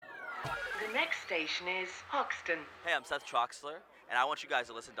next station is Hoxton. Hey, I'm Seth Troxler, and I want you guys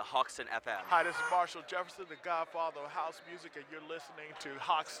to listen to Hoxton FM. Hi, this is Marshall Jefferson, the godfather of house music, and you're listening to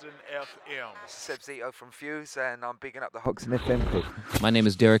Hoxton FM. Seb Zito from Fuse, and I'm bigging up the Hoxton FM crew. My name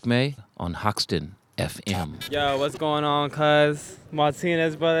is Derek May on Hoxton FM. Yo, what's going on, cuz?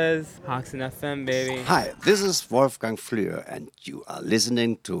 Martinez Brothers, Hoxton FM, baby. Hi, this is Wolfgang Fleur, and you are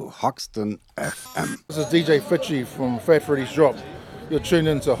listening to Hoxton FM. This is DJ Fitchy from Fat Freddy's Drop. You're tuned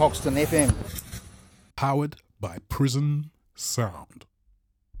into Hoxton FM. Powered by Prison Sound.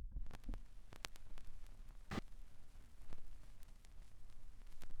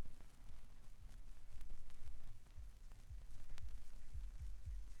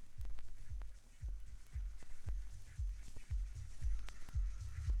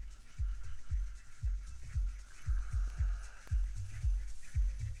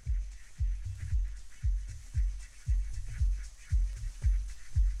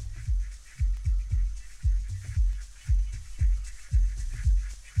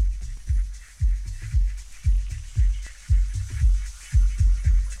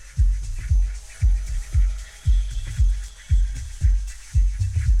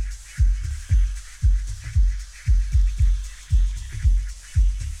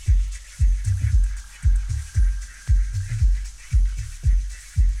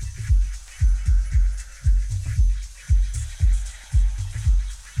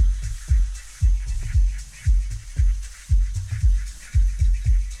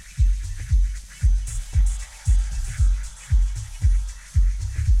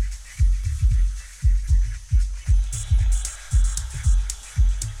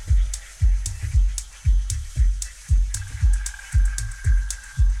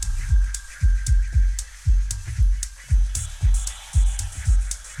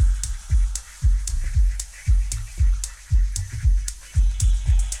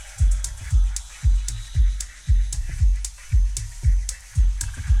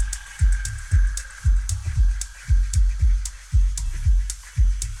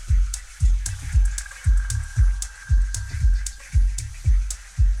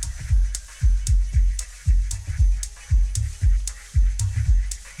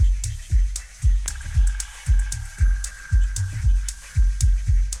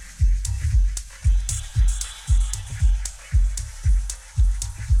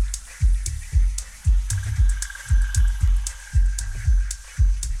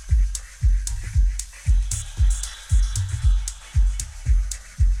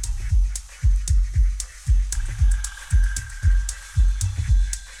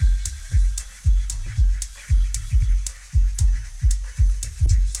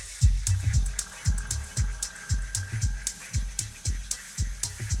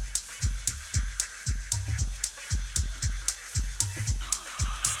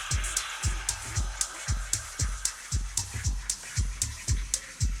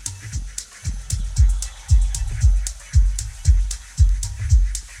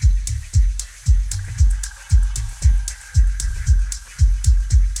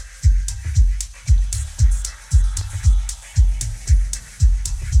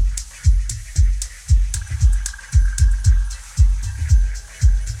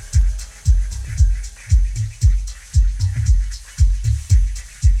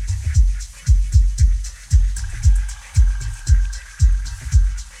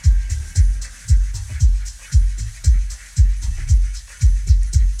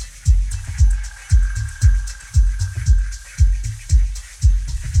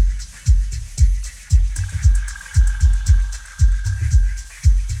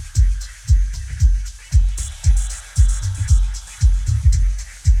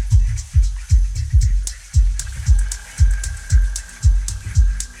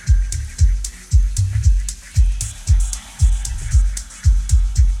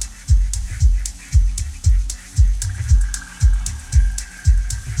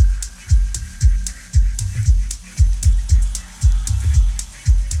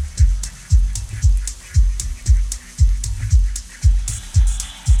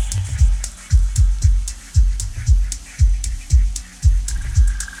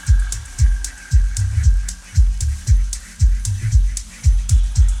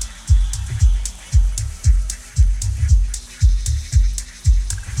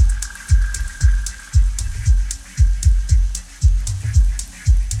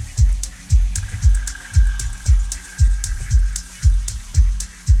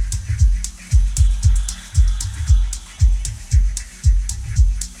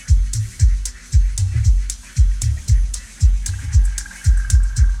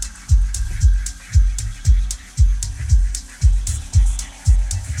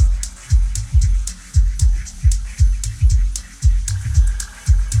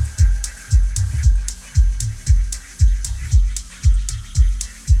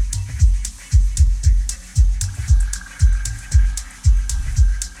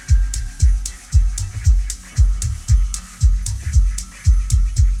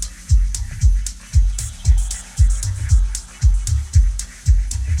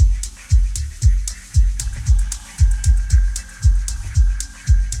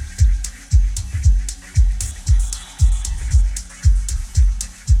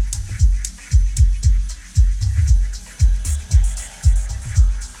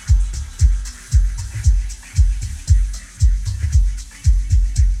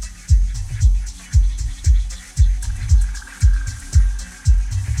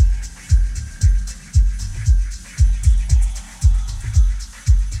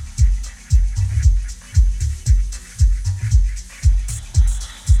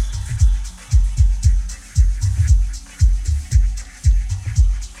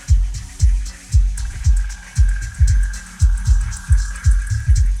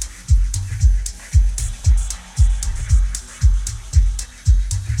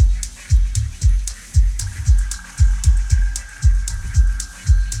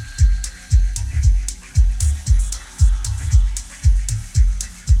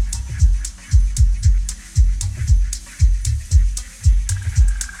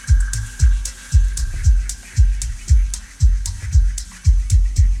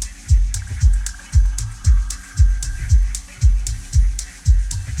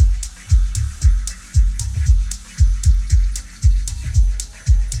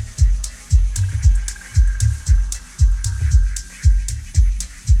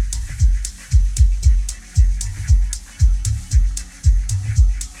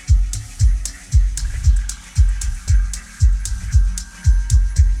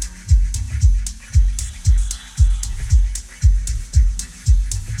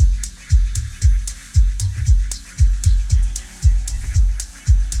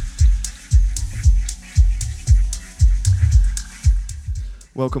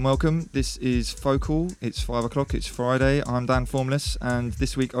 Welcome, welcome. This is Focal. It's 5 o'clock. It's Friday. I'm Dan Formless, and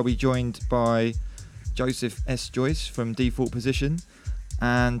this week I'll be joined by Joseph S. Joyce from Default Position.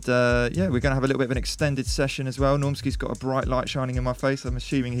 And we're going to have a little bit of an extended session as well. Normski's got a bright light shining in my face. I'm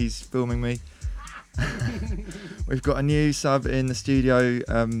assuming he's filming me. We've got a new sub in the studio.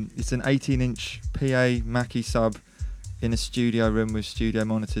 It's an 18-inch PA Mackie sub in a studio room with studio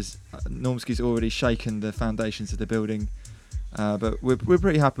monitors. Normski's already shaken the foundations of the building, but we're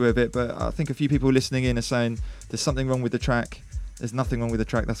pretty happy with it. But I think a few people listening in are saying there's something wrong with the track. There's nothing wrong with the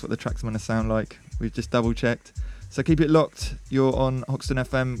track. That's what the track's going to sound like. We've just double checked. So keep it locked. You're on Hoxton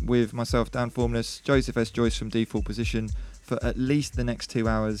FM with myself, Dan Formless, Joseph S. Joyce from Default Position for at least the next 2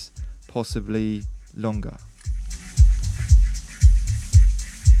 hours, possibly longer.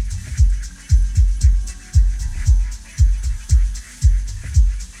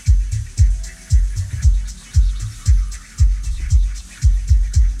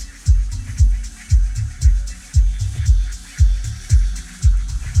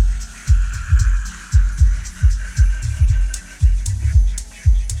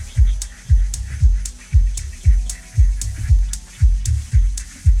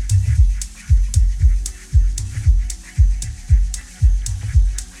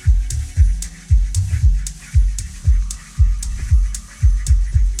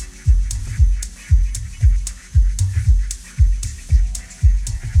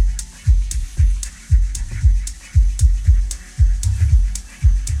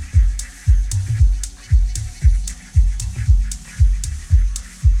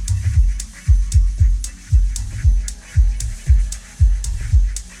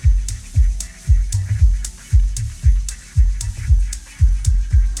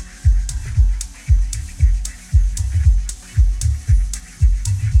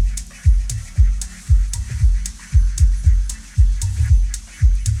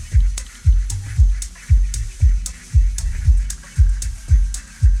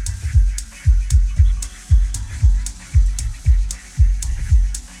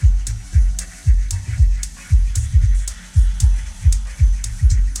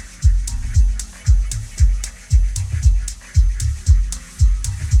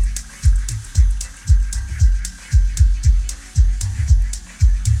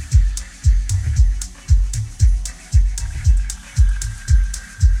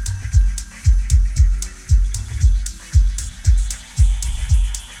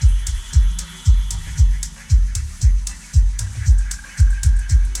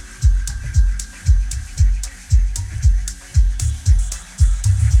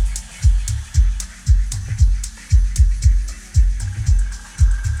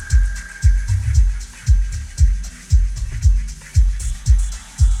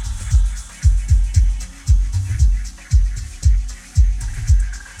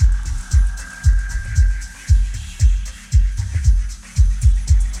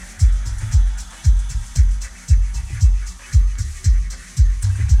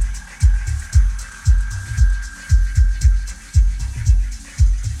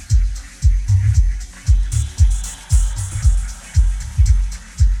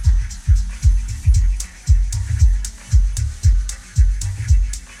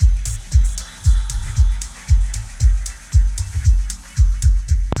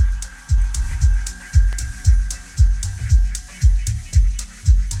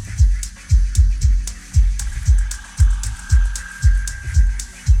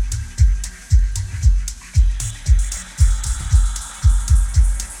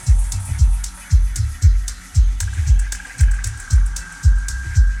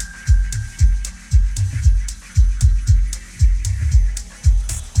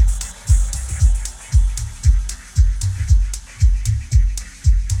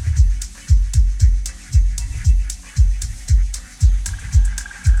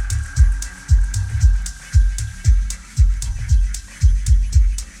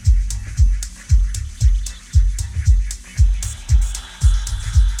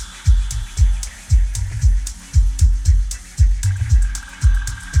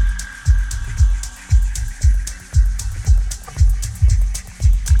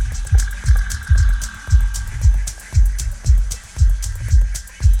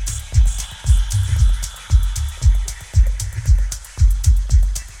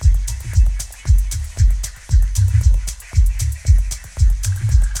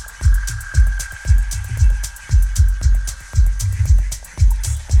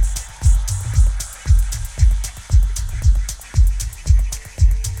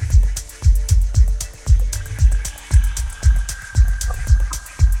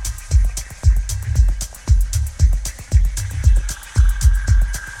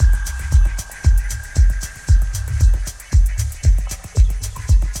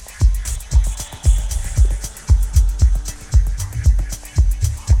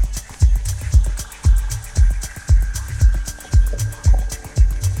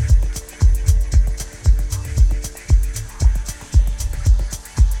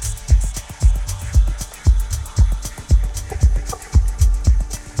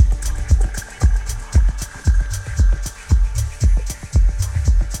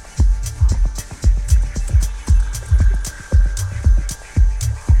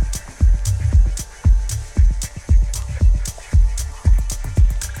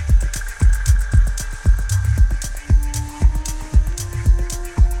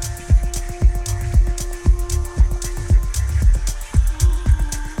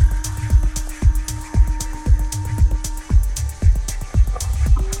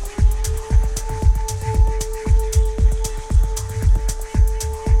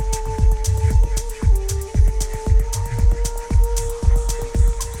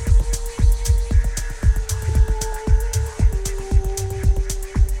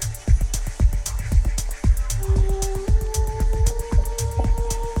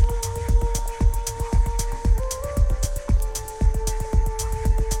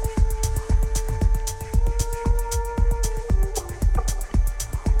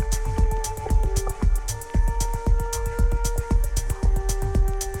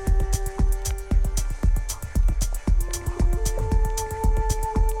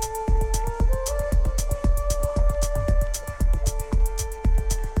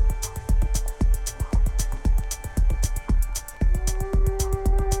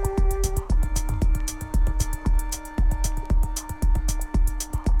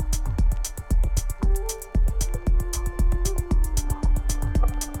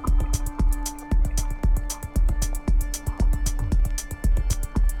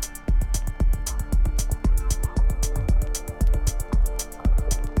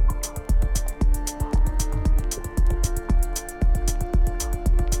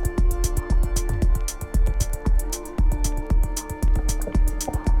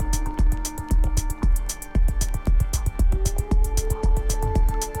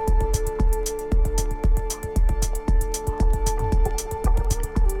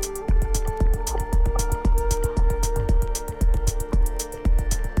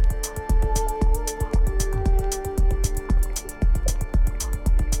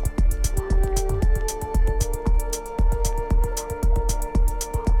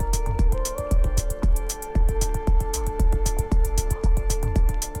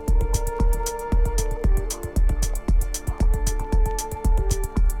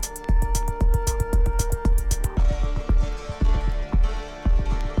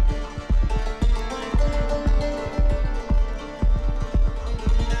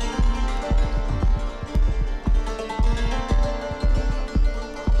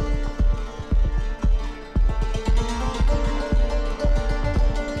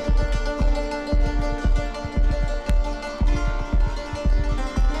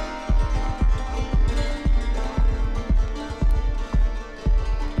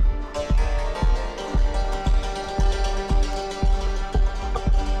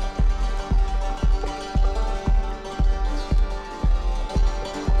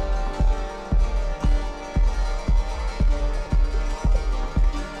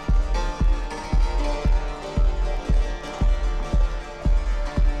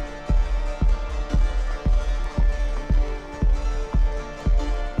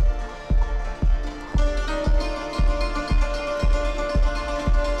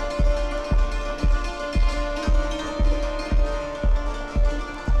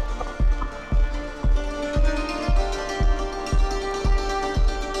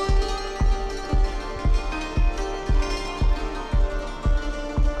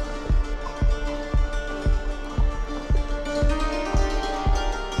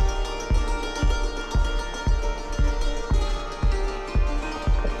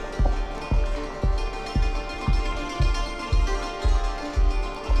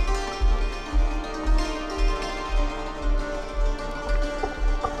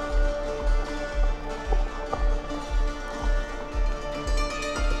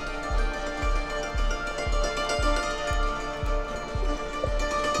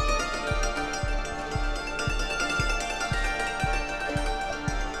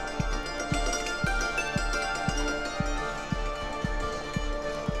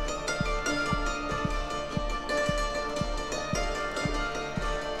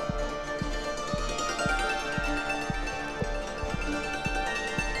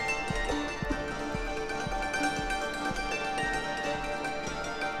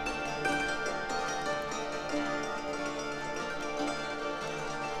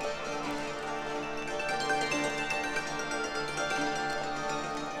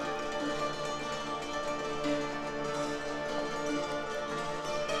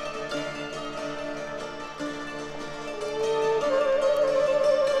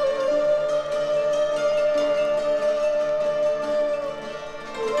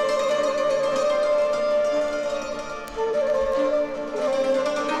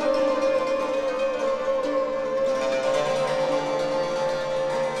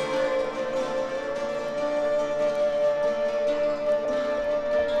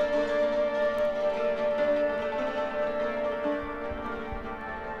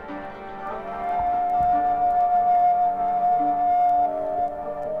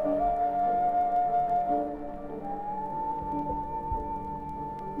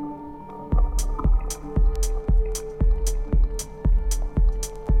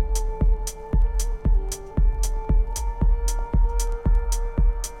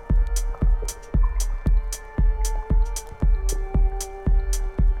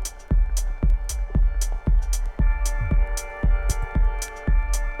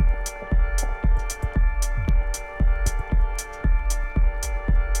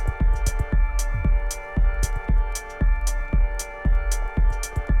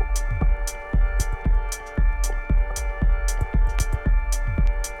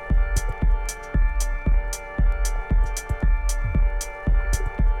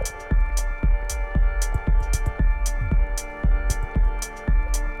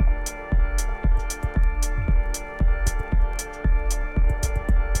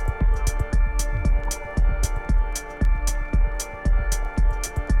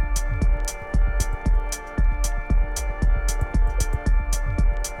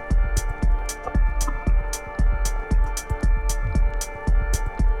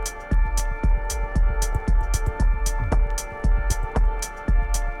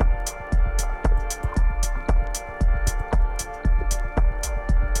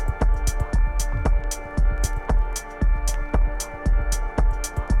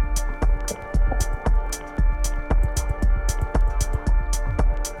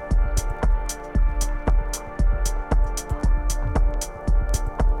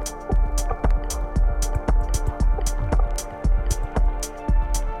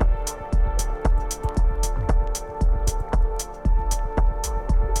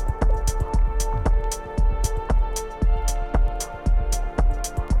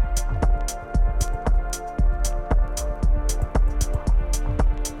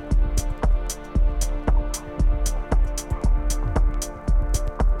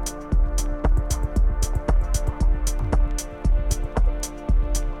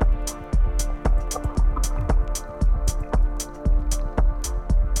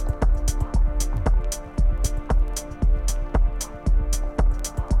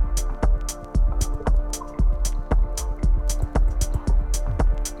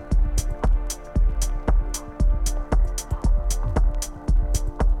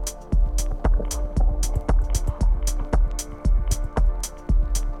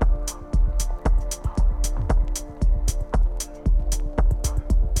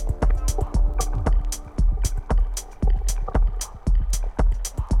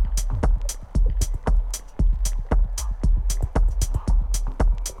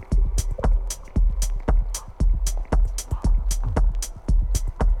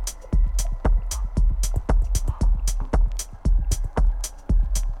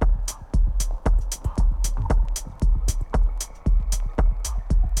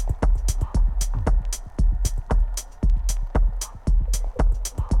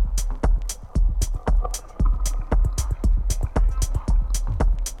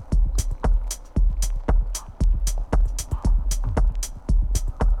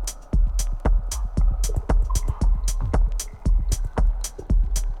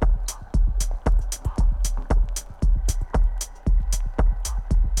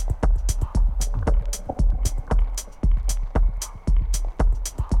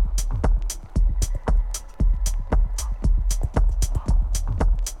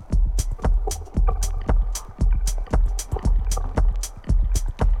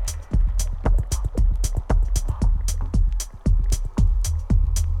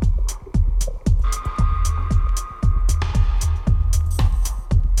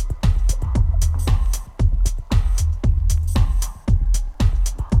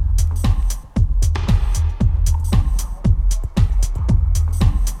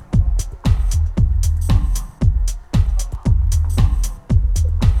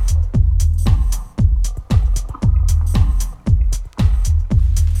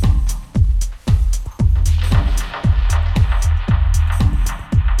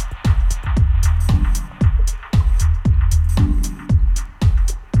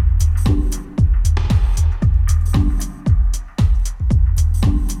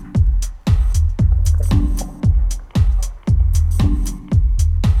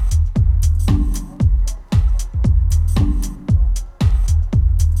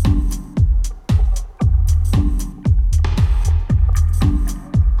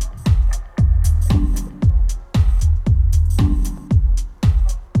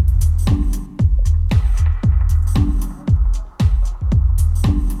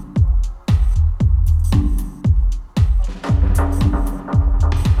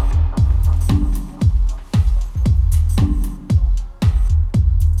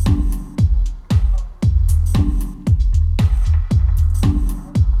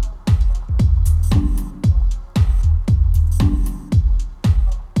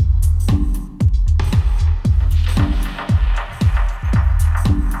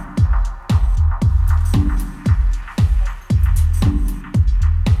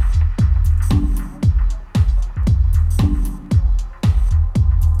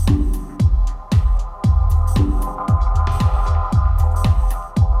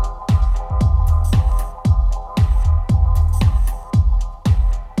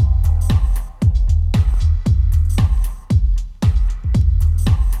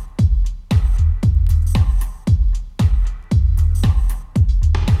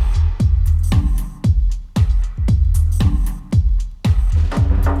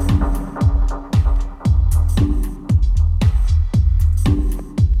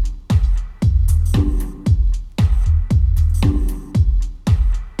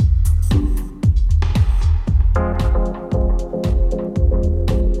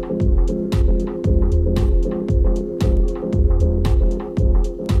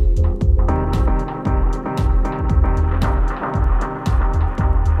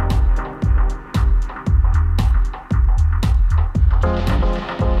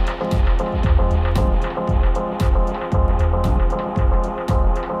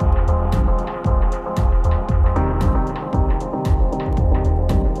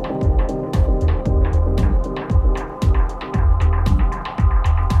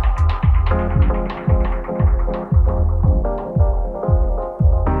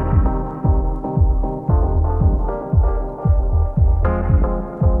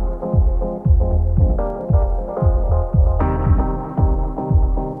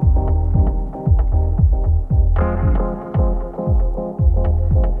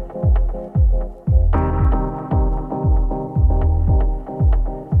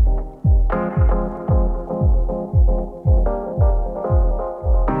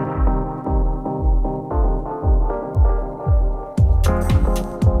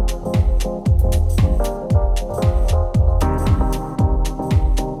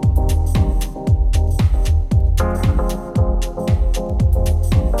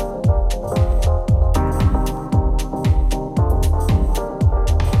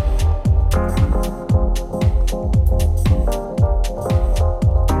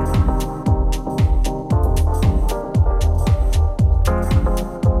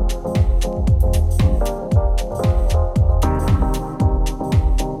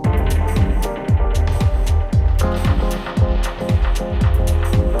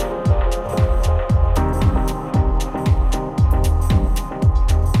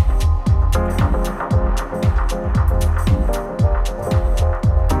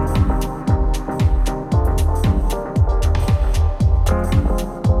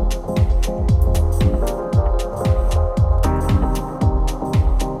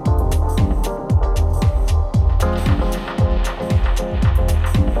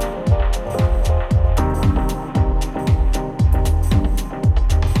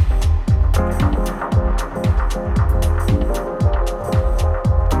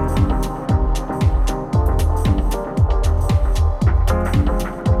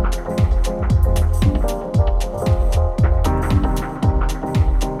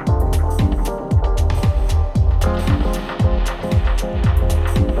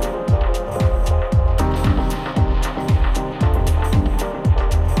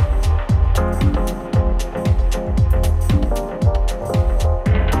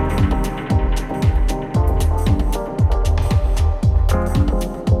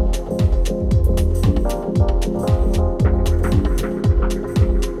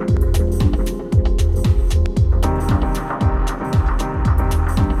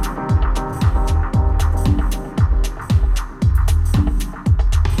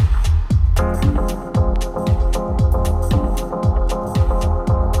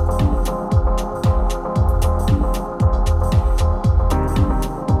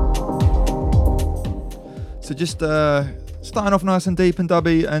 just starting off nice and deep and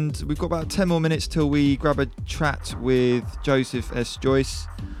dubby, and we've got about 10 more minutes till we grab a chat with Joseph S. Joyce.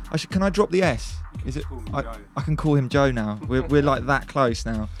 Can I drop the S? Is it? I can call him Joe now. We're like that close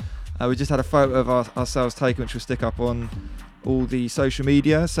now. We just had a photo of ourselves taken, which we'll stick up on all the social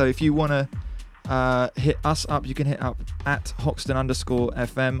media. So if you want to hit us up, you can hit up at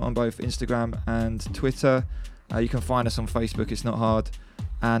Hoxton_FM on both Instagram and Twitter. You can find us on Facebook, it's not hard.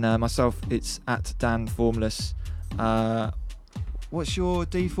 And myself, it's at Dan Formless. What's your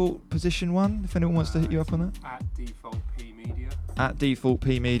default position one, if anyone wants to hit you up on that? At Default P Media. At Default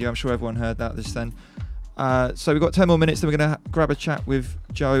P Media. I'm sure everyone heard that just then. So we've got 10 more minutes, then we're going to grab a chat with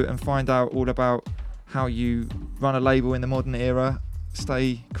Joe and find out all about how you run a label in the modern era,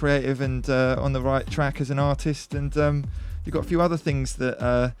 stay creative and on the right track as an artist, and you've got a few other things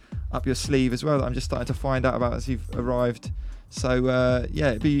that up your sleeve as well that I'm just starting to find out about as you've arrived. So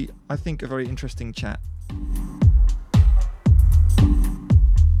yeah, it'd be, I think, a very interesting chat.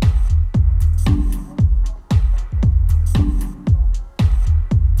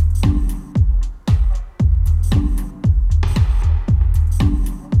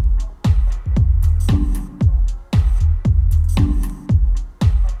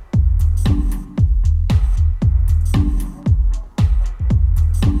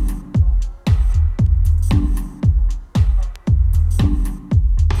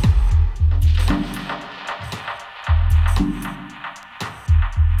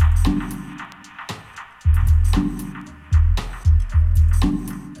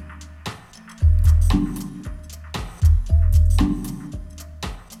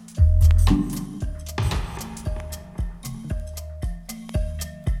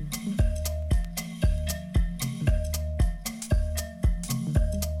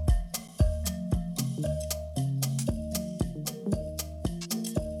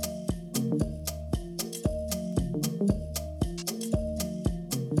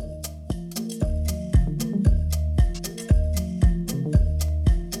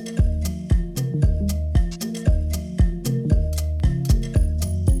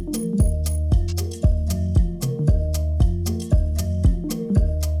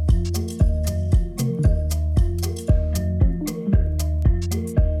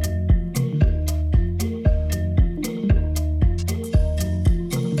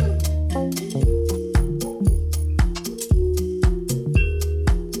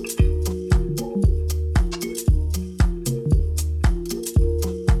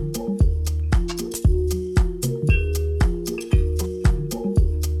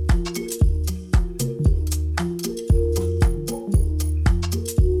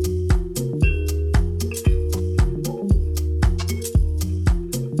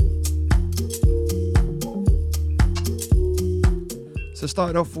 So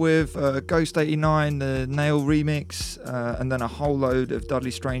started off with Ghost 89, the Nail remix, and then a whole load of Dudley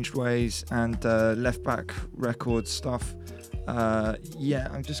Strangeways and Left Back Records stuff. Yeah,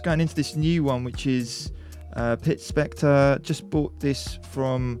 I'm just going into this new one, which is Pit Spectre. Just bought this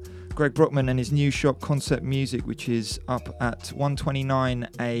from Greg Brockman and his new shop, Concept Music, which is up at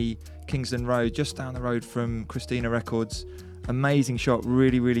 129A Kingsland Road, just down the road from Christina Records. Amazing shop,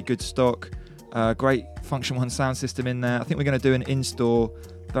 really, really good stock. Great Function One sound system in there. I think we're going to do an in-store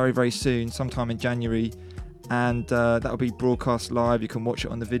very, very soon, sometime in January, and that'll be broadcast live. You can watch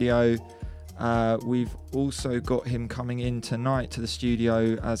it on the video. We've also got him coming in tonight to the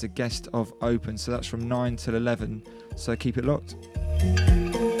studio as a guest of Open, so that's from 9 till 11, so keep it locked.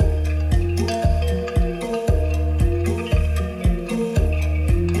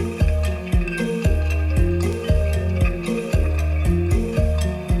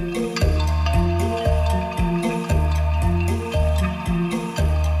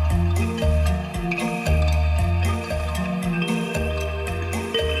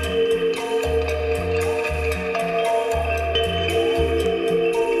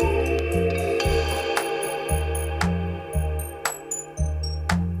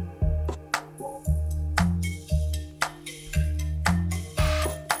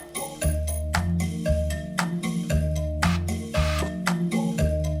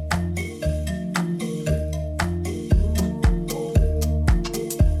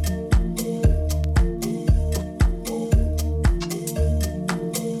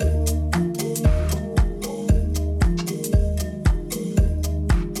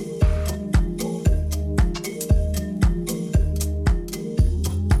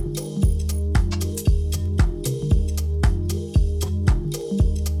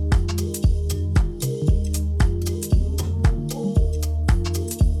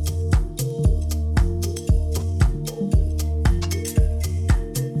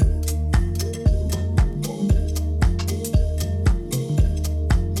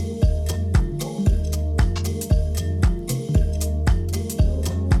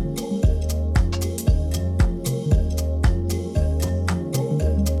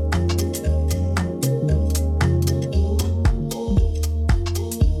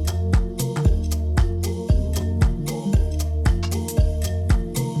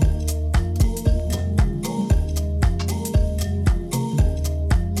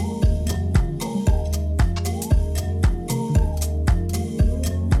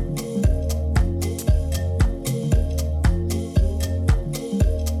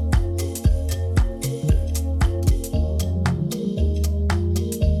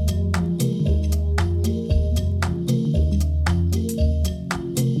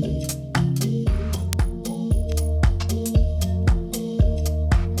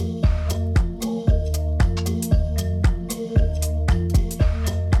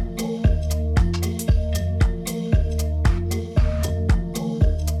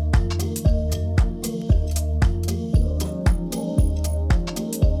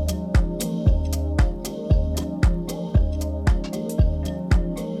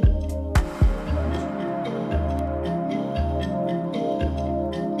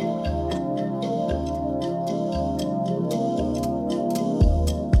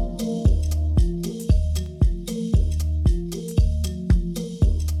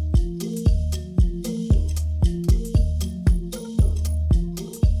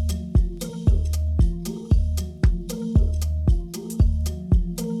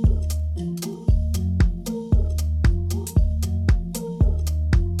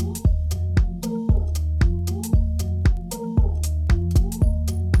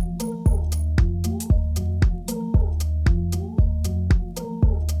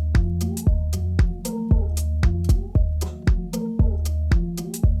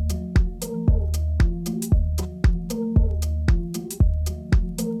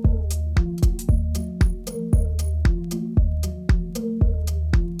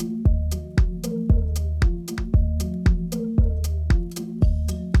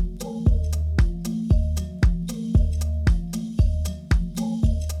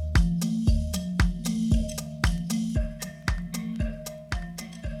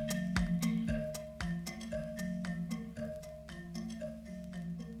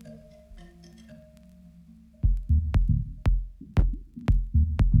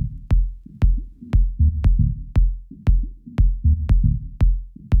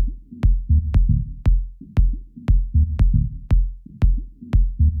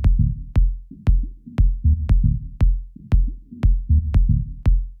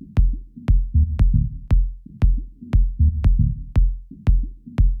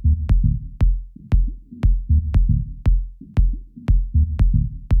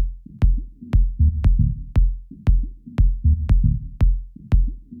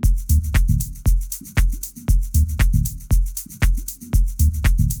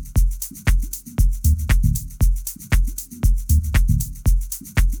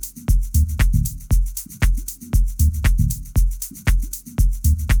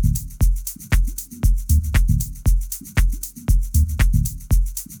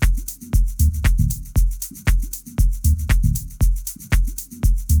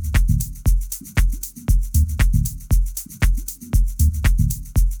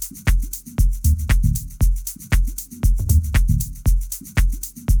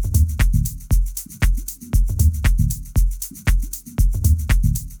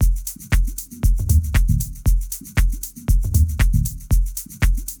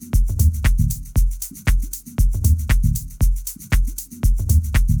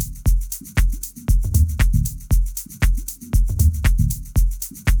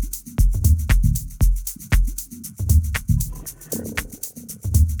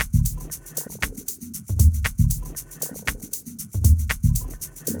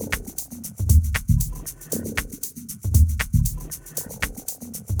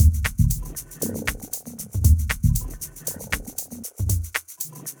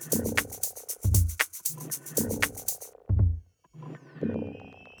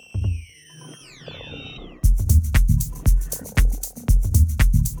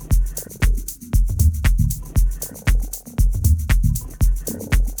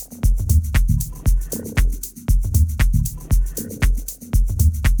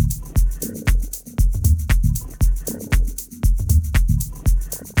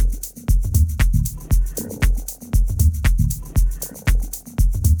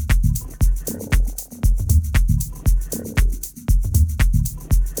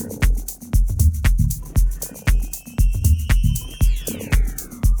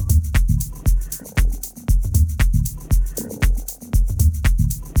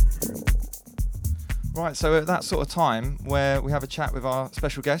 Right, so at that sort of time where we have a chat with our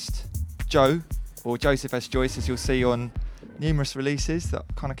special guest, Joe, or Joseph S. Joyce, as you'll see on numerous releases that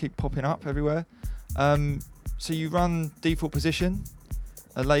kind of keep popping up everywhere. So you run Default Position,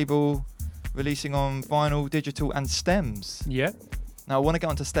 a label releasing on vinyl, digital and stems. Yeah. Now I want to get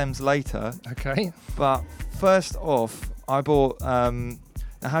onto stems later. Okay. But first off, I bought, now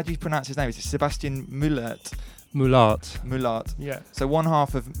how do you pronounce his name? Is it Sebastian Mullert? Mullart. Yeah. So one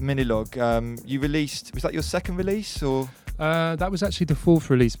half of Minilog. You released, was that your second release or? That was actually the fourth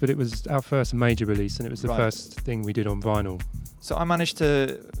release, but it was our first major release, and it was the Right. first thing we did on vinyl. So I managed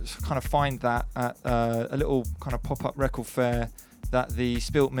to kind of find that at a little kind of pop-up record fair that the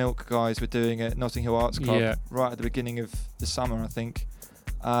Spilt Milk guys were doing at Notting Hill Arts Club Yeah. right at the beginning of the summer, I think.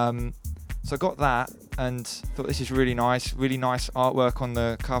 So I got that and thought this is really nice artwork on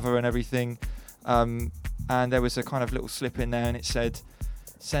the cover and everything. And there was a kind of little slip in there and it said,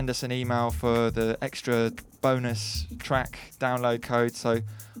 send us an email for the extra bonus track download code. So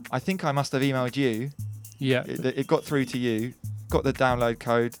I think I must have emailed you. Yeah. It got through to you, got the download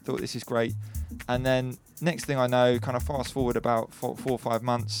code, thought this is great. And then next thing I know, kind of fast forward about 4 or 5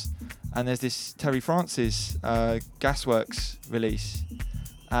 months, and there's this Terry Francis Gasworks release.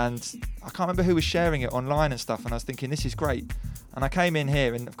 And I can't remember who was sharing it online and stuff, and I was thinking, this is great. And I came in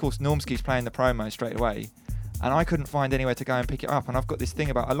here, and of course Normski's playing the promo straight away, and I couldn't find anywhere to go and pick it up. And I've got this thing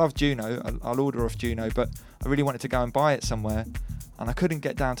about, I love Juno, I'll order off Juno, but I really wanted to go and buy it somewhere, and I couldn't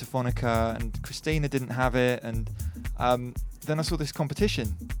get down to Phonica, and Christina didn't have it, and then I saw this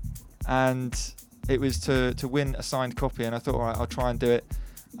competition, and it was to win a signed copy, and I thought, all right, I'll try and do it.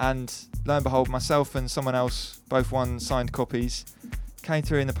 And lo and behold, myself and someone else both won signed copies, came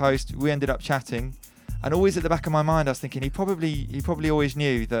through in the post, we ended up chatting, and always at the back of my mind I was thinking he probably always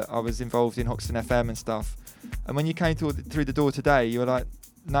knew that I was involved in Hoxton FM and stuff. And when you came through the door today, you were like,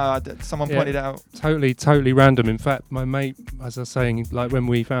 no, someone pointed out. Totally random. In fact, my mate, as I was saying, like when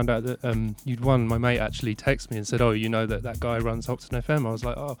we found out that you'd won, my mate actually texted me and said, oh, you know that guy runs Hoxton FM. I was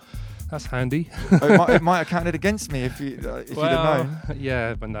like, oh, that's handy. It might have counted against me if you'd have known.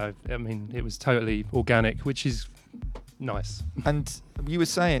 Yeah, but no, I mean, it was totally organic, which is nice. And you were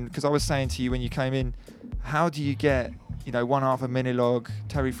saying, because I was saying to you when you came in, how do you get, one half of Minilog,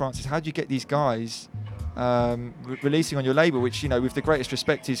 Terry Francis, how do you get these guys releasing on your label, which, with the greatest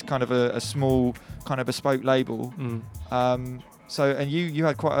respect is kind of a small kind of bespoke label. So, and you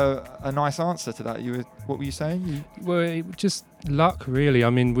had quite a nice answer to that. What were you saying? Well, it was just luck, really. I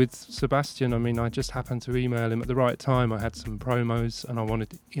mean, with Sebastian, I just happened to email him at the right time. I had some promos, and I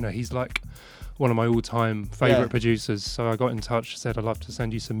wanted, he's like one of my all-time favourite producers. So I got in touch, said I'd love to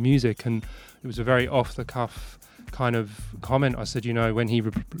send you some music, and it was a very off-the-cuff kind of comment. I said, when he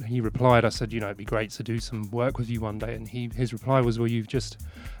replied, I said, it'd be great to do some work with you one day. And his reply was, well, you've just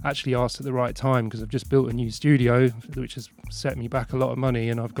actually asked at the right time, because I've just built a new studio, which has set me back a lot of money,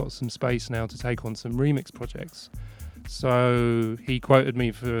 and I've got some space now to take on some remix projects. So he quoted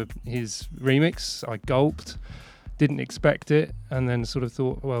me for his remix. I gulped, didn't expect it, and then sort of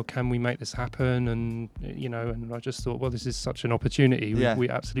thought, well, can we make this happen? And and I just thought, well, this is such an opportunity. We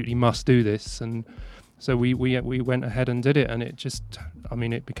absolutely must do this. And so we went ahead and did it, and it just,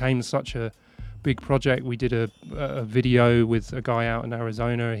 it became such a big project. We did a video with a guy out in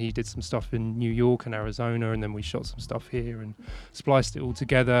Arizona. He did some stuff in New York and Arizona, and then we shot some stuff here and spliced it all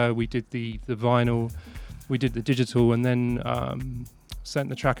together. We did the vinyl, we did the digital, and then sent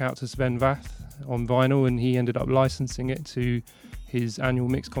the track out to Sven Vath on vinyl, and he ended up licensing it to his annual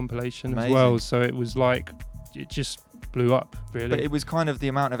mix compilation. Amazing. As well. So it was like, it just blew up, really. But it was kind of the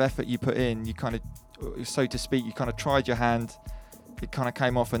amount of effort you put in, you kind of, so to speak, you kind of tried your hand, it kind of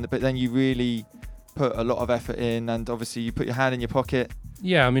came off, but then you really put a lot of effort in, and obviously you put your hand in your pocket.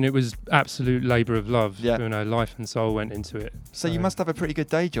 Yeah, it was absolute labour of love. Yeah. Life and soul went into it. So you must have a pretty good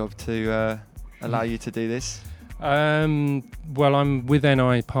day job to allow you to do this. Well, I'm with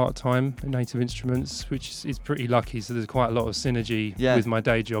NI part-time at Native Instruments, which is pretty lucky, so there's quite a lot of synergy with my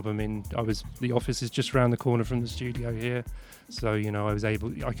day job. The office is just around the corner from the studio here, so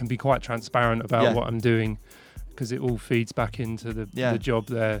I can be quite transparent about what I'm doing, because it all feeds back into the job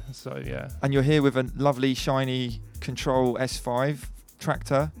there. So and you're here with a lovely shiny Control S5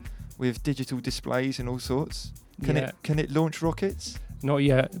 tractor with digital displays and all sorts. Can it launch rockets? Not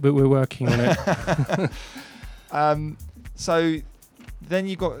yet, but we're working on it. So then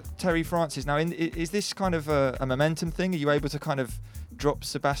you got Terry Francis. Now, is this kind of a momentum thing? Are you able to kind of drop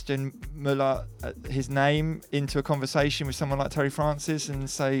Sebastian Muller, his name, into a conversation with someone like Terry Francis and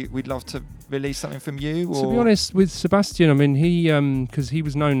say, we'd love to release something from you? Or? To be honest, with Sebastian, he because he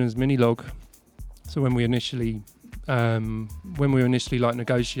was known as Minilog. So when we initially when we were initially like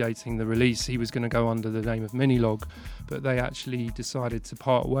negotiating the release, he was going to go under the name of Minilog, but they actually decided to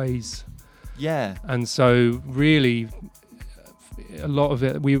part ways. Yeah. And so really a lot of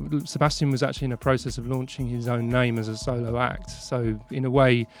it, Sebastian was actually in a process of launching his own name as a solo act. So in a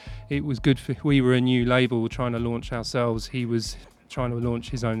way, it was good for, we were a new label trying to launch ourselves. He was trying to launch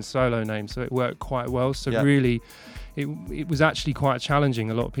his own solo name, so it worked quite well. So really, it was actually quite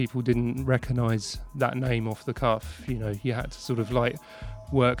challenging. A lot of people didn't recognise that name off the cuff. You know, you had to sort of like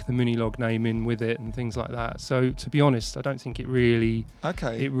work the Minilog name in with it and things like that. So to be honest, I don't think it really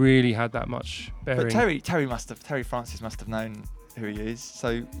had that much bearing. But Terry Francis must have known who he is.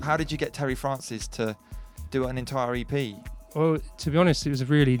 So how did you get Terry Francis to do an entire EP? Well, to be honest, it was a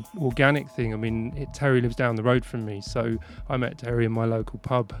really organic thing. I mean, Terry lives down the road from me, so I met Terry in my local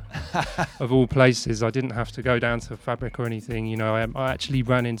pub, of all places. I didn't have to go down to Fabric or anything. You know, I actually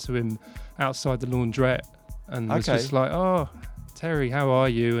ran into him outside the laundrette and was just like, "Oh, Terry, how are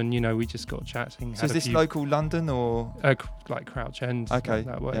you?" And you know, we just got chatting. So is this local London or like Crouch End? Okay,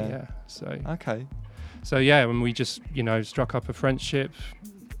 that way, yeah. So yeah, when we just struck up a friendship.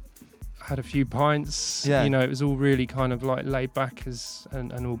 Had a few pints, you know, it was all really kind of like laid back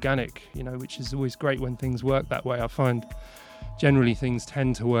and organic, you know, which is always great when things work that way. I find generally things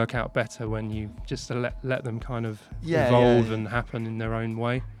tend to work out better when you just let them kind of evolve and happen in their own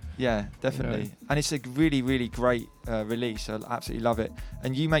way. Yeah, definitely. You know? And it's a really, really great release. I absolutely love it.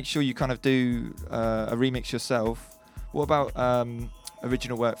 And you make sure you kind of do a remix yourself. What about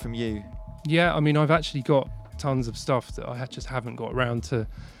original work from you? Yeah, I mean, I've actually got tons of stuff that I just haven't got around to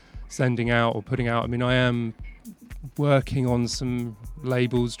sending out or putting out. I mean, I am working on some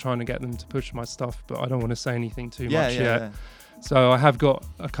labels trying to get them to push my stuff, but I don't want to say anything too much yet. Yeah. So I have got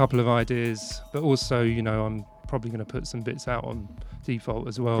a couple of ideas, but also, you know, I'm probably going to put some bits out on Default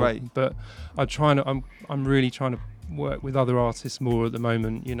as well. Right. But I'm really trying to work with other artists more at the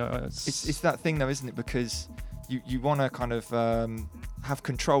moment. You know, it's that thing though, isn't it? Because you want to kind of have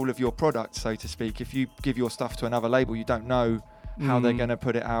control of your product, so to speak. If you give your stuff to another label, you don't know how they're going to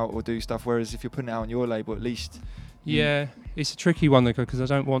put it out or do stuff, whereas if you're putting it out on your label, at least it's a tricky one though, because I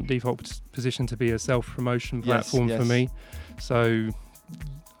don't want Default Position to be a self-promotion platform for me. So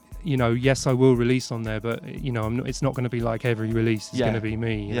you know, yes, I will release on there, but you know, it's not going to be like every release is going to be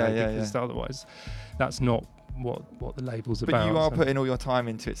me, you know, because otherwise that's not what the label's about. But you are putting all your time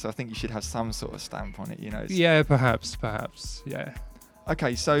into it, so I think you should have some sort of stamp on it, you know. Yeah, perhaps yeah.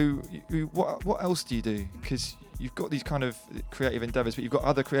 Okay, so what else do you do? Because you've got these kind of creative endeavours, but you've got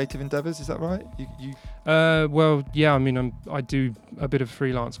other creative endeavours, is that right? Well, yeah, I mean, I do a bit of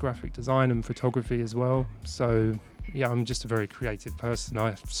freelance graphic design and photography as well. So, yeah, I'm just a very creative person.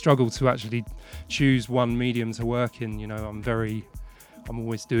 I struggle to actually choose one medium to work in. You know, I'm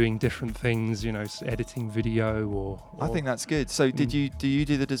always doing different things, you know, editing video or I think that's good. So do you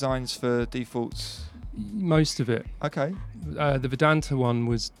do the designs for Default's? Most of it. Okay. The Vedanta one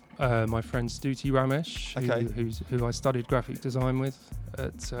was my friend Stuti Ramesh, who I studied graphic design with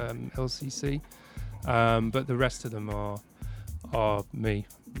at LCC. But the rest of them are me,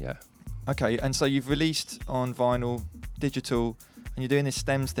 yeah. Okay, and so you've released on vinyl, digital, and you're doing this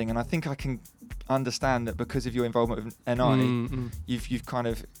stems thing, and I think I can understand that because of your involvement with NI, you've kind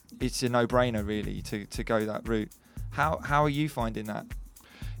of, it's a no-brainer really to go that route. How are you finding that?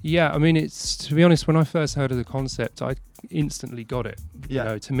 Yeah, I mean, it's, to be honest, when I first heard of the concept, I instantly got it. You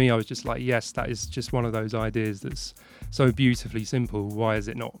know, to me, I was just like, yes, that is just one of those ideas that's so beautifully simple. Why has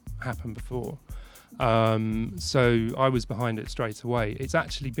it not happened before? So I was behind it straight away. It's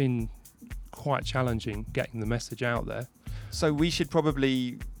actually been quite challenging getting the message out there. So we should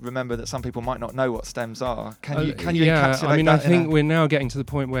probably remember that some people might not know what stems are. Can you encapsulate that? I mean, I think we're now getting to the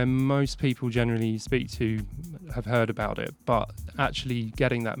point where most people generally speak to have heard about it, but actually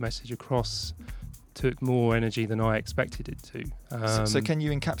getting that message across took more energy than I expected it to. So can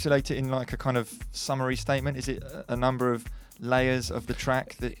you encapsulate it in like a kind of summary statement? Is it a number of layers of the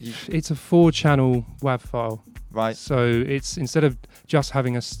track that you... It's a 4-channel WAV file. Right. So it's, instead of just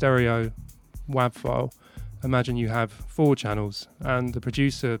having a stereo WAV file, imagine you have 4 channels and the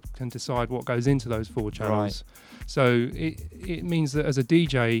producer can decide what goes into those 4 channels. Right. So it means that as a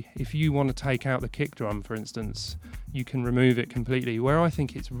DJ, if you want to take out the kick drum, for instance, you can remove it completely. Where I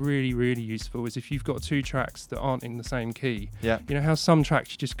think it's really, really useful is if you've got 2 tracks that aren't in the same key. Yeah. You know how some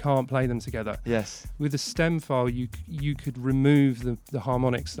tracks you just can't play them together? Yes. With a stem file, you could remove the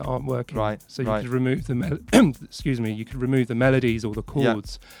harmonics that aren't working. Right. So you could remove the you could remove the melodies or the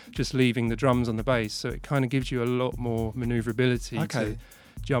chords, just leaving the drums on the bass. So it kind of gives you a lot more maneuverability to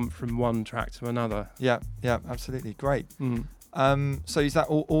jump from one track to another. Yeah, absolutely, great. So is that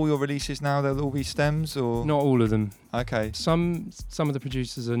all your releases now? They'll all be stems, or Not all of them. okay? Some of the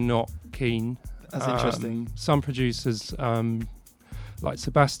producers are not keen. That's interesting. Some producers, like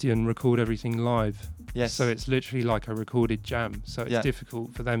Sebastian, record everything live. Yes. So it's literally like a recorded jam. So it's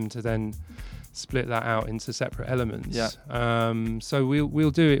difficult for them to then split that out into separate elements. Yeah. So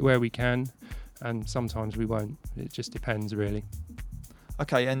we'll do it where we can, and sometimes we won't. It just depends, really.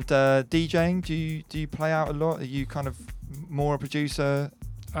 Okay, and DJing, do you play out a lot? Are you kind of more a producer?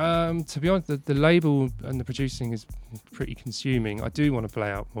 To be honest, the label and the producing is pretty consuming. I do want to play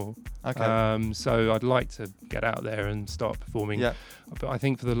out more. Okay. So I'd like to get out there and start performing. Yeah. But I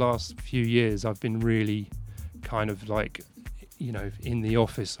think for the last few years, I've been really kind of like, in the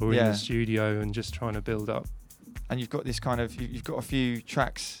office or in the studio and just trying to build up. And you've got this kind of, you've got a few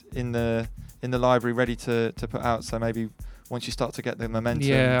tracks in the library ready to put out. So maybe once you start to get the momentum.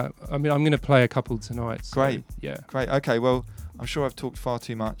 Yeah, I mean, I'm going to play a couple tonight. So, Great. Yeah. Great. Okay. Well, I'm sure I've talked far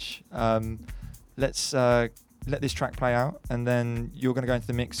too much. Let's let this track play out, and then you're going to go into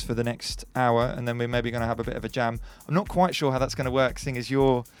the mix for the next hour, and then we're maybe going to have a bit of a jam. I'm not quite sure how that's going to work, seeing as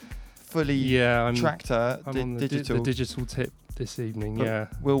you're fully tracked I'm on the digital. the digital tip this evening. But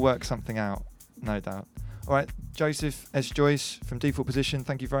we'll work something out, no doubt. All right, Joseph S. Joyce from Default Position,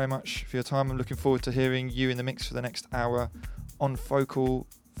 thank you very much for your time. I'm looking forward to hearing you in the mix for the next hour on Focal,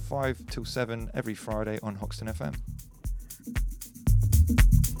 5 till 7 every Friday on Hoxton FM.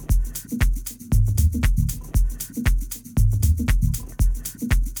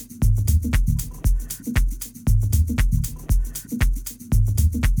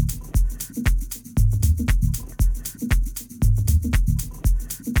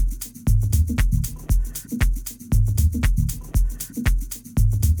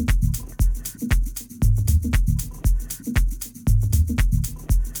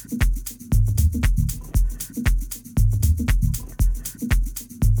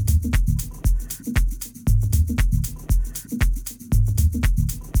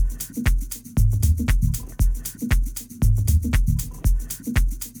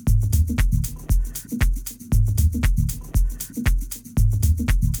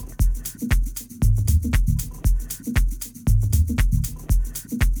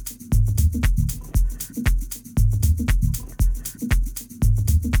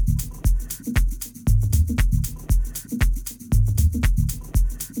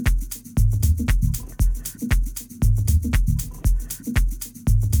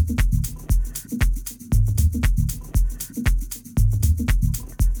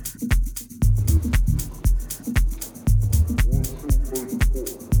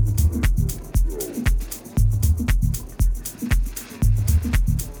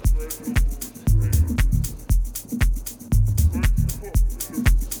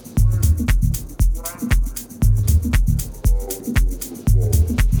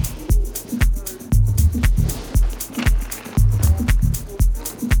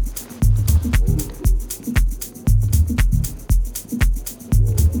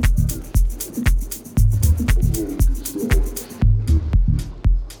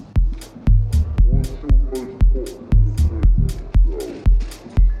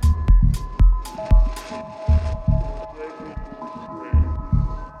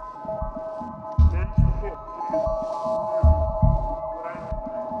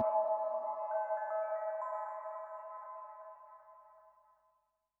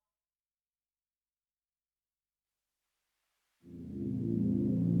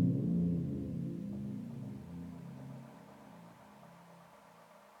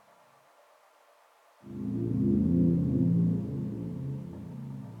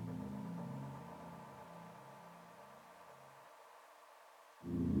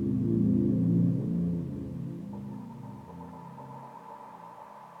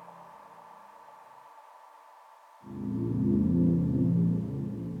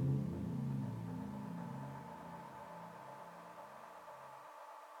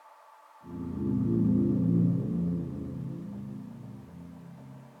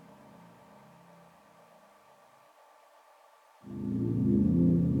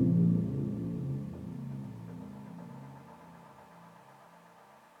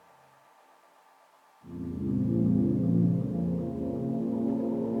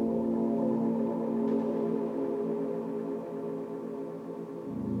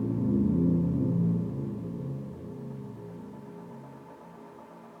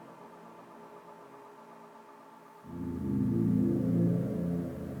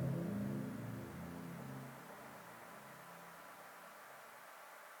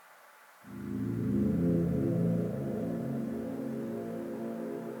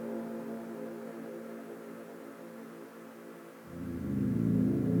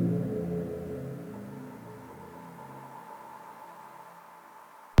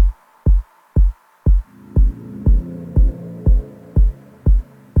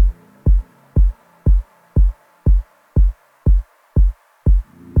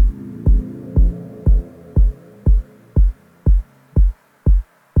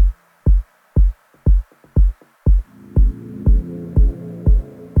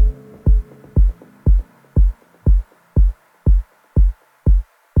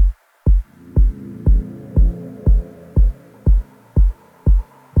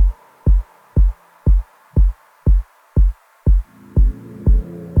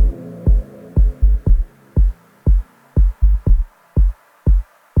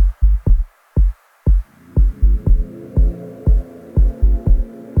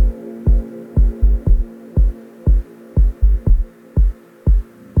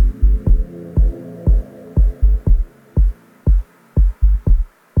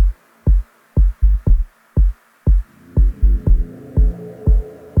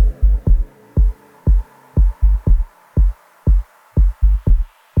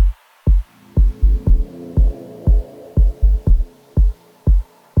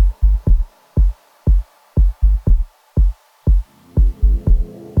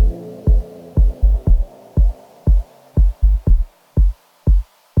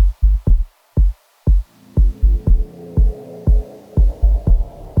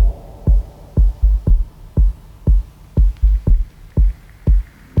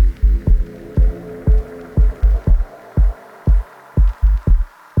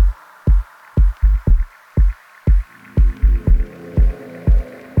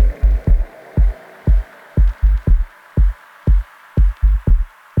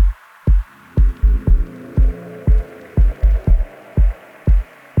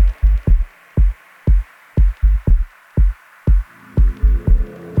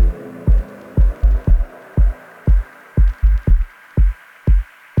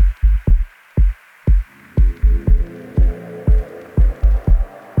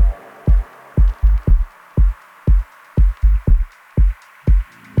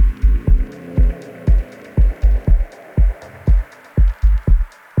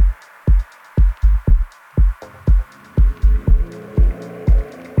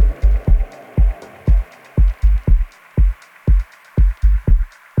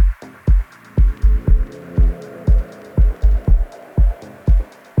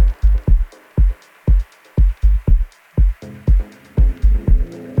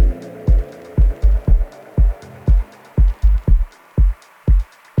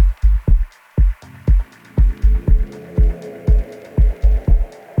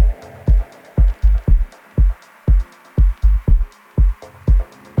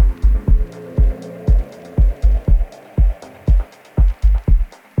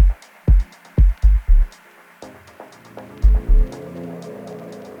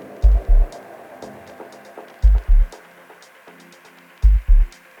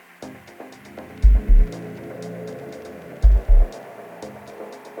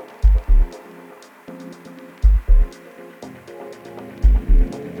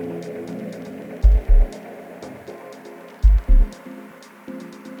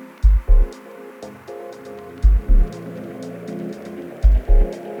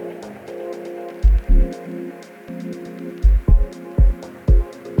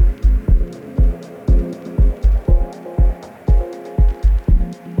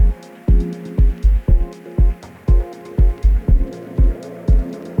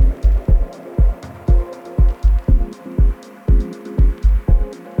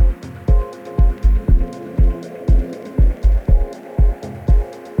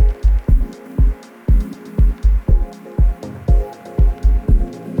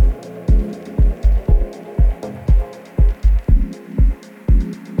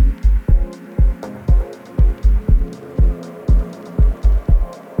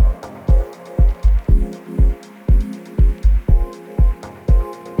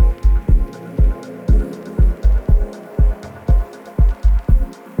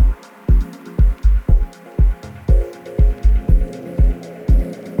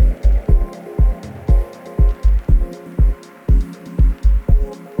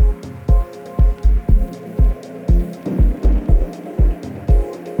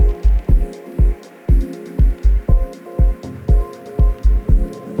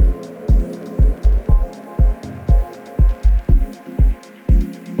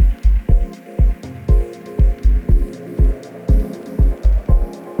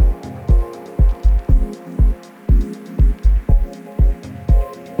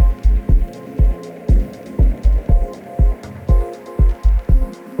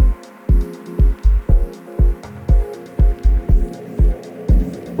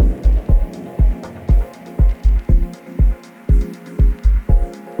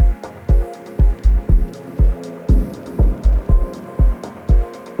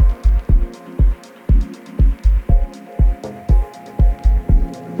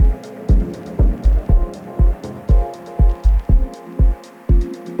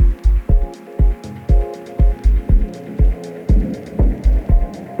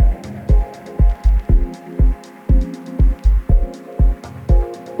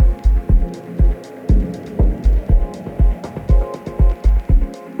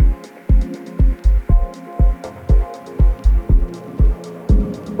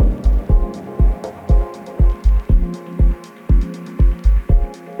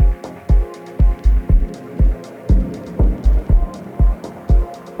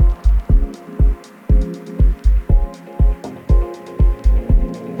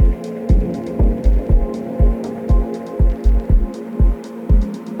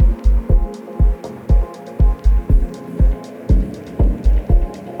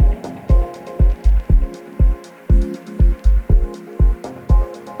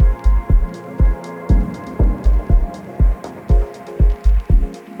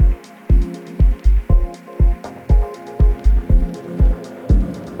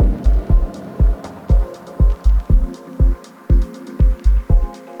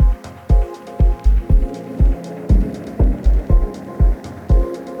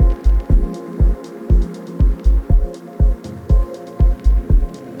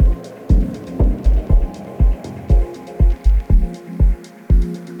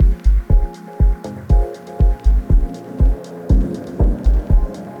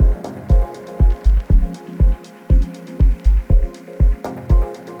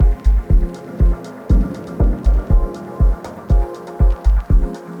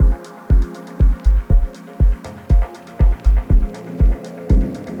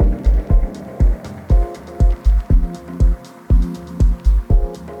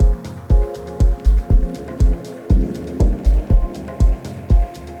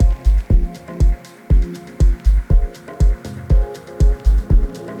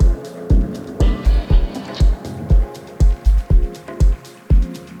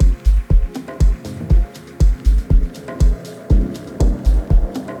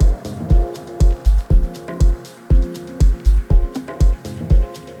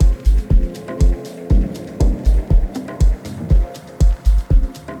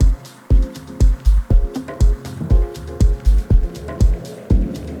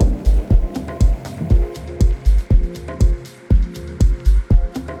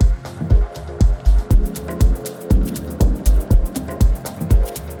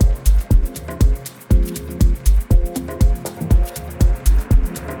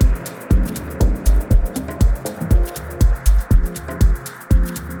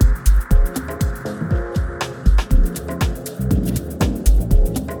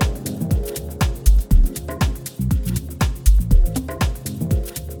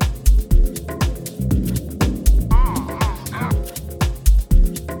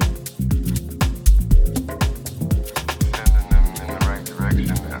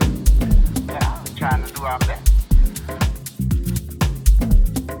 Yeah, trying to do our best.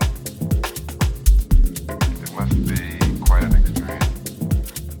 It must be quite an experience.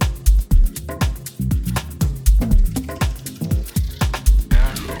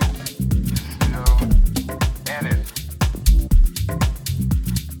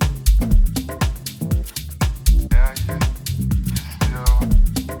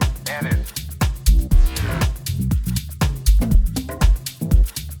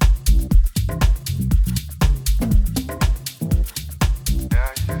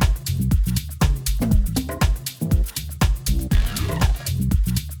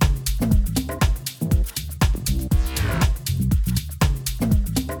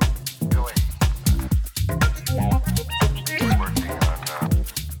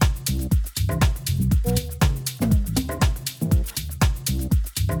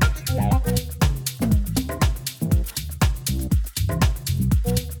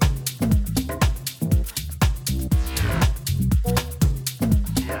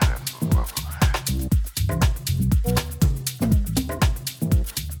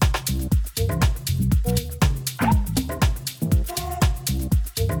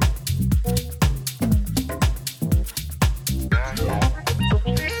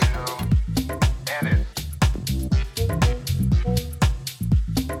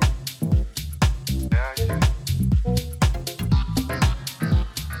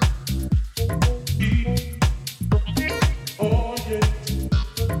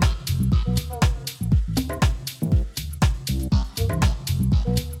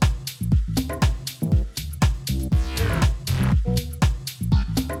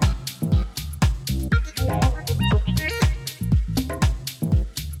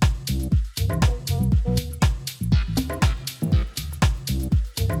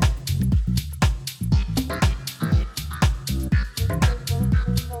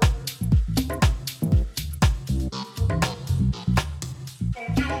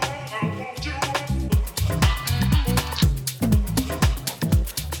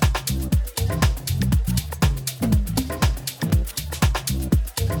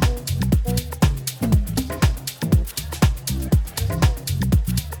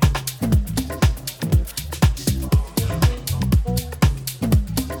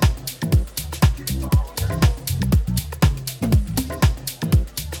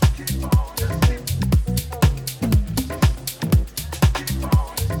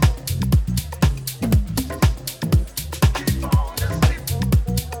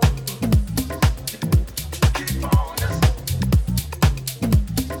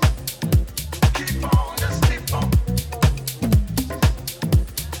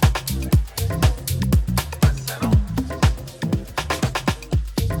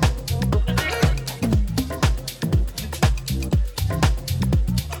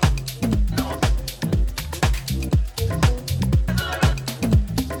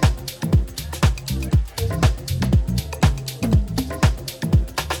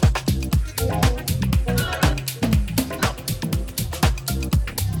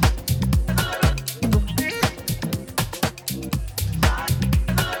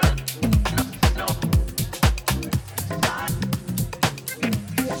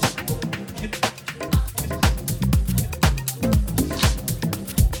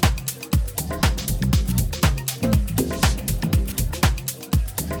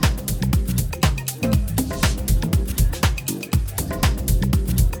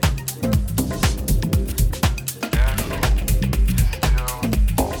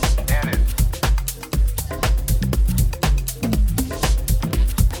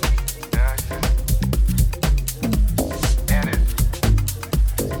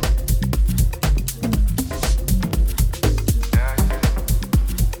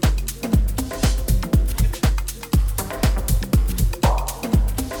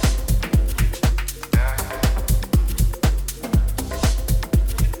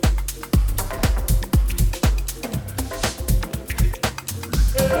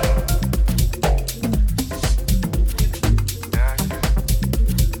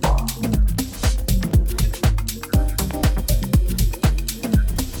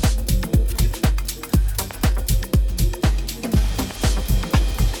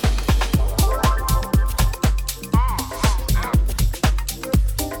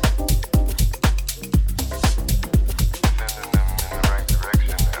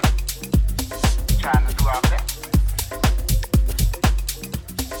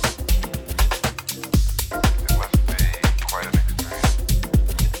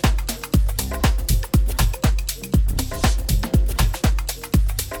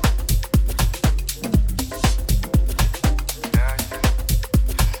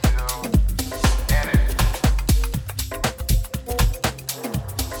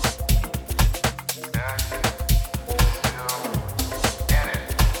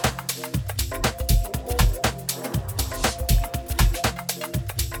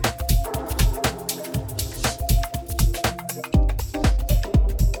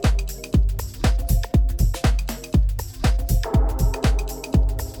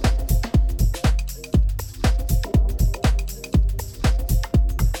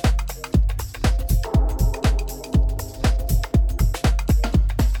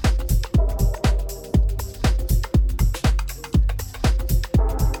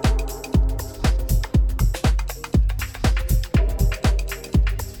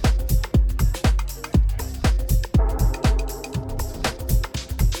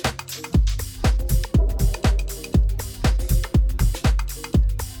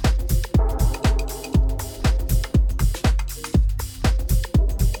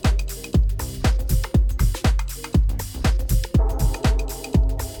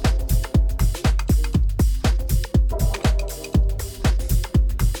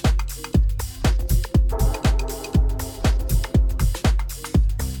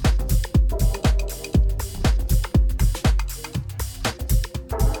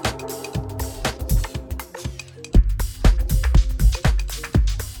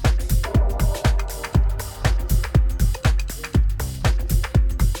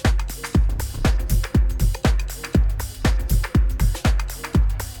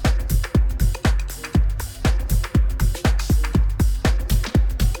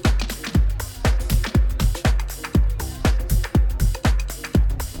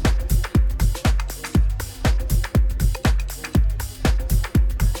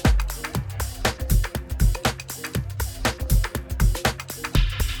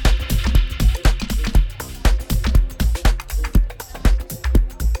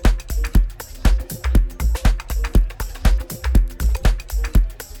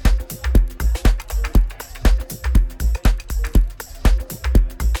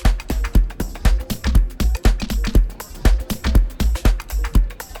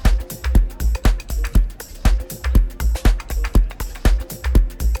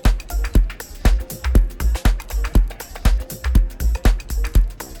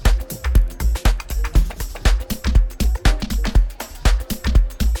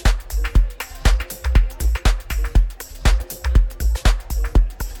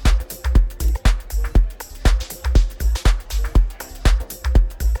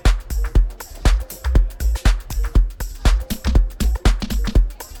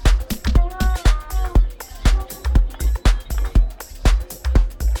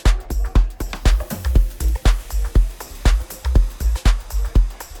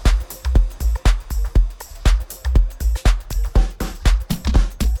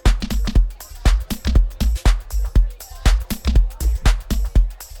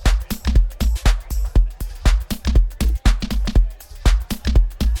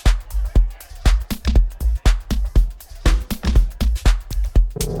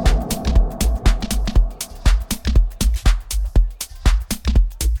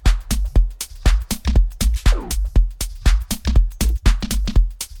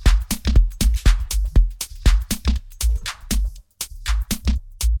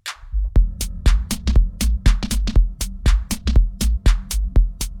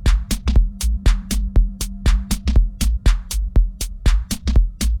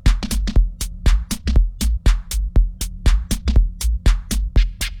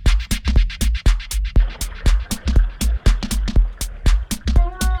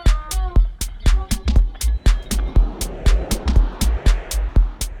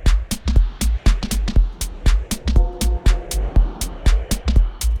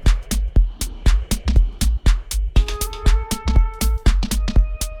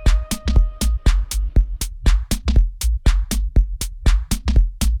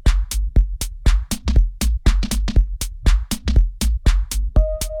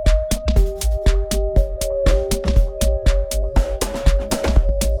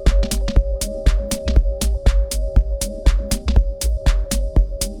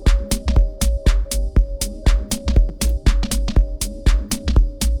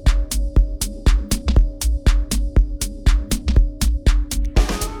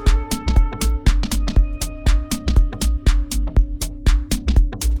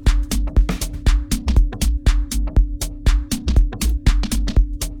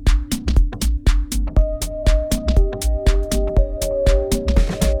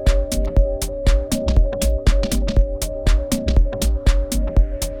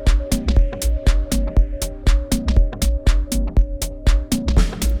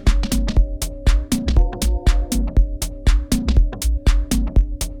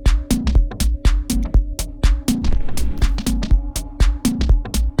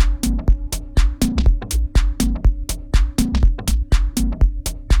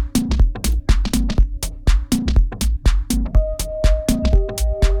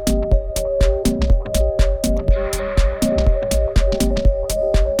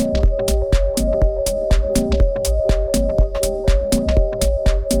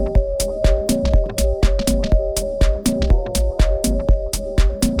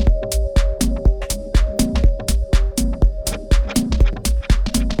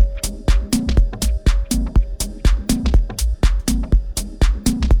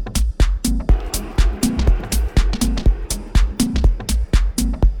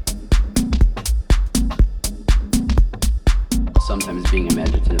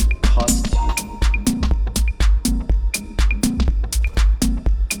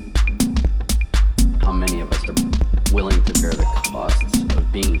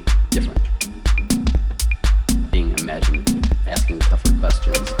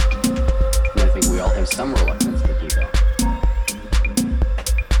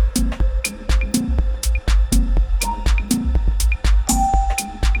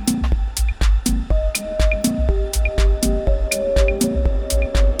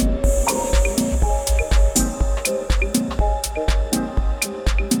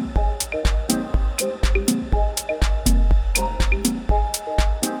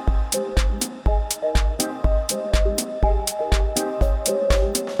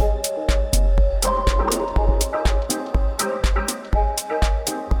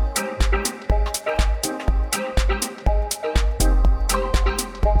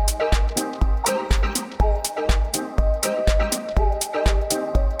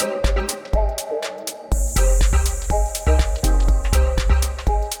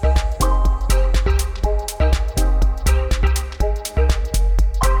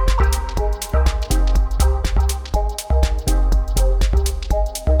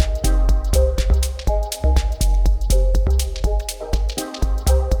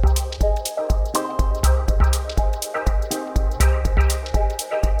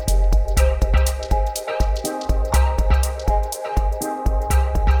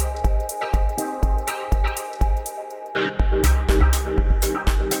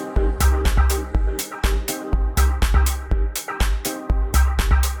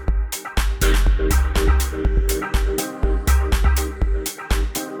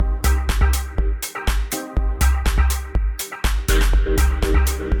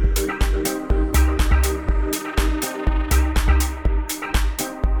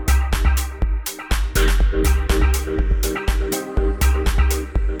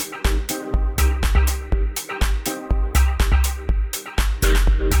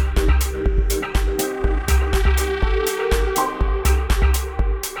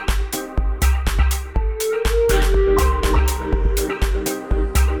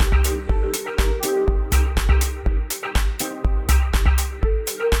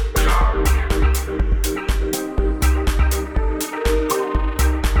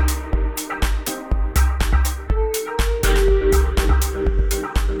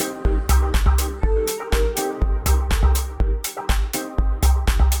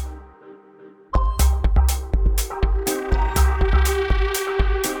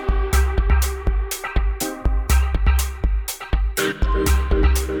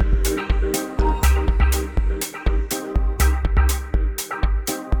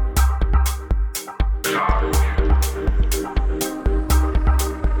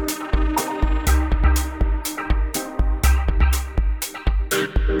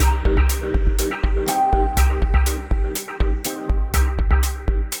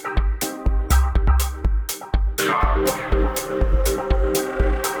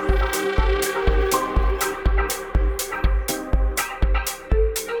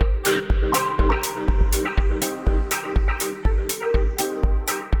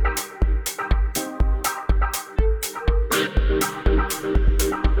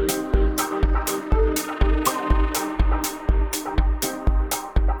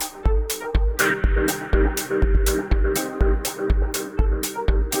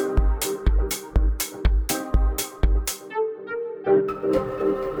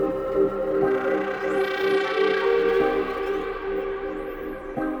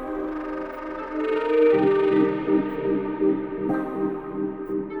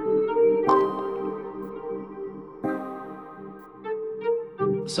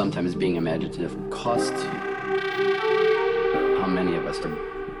 sometimes being imaginative costs you. How many of us are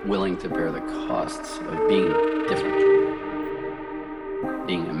willing to bear the costs of being different,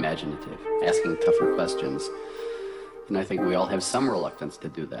 being imaginative, asking tougher questions? And I think we all have some reluctance to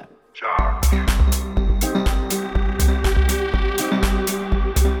do that.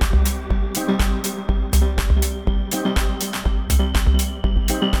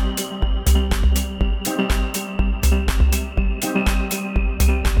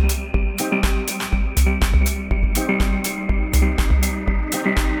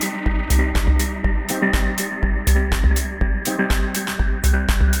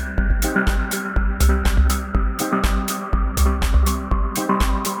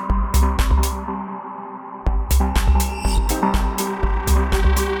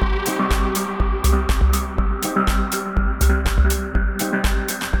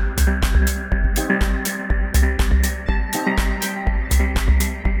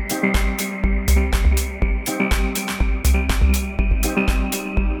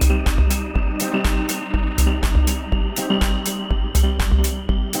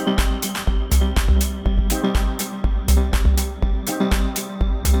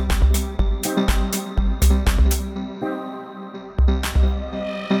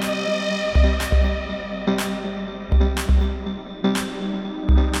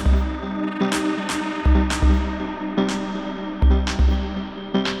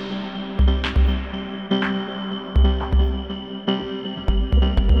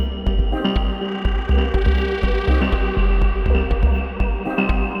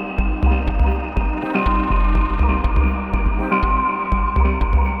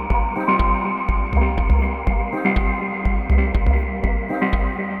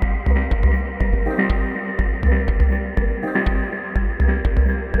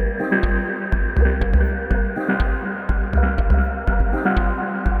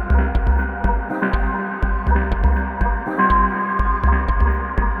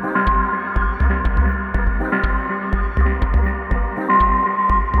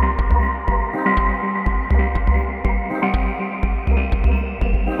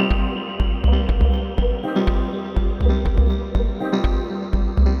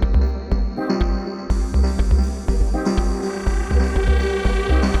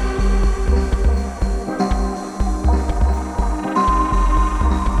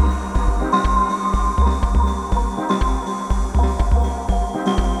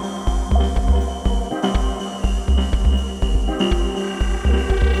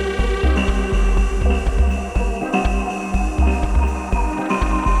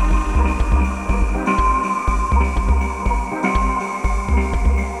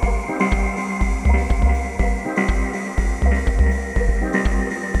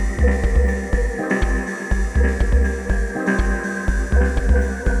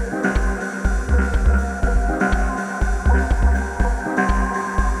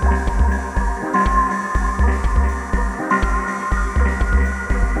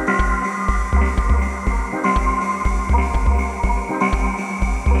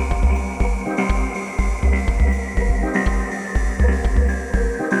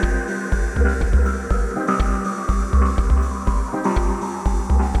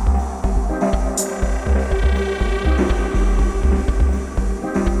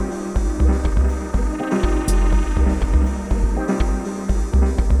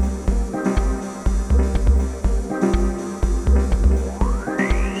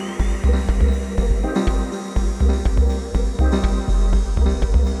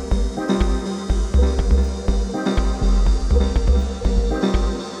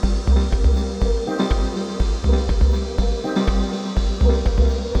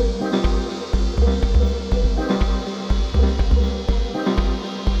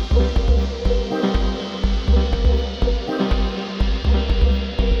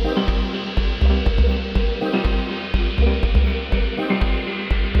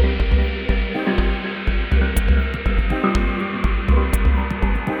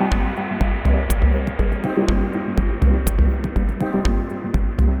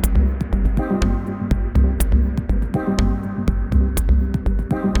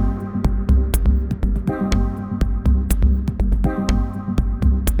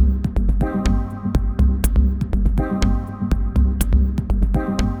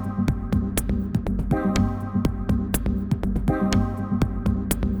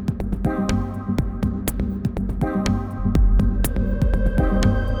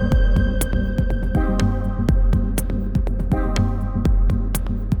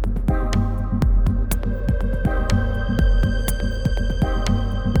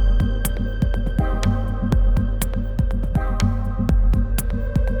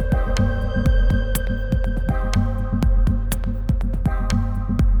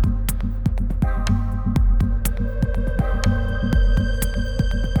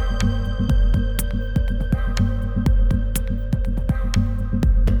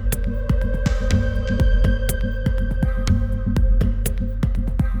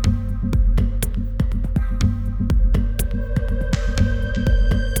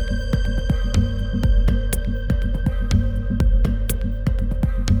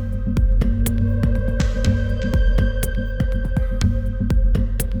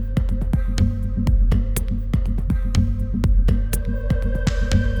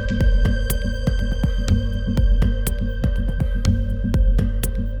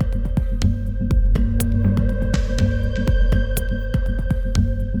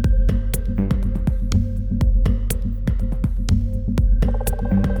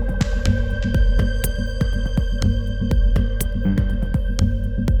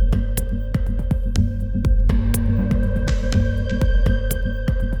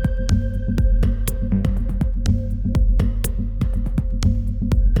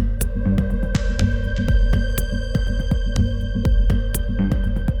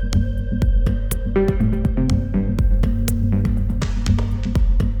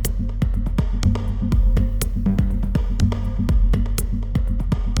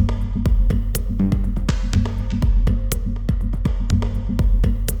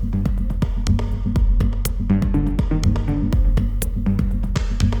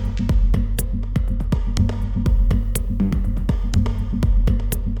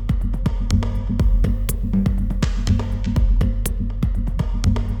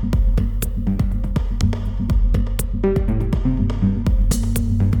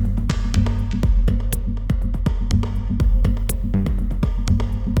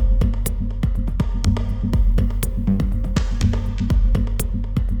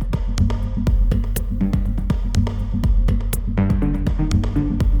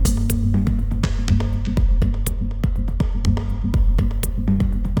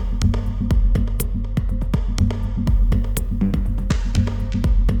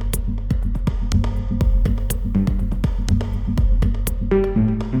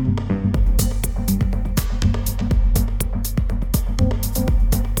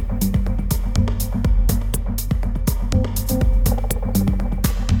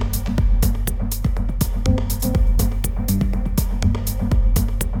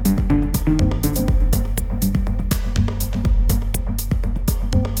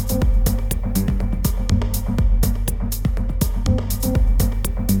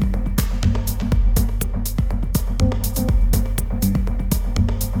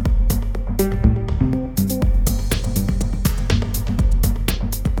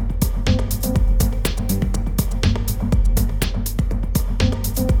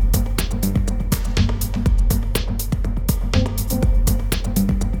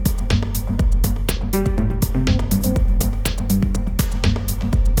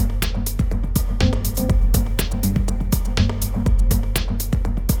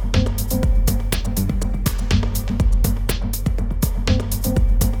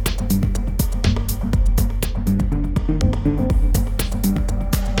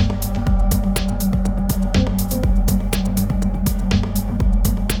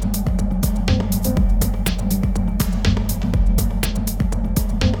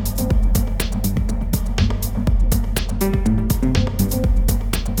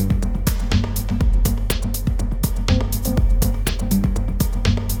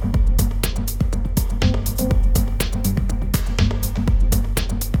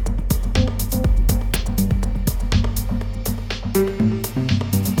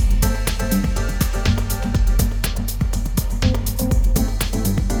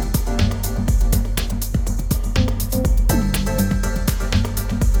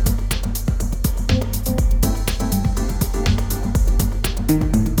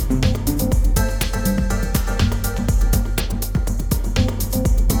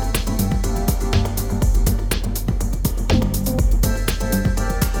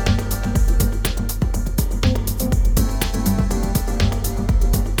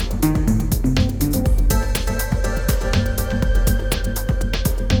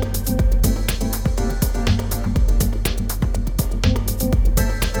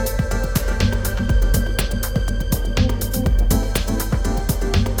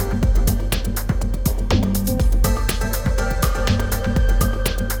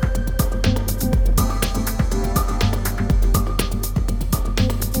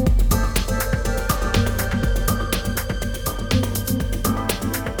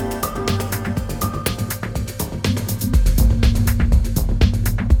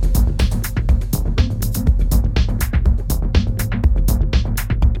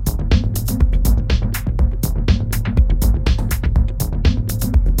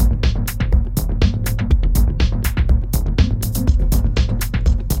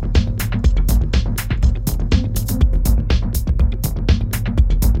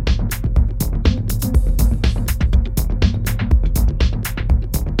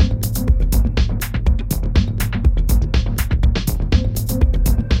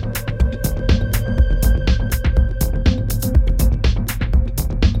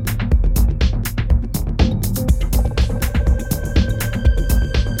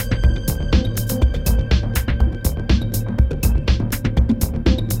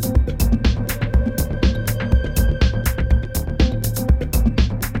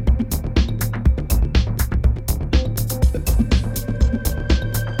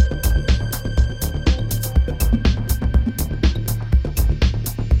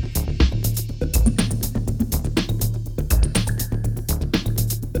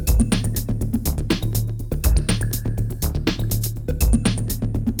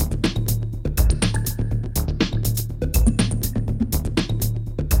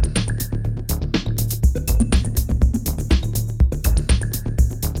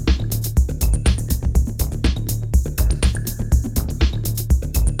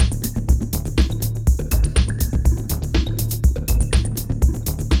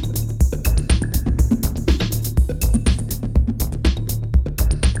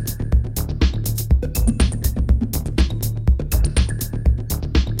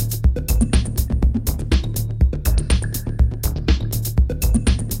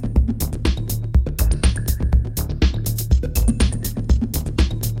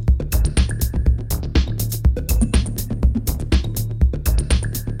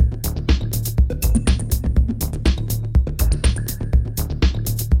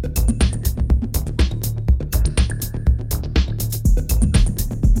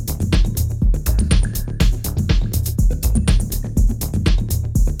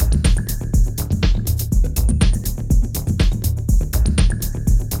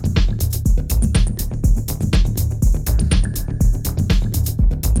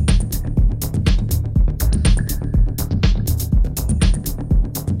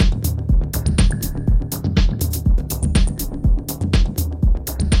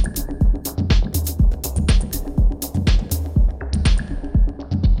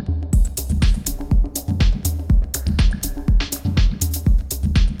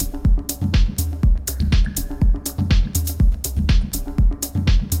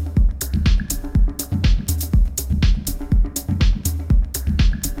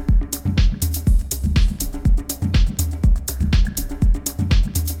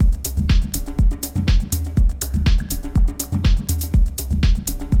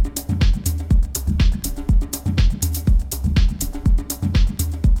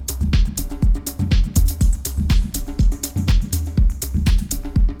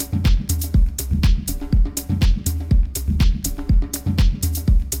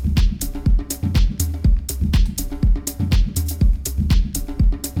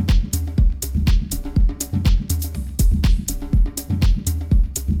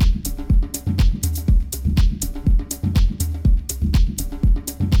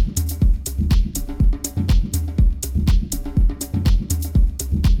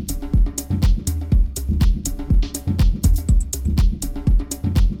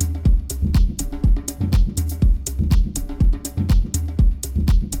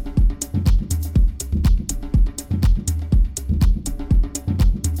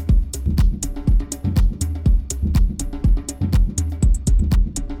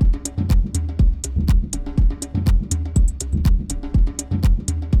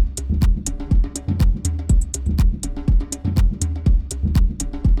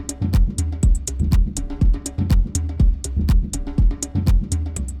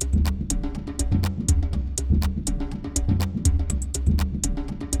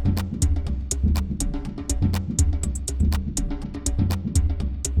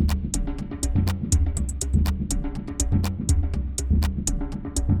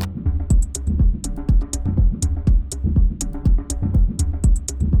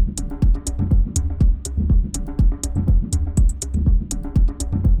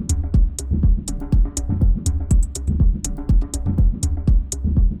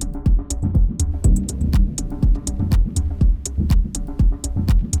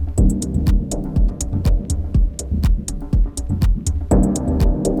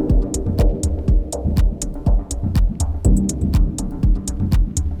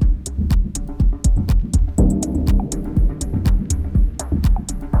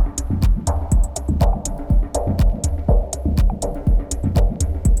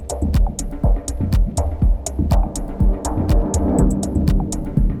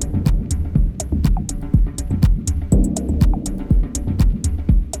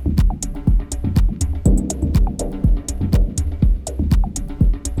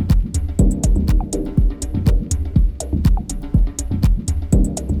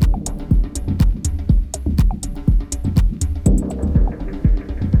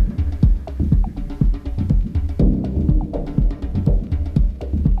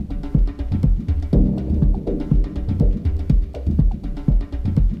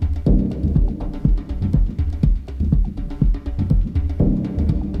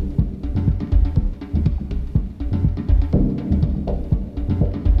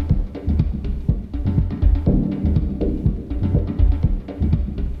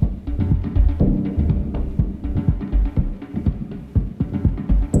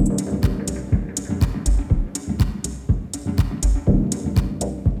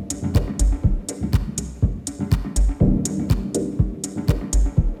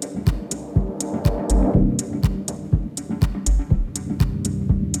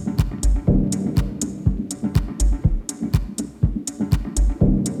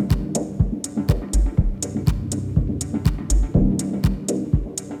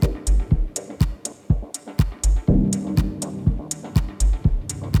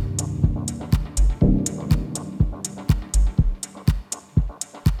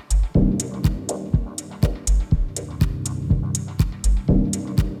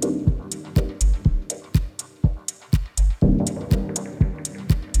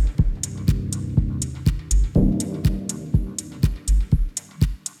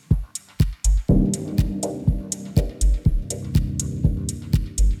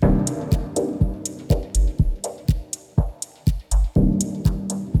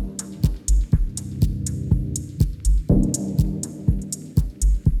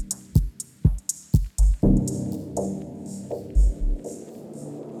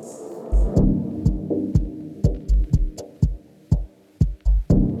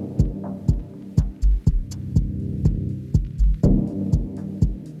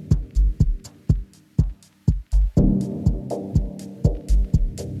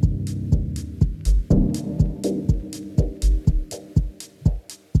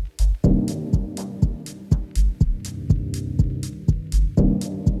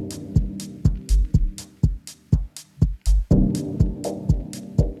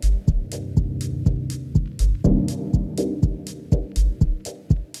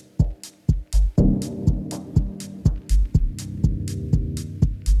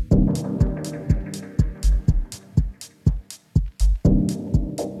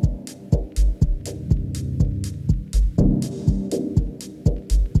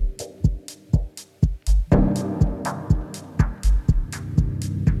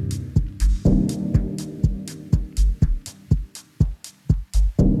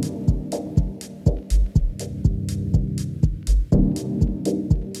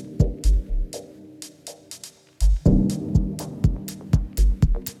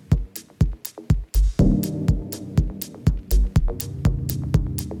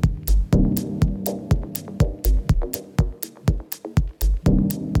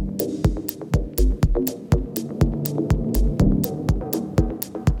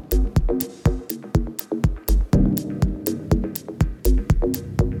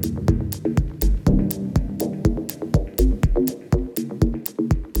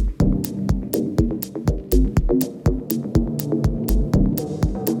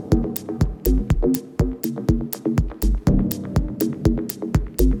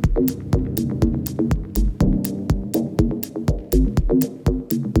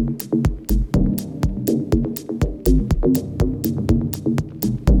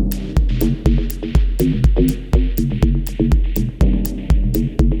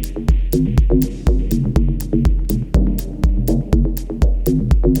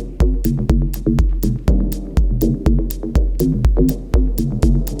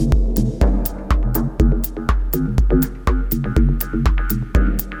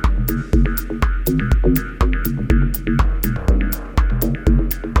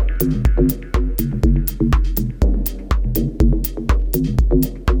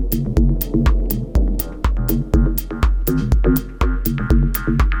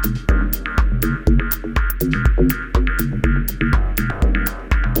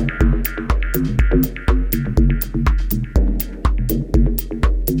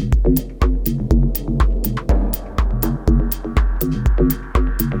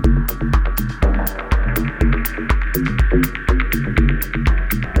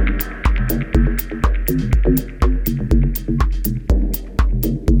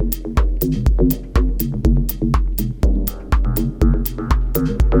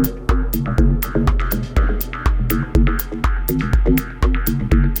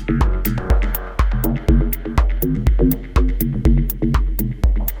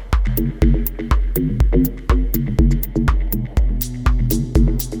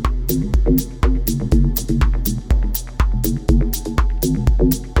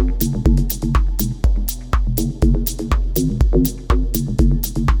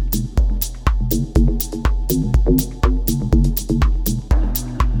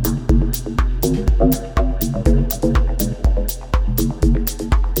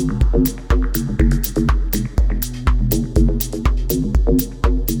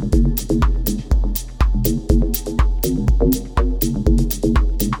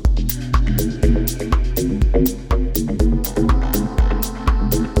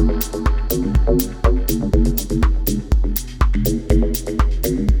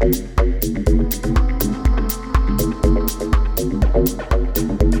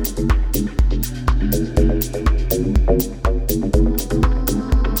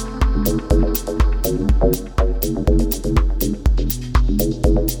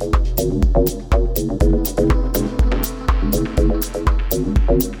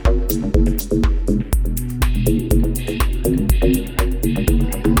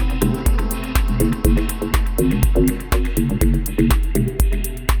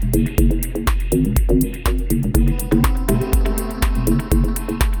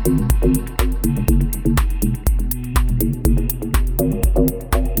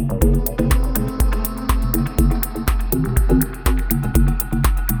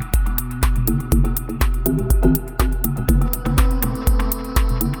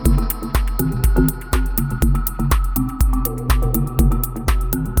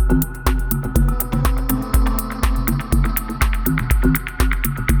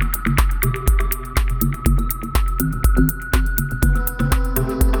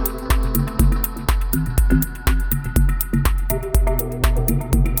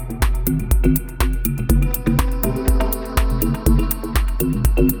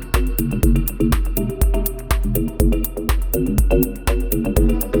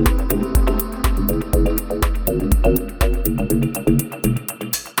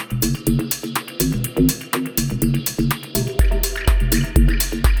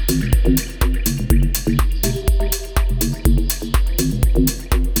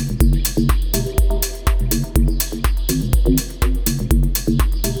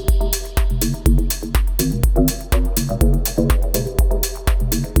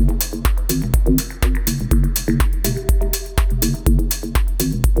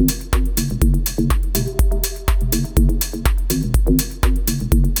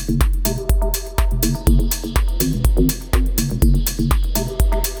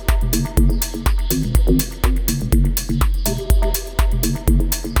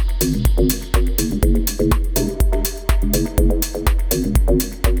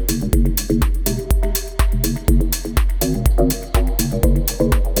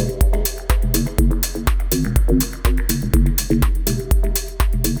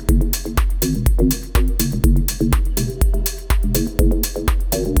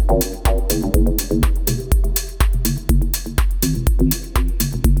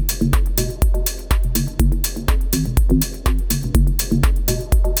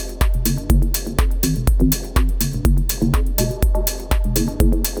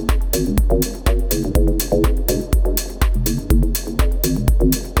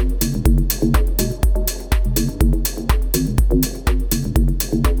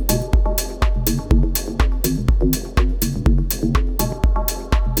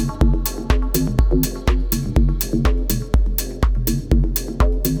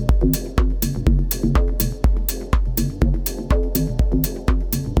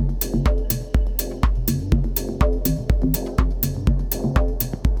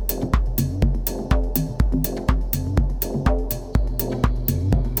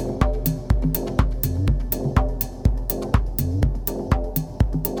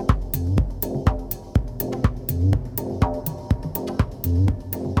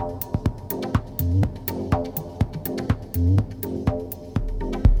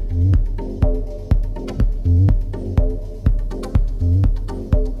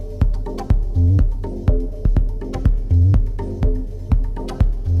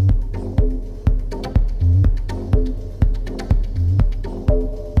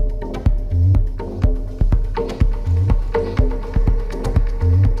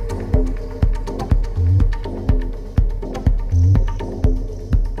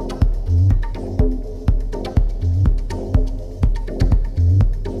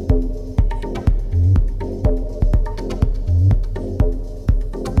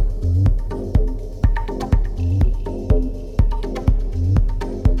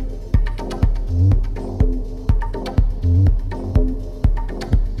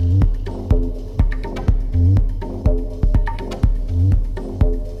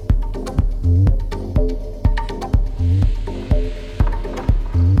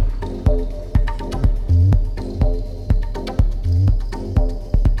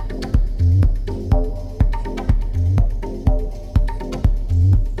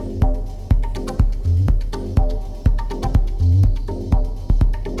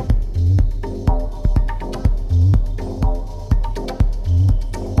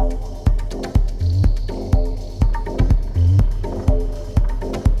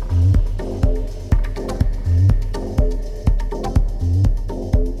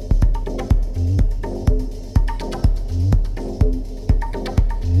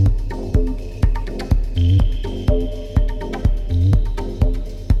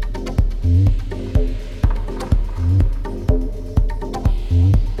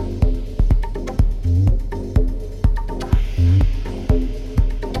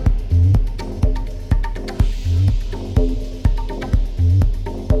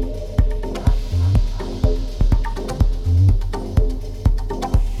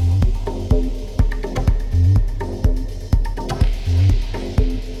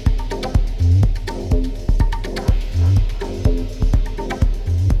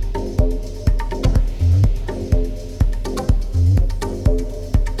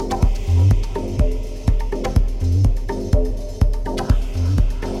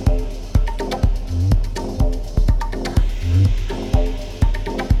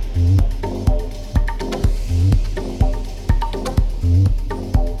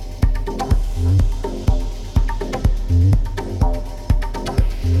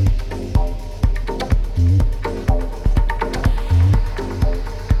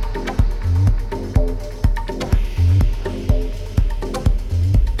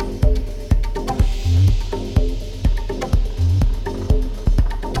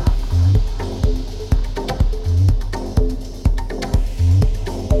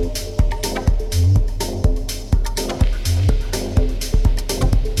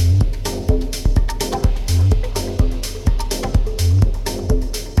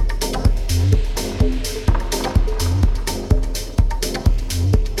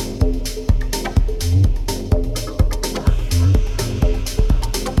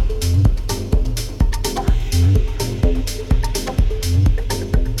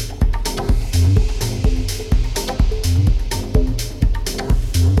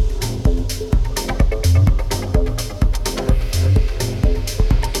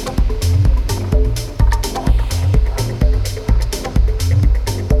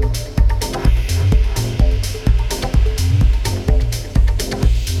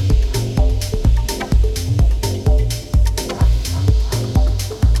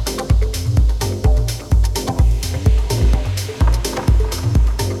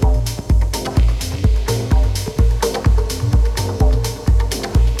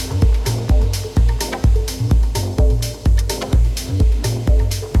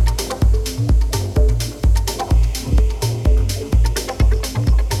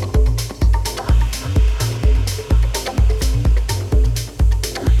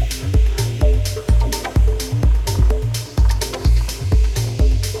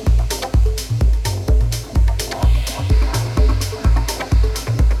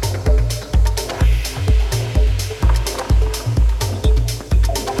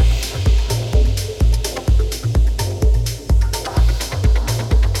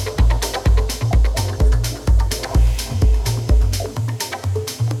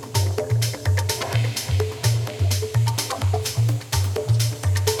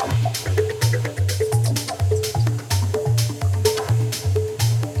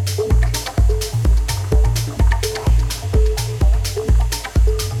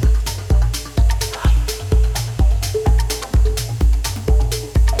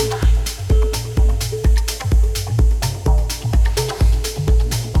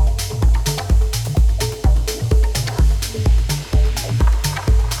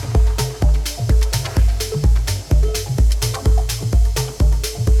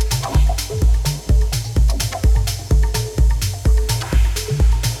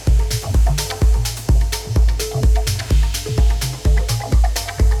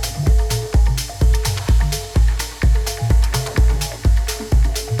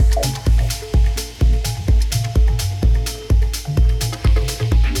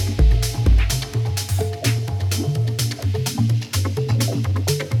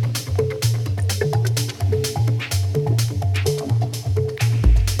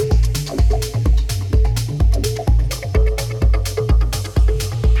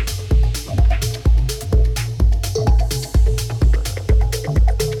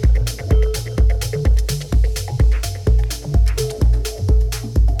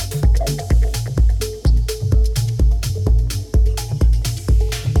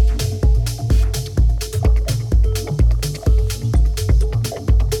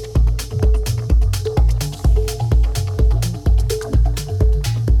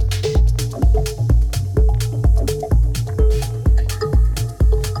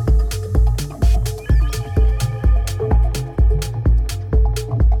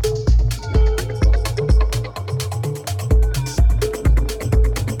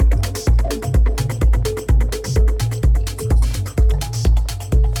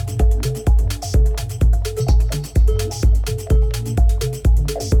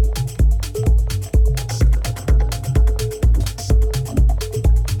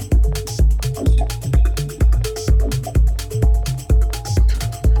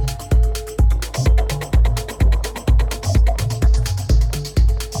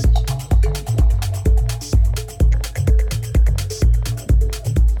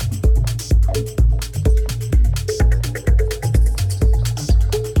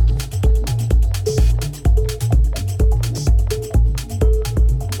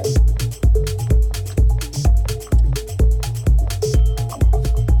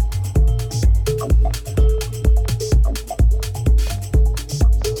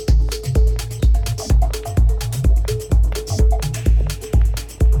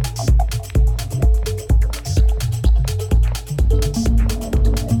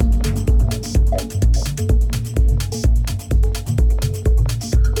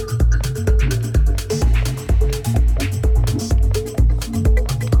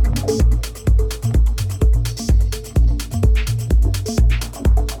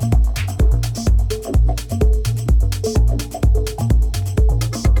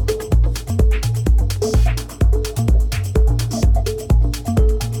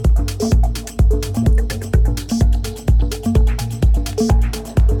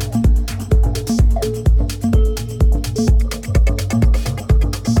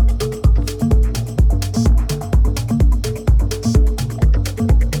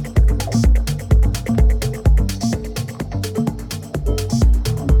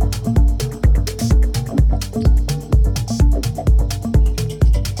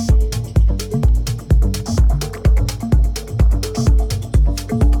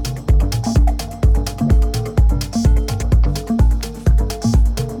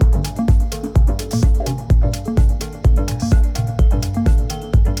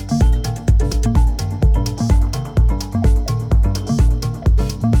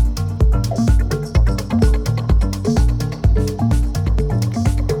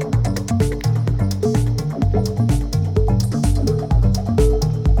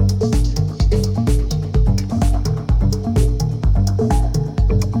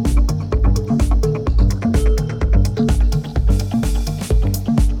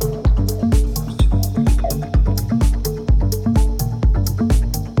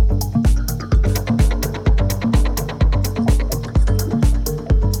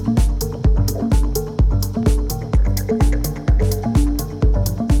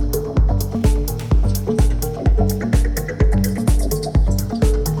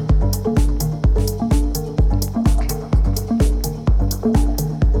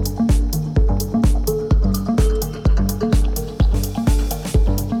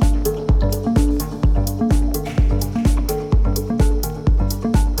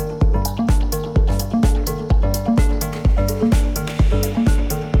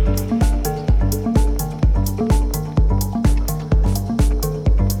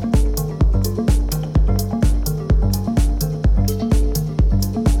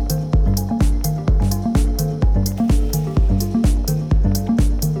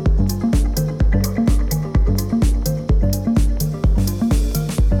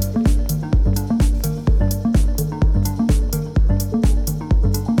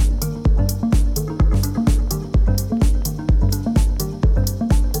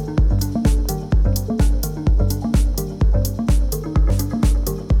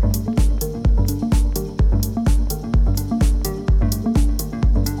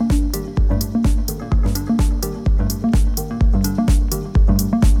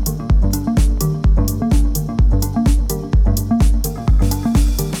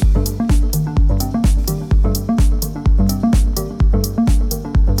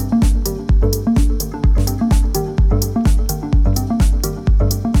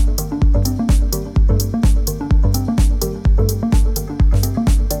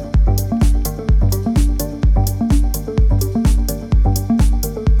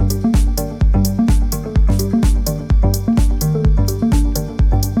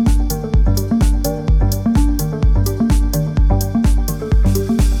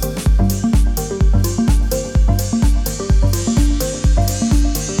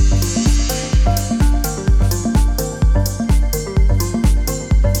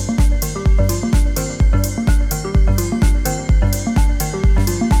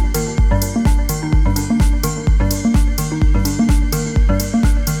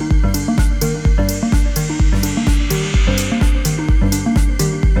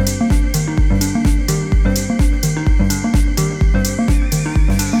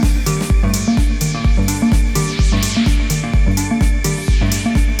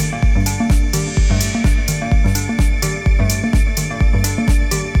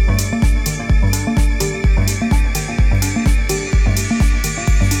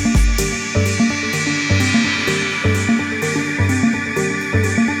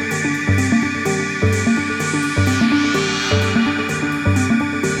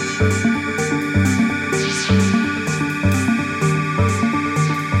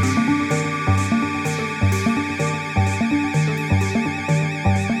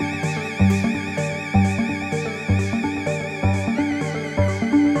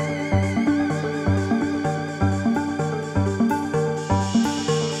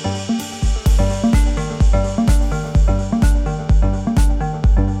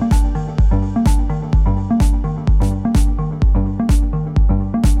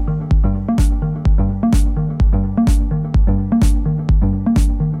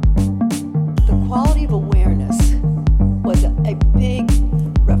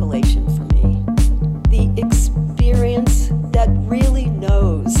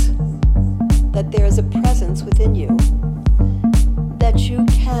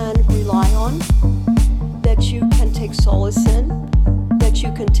 solace in, that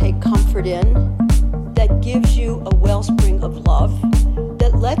you can take comfort in, that gives you a wellspring of love,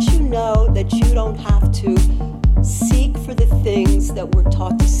 that lets you know that you don't have to seek for the things that we're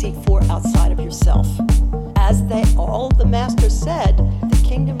taught to seek for outside of yourself. As all the masters said, the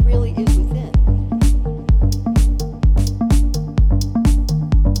kingdom really is within.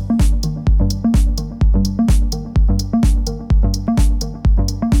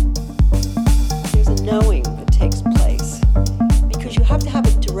 There's a knowing that takes place because you have to have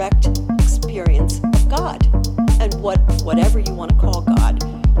a direct experience of God and whatever you want to call God,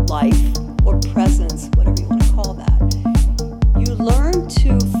 life or presence, whatever you want to call that. You learn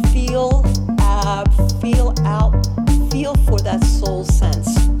to feel for that soul sense.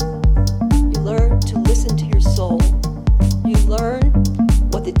 You learn to listen to your soul. You learn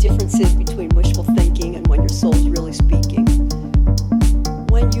what the difference is between wishful thinking and when your soul's really speaking.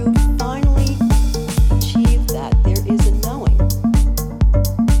 When you finally achieve that, there is a knowing.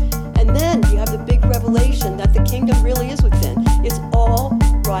 And then you have the big revelation that the kingdom really is within. It's all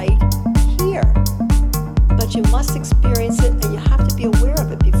right here. But you must experience it, and you have to be aware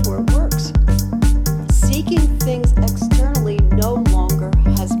of it before it works. Seeking things externally no longer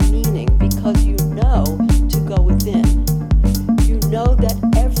has meaning because you know to go within. You know that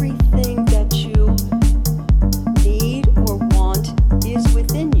everything that you need or want is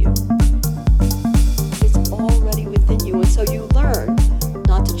within you. It's already within you. And so you learn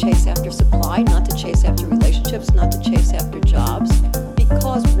not to chase after supply, not to chase after relationships, not to chase after jobs.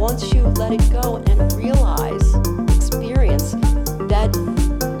 Because once you let it go and realize, experience that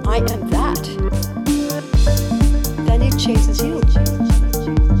I am that, then it chases you.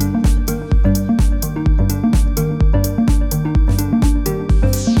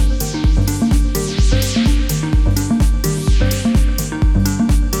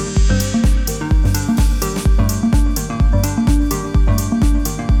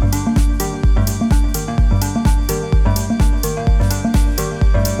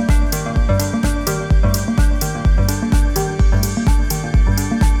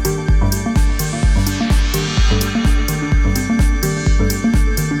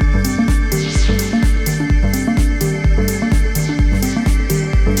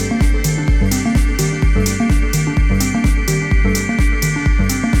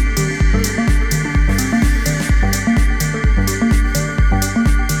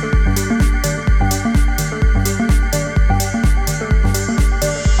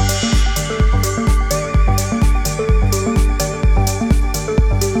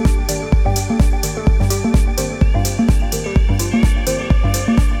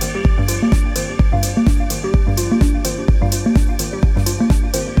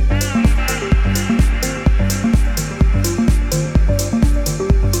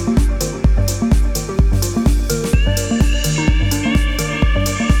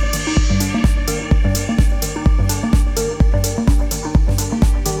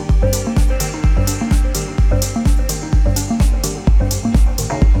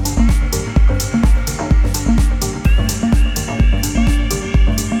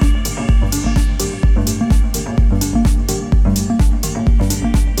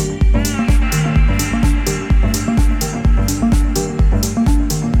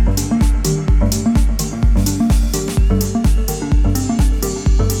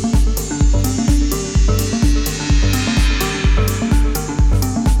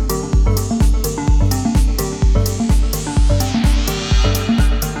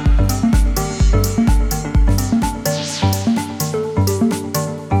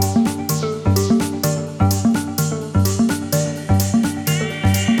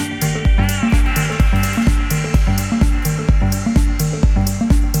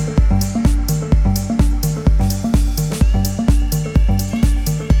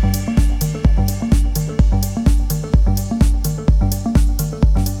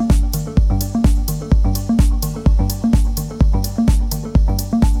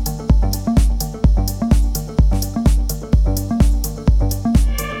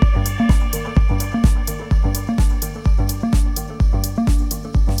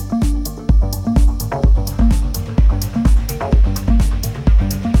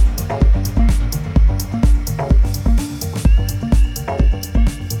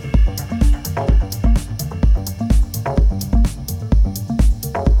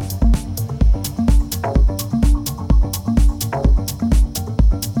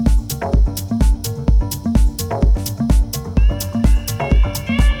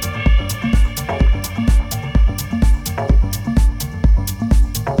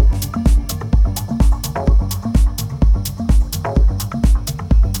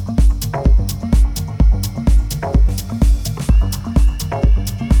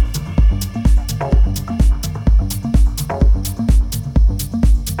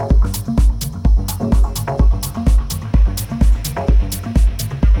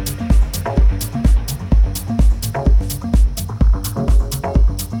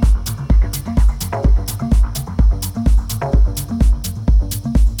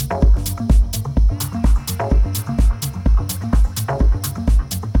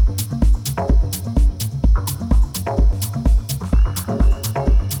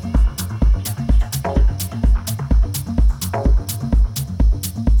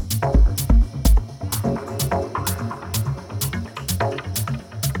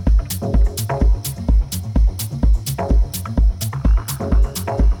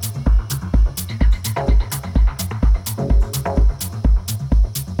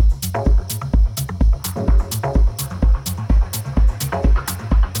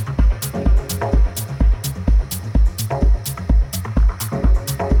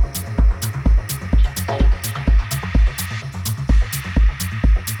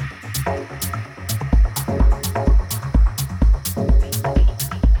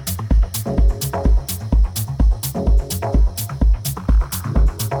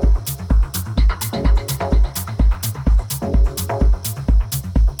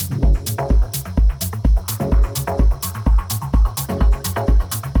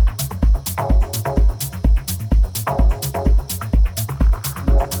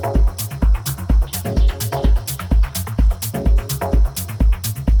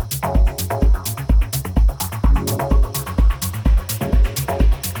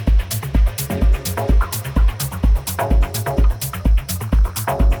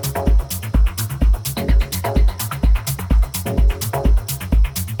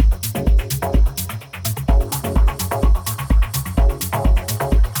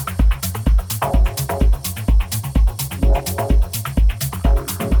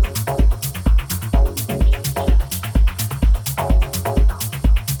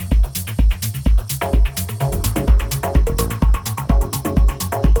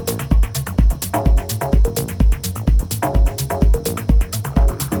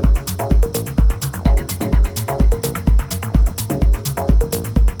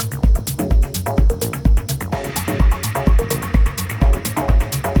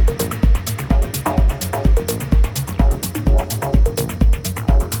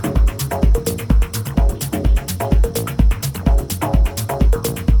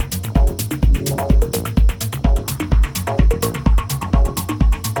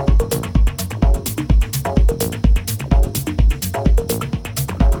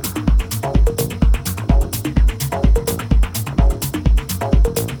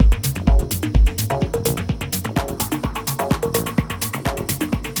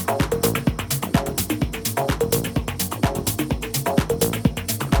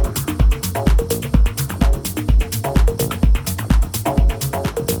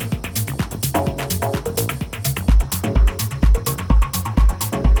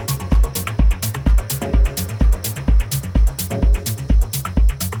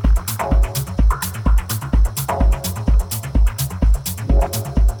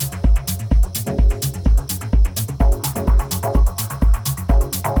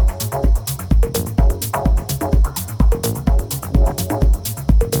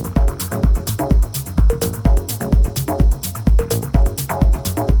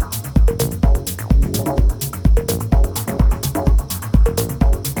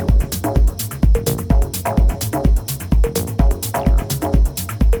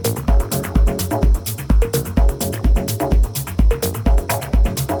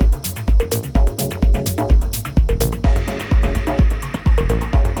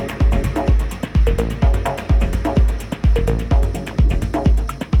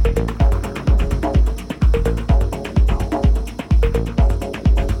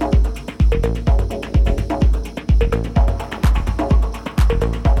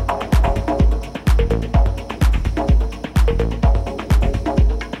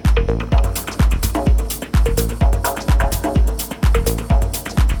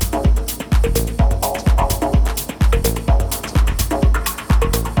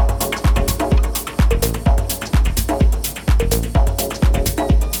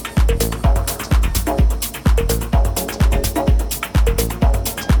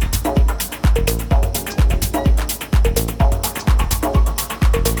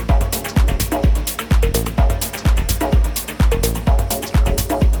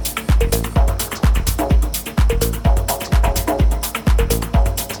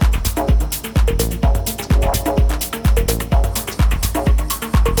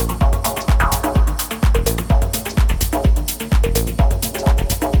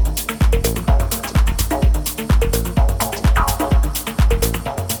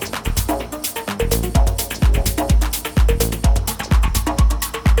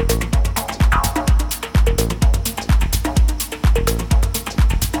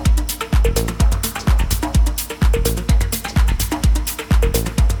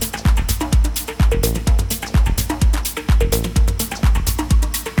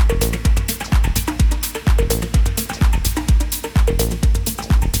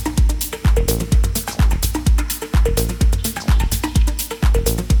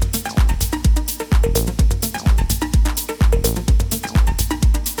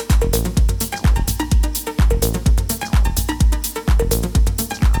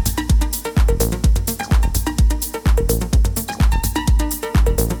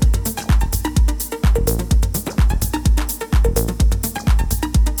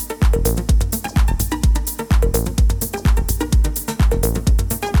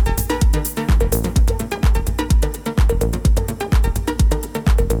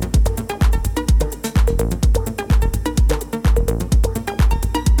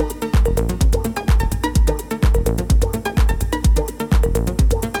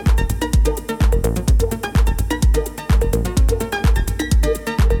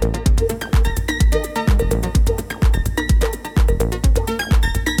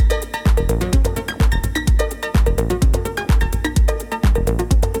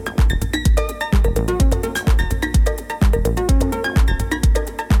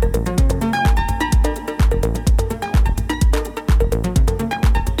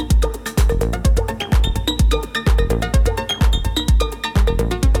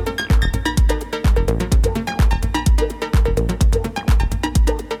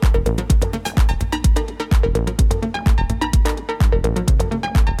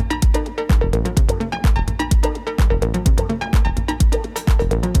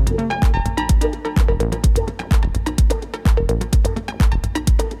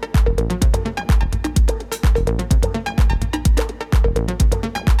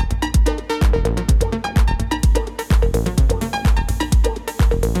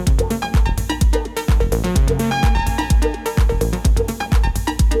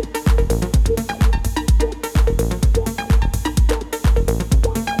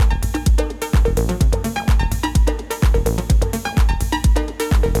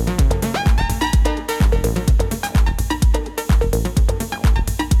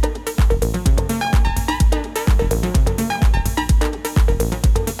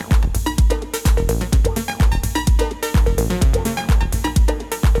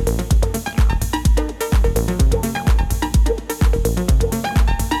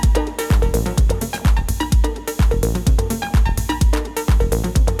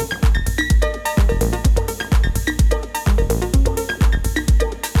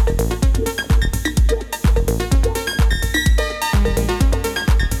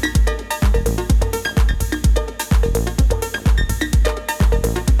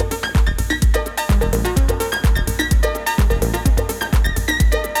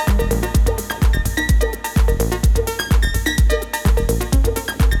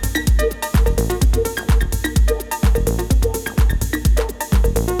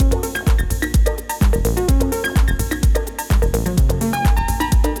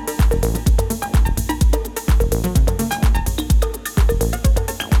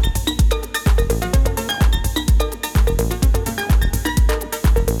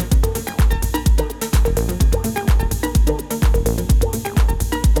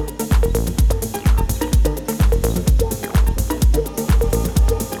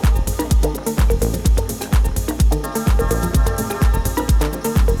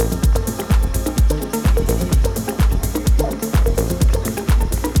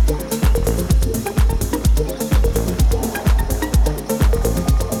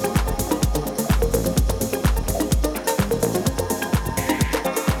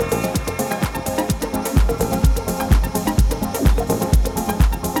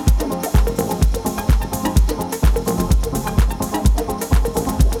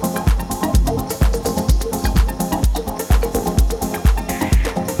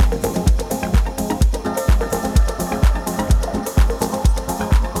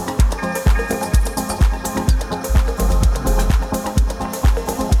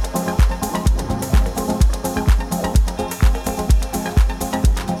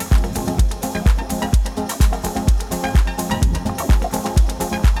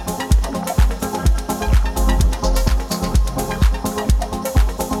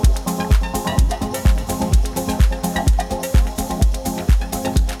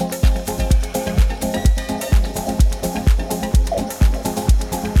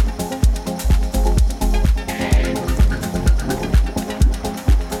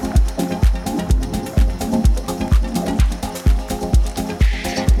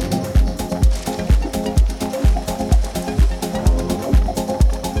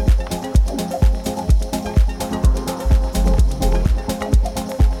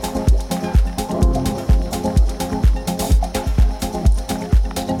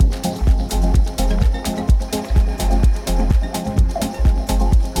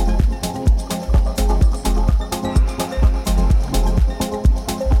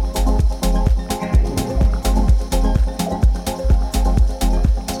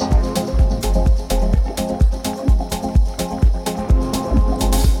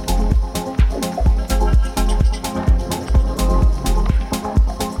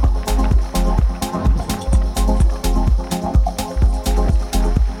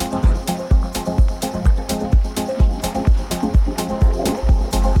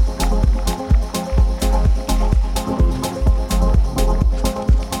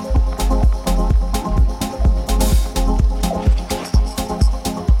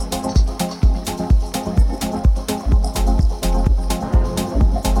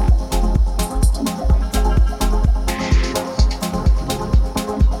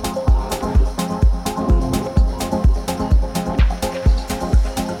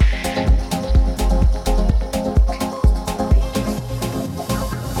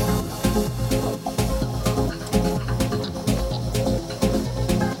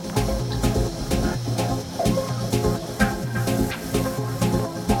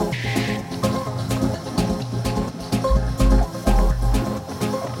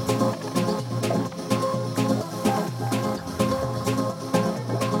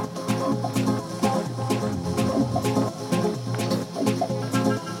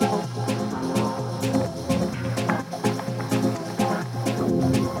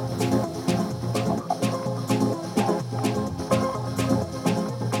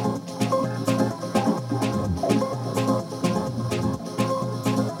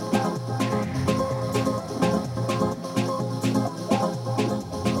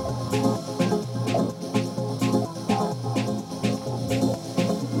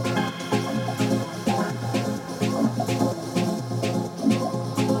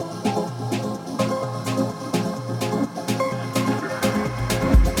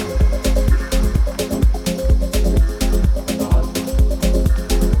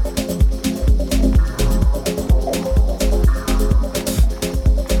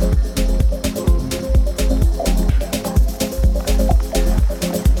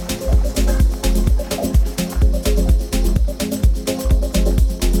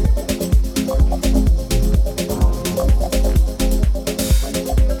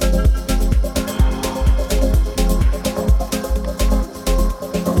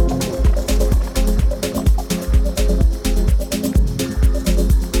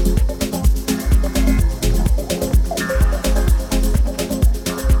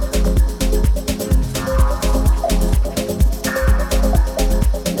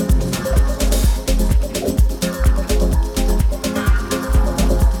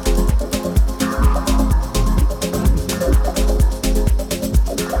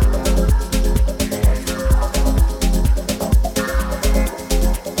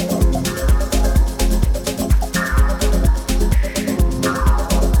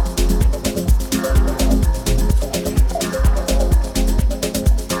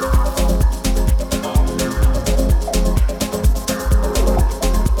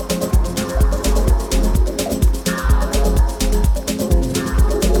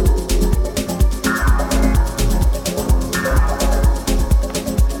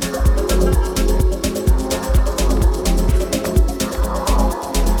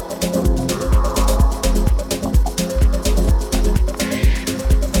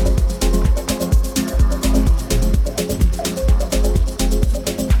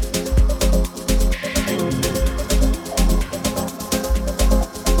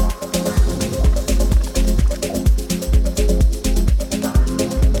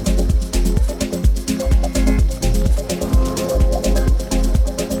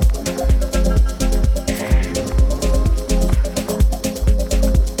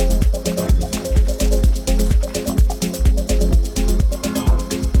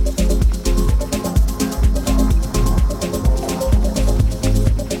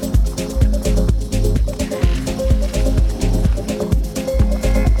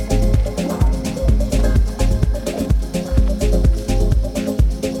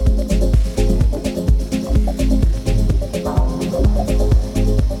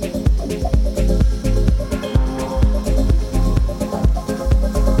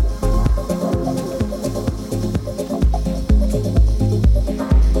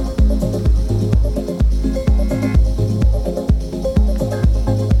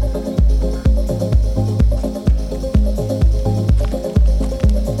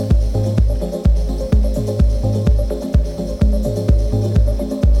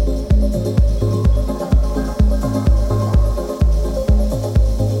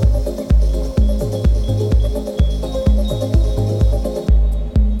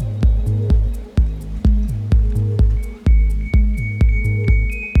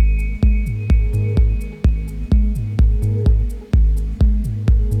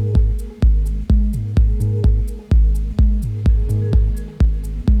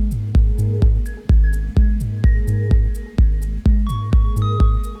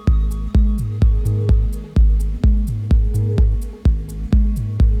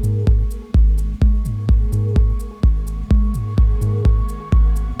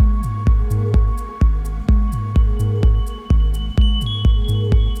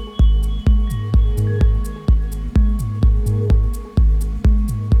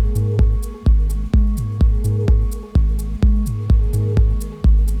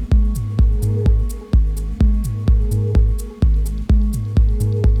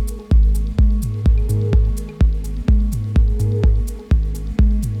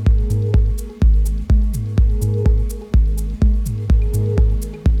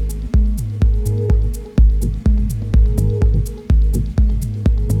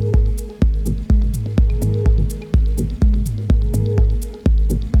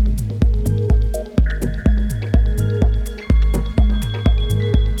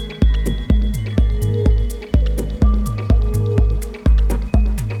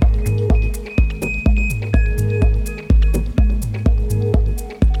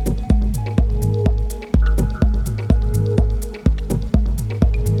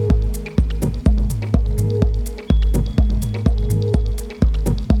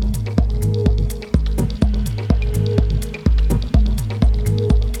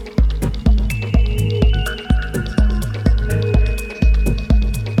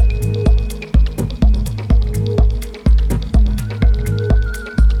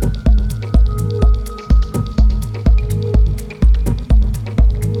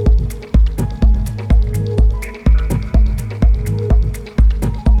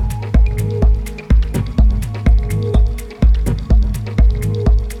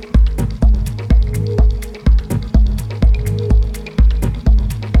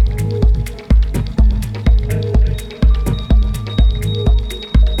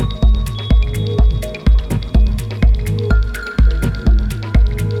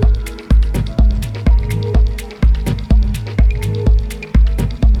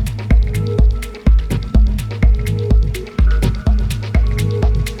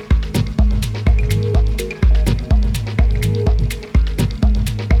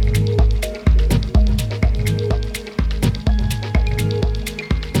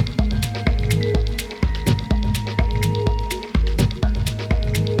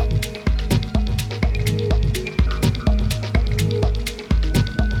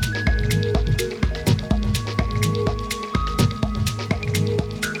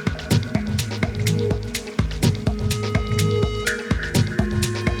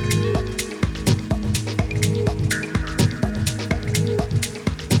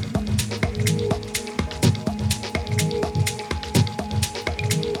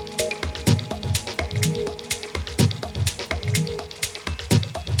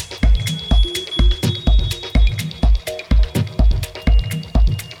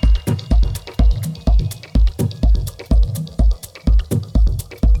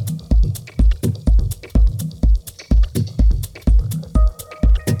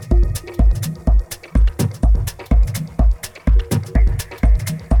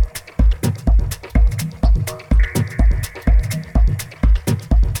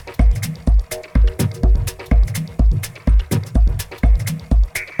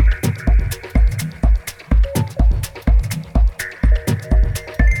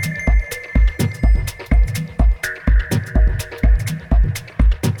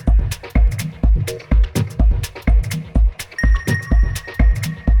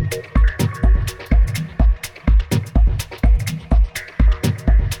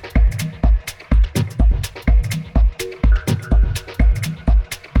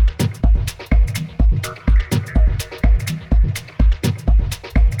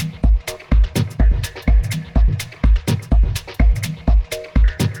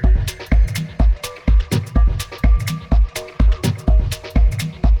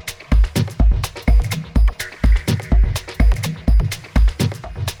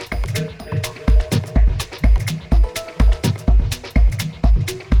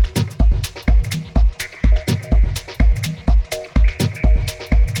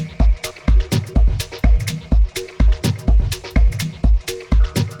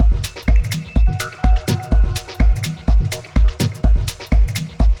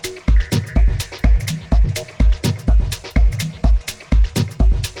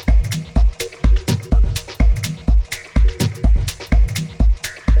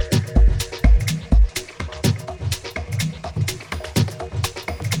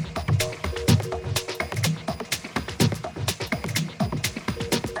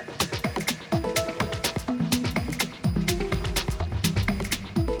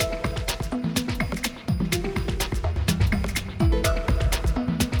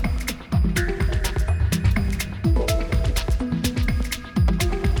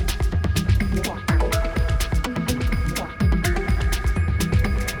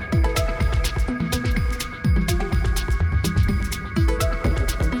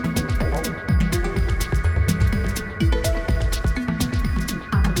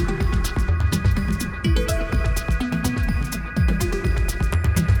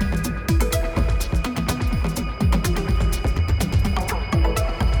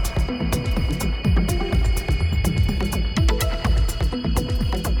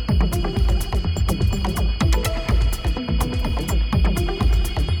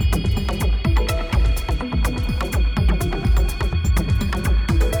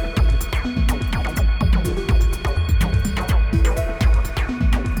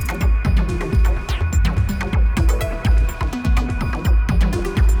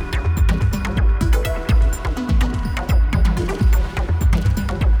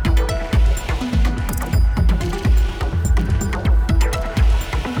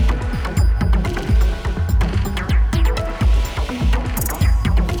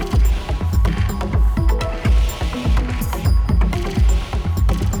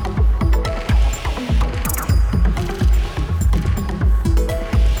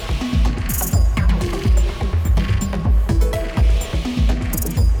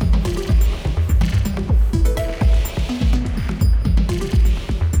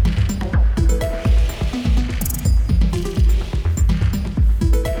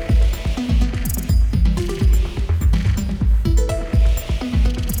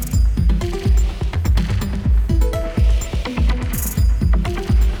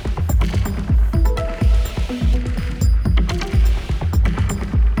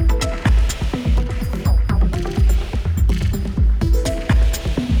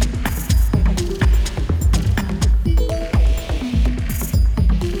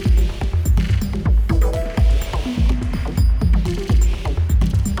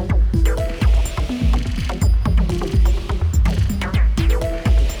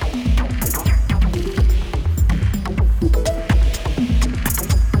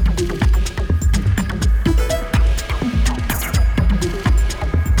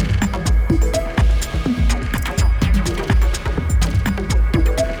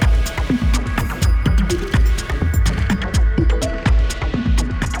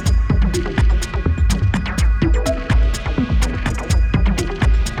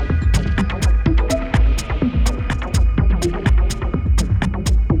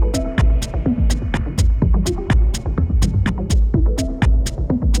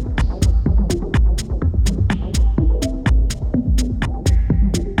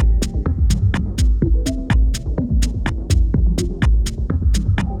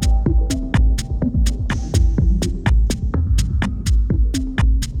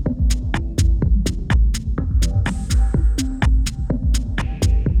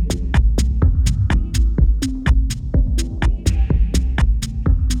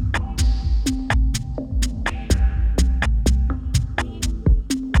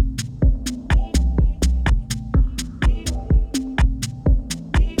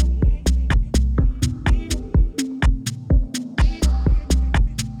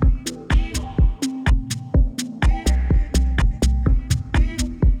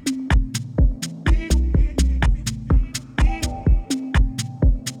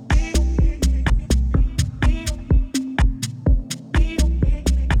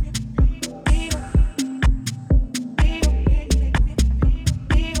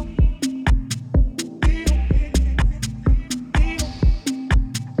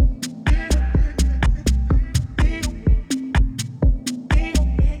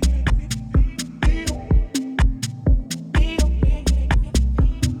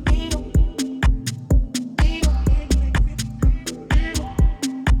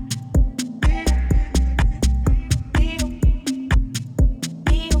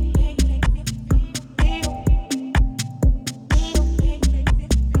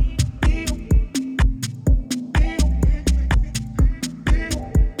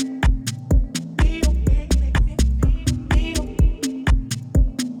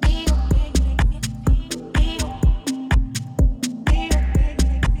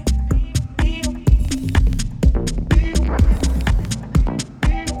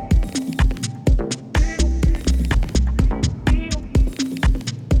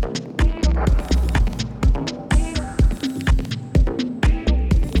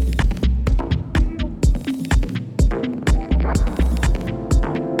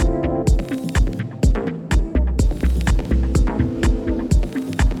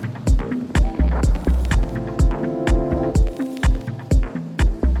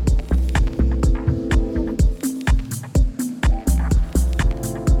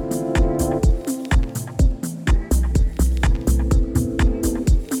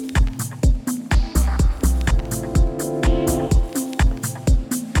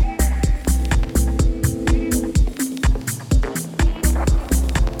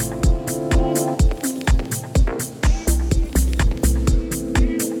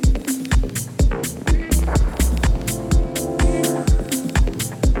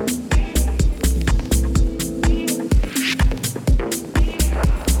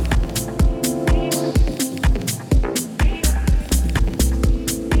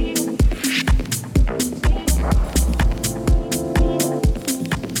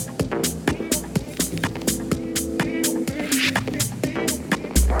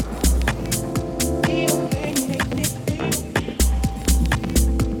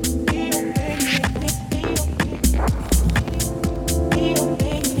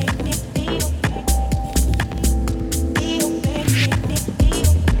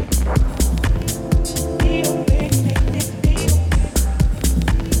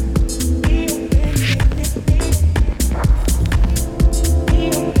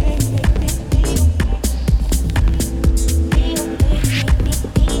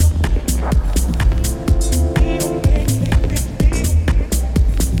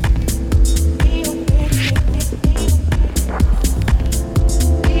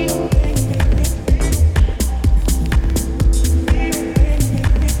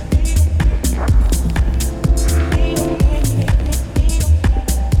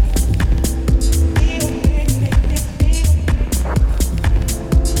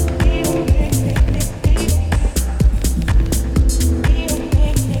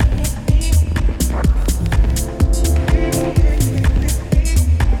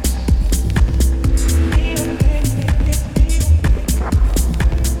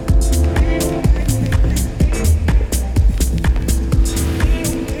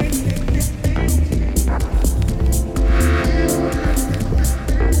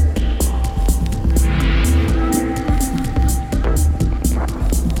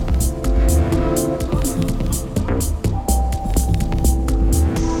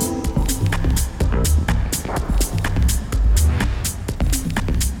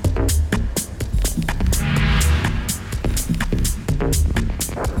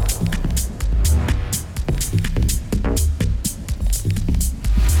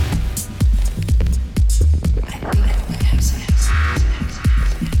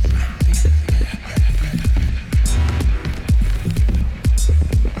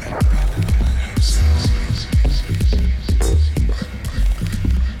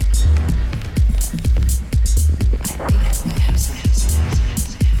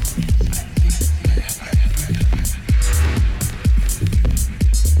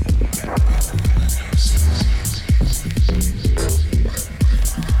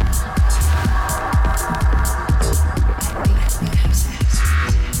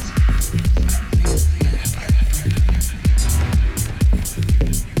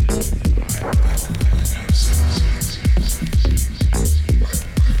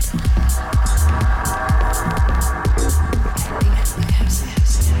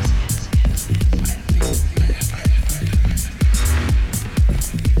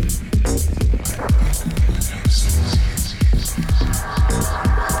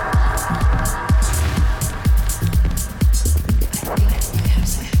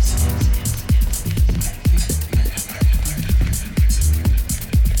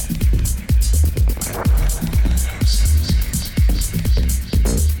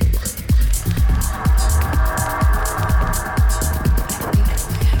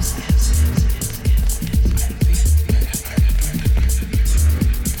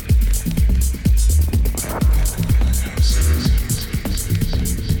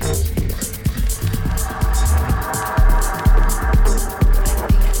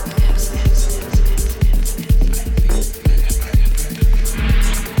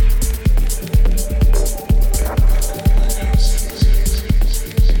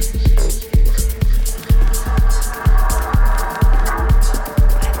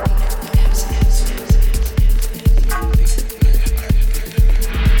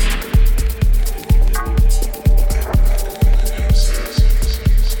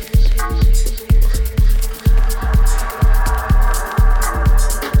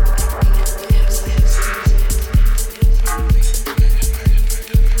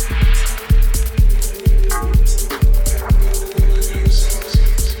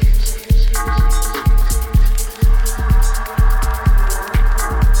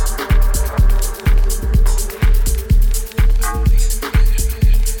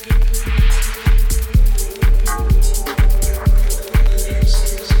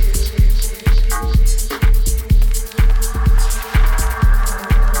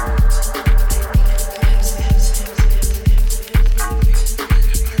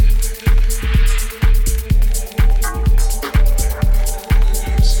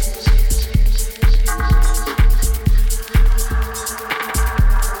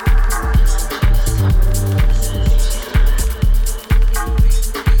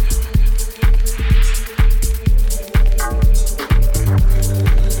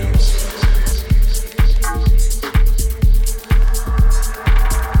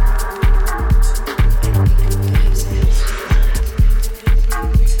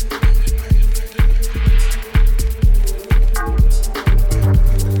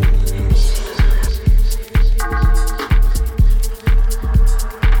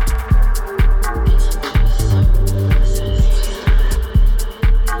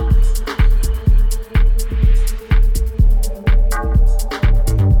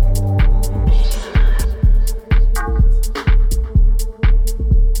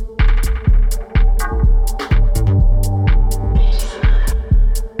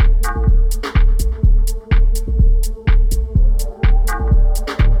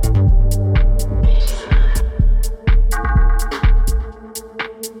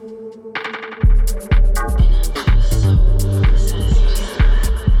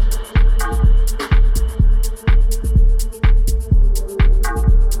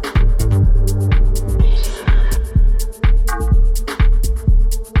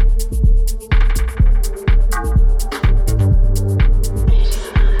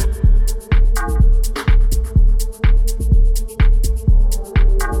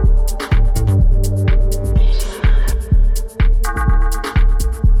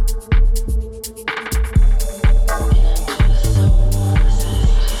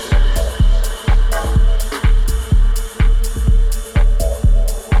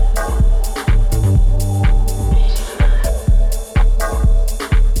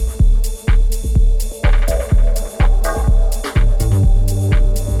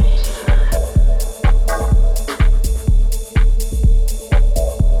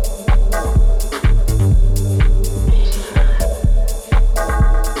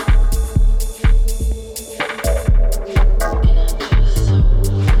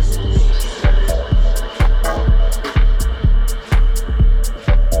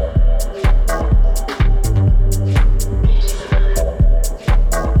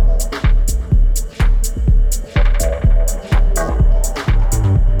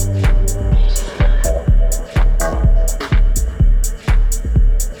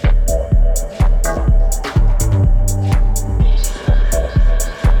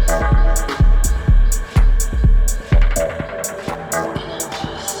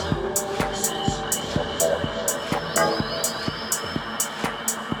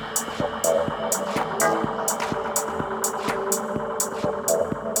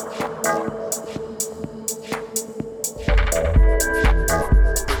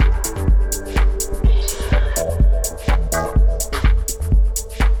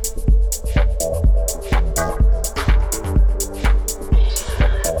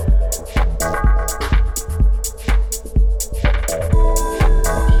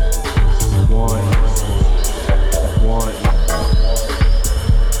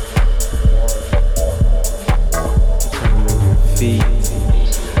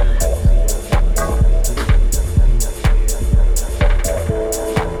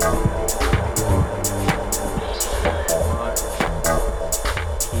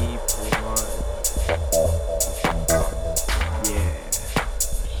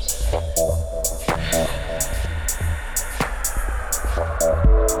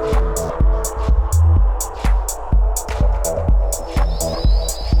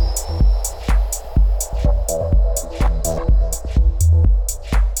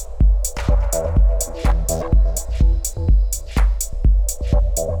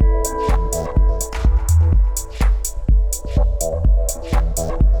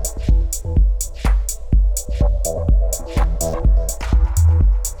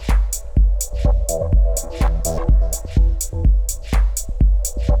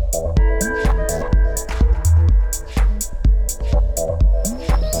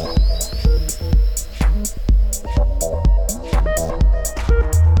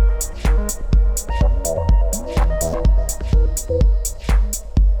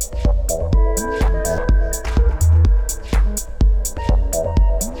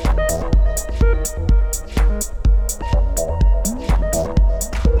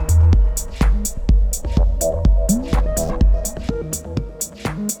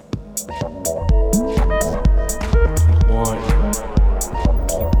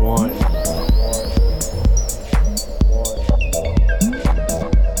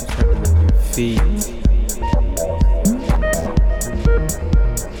 feet.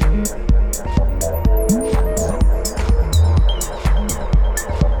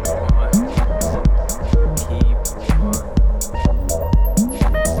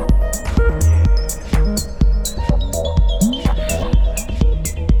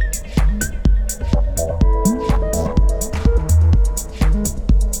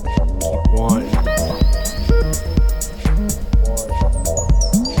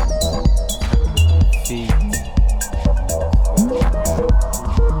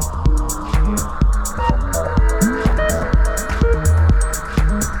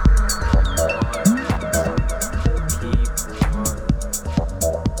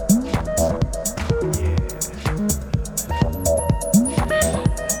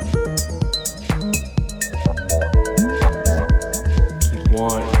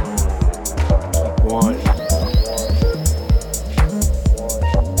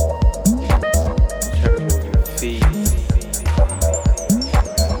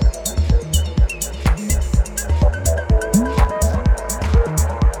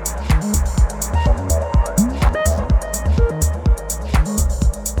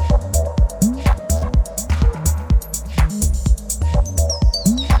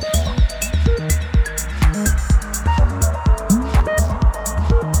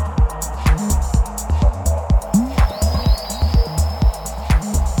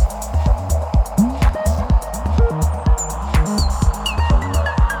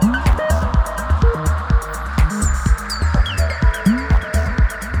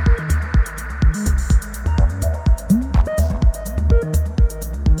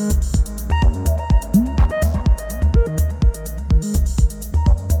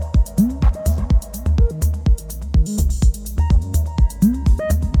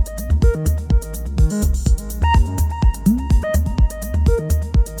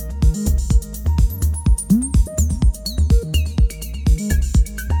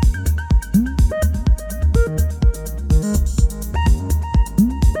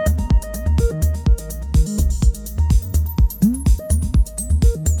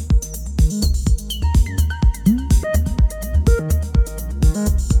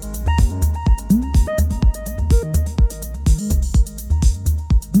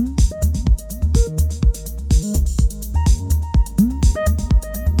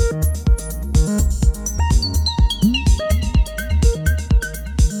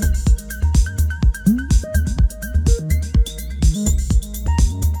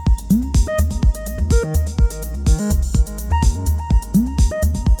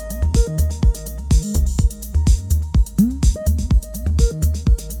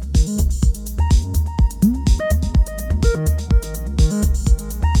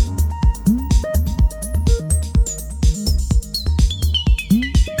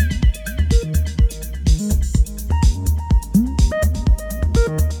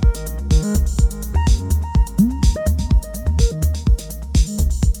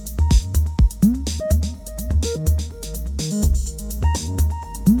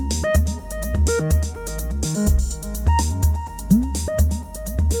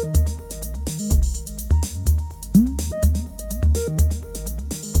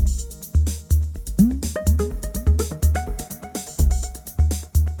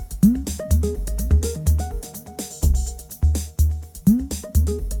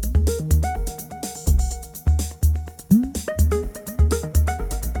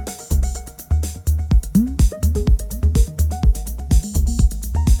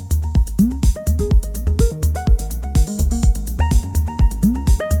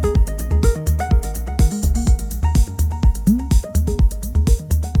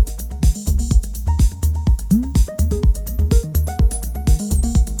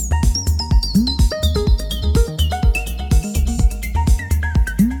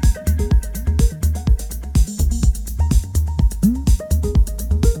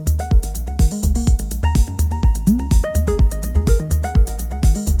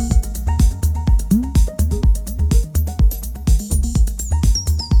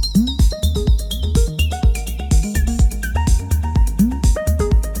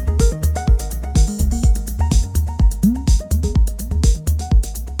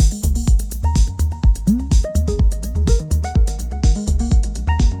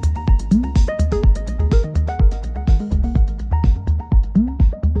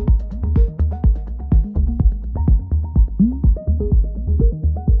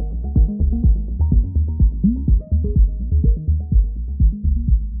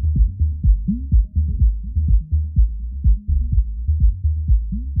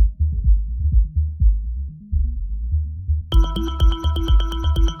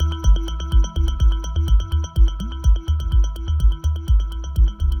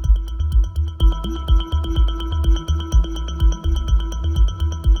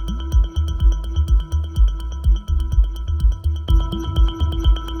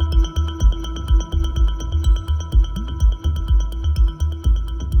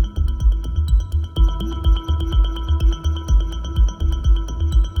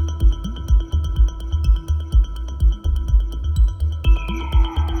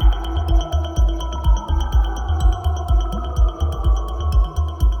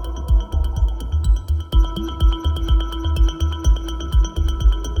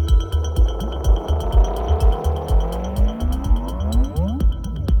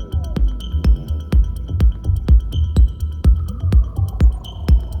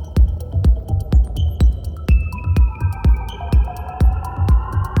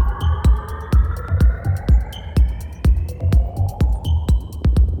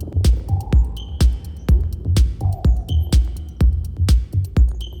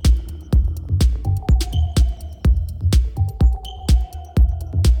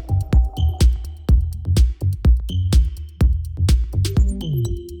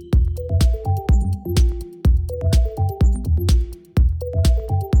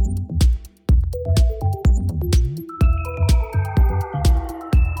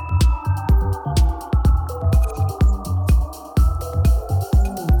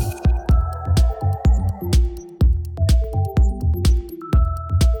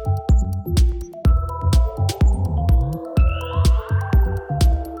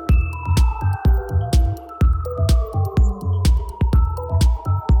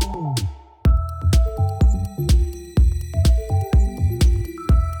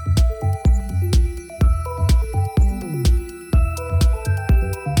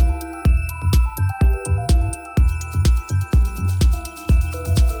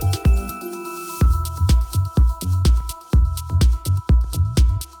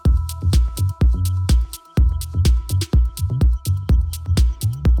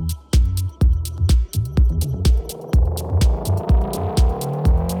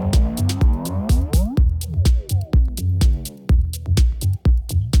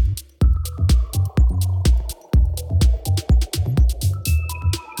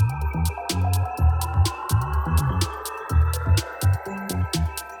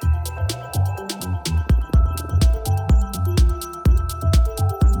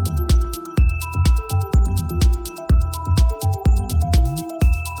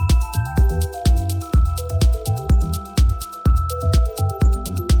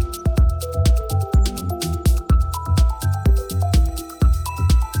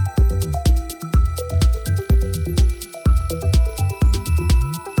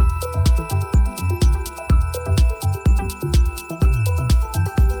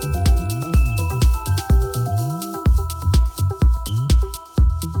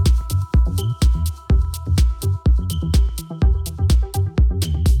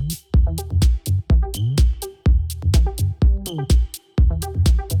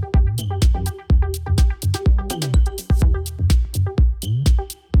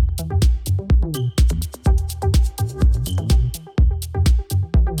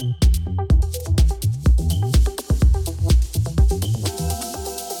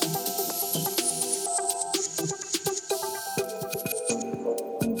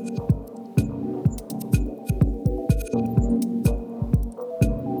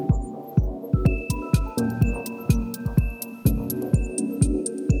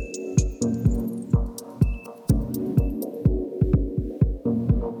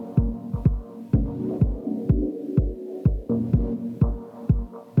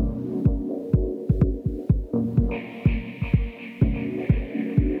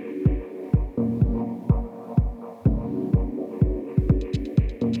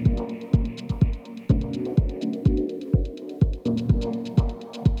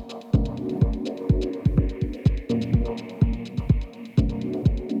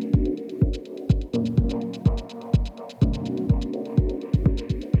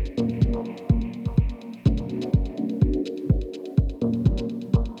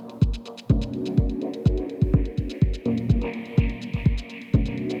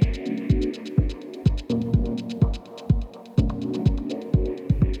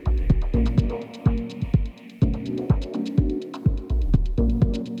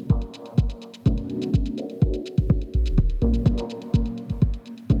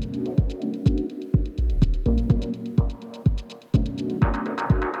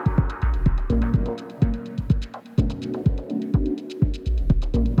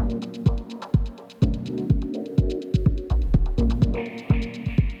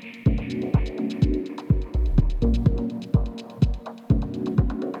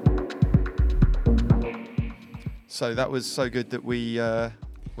 So that was so good that we let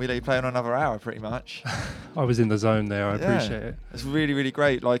you play on another hour, pretty much. I was in the zone there. I appreciate it. It's really, really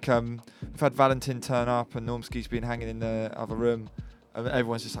great. Like we've had Valentin turn up, and Normski's been hanging in the other room. And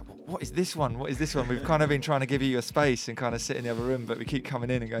everyone's just like, what is this one? What is this one? We've kind of been trying to give you a space and kind of sit in the other room, but we keep coming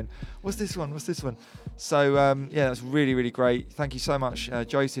in and going, what's this one? What's this one? So, yeah, that's really, really great. Thank you so much,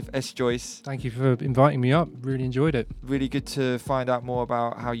 Joseph S. Joyce. Thank you for inviting me up. Really enjoyed it. Really good to find out more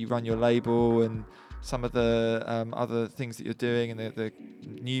about how you run your label and some of the other things that you're doing and the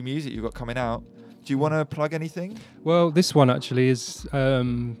new music you've got coming out. Do you want to plug anything? Well, this one actually is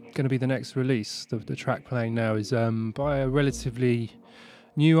going to be the next release. The track playing now is by a relatively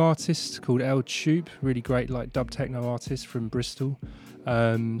new artist called El Tube, really great like dub techno artist from Bristol.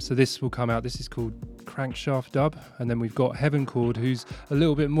 So this will come out. This is called Crankshaft Dub, and then we've got Heaven Chord, who's a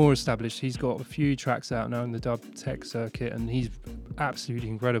little bit more established. He's got a few tracks out now in the dub tech circuit, and he's absolutely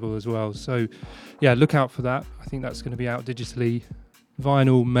incredible as well. So yeah, look out for that. I think that's going to be out digitally.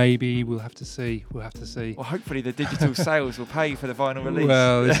 Vinyl, maybe. We'll have to see. Well, hopefully the digital sales will pay for the vinyl release.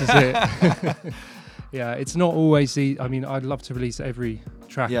 Well, this is it. Yeah, it's not always I mean, I'd love to release every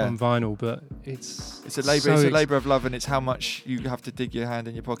track on vinyl, but it's a labour of love, and it's how much you have to dig your hand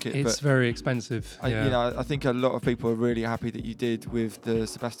in your pocket. It's very expensive. I think a lot of people are really happy that you did with the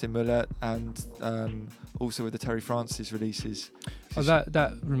Sebastian Mullet and also with the Terry Francis releases. Oh,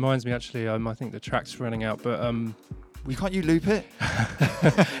 that reminds me actually. I think the track's running out, but can't you loop it?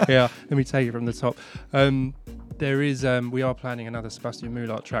 Yeah, let me take it from the top. There is, we are planning another Sebastian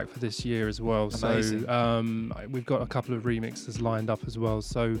Mullet track for this year as well. Amazing. So we've got a couple of remixes lined up as well.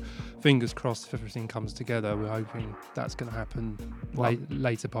 So fingers crossed if everything comes together. We're hoping that's going to happen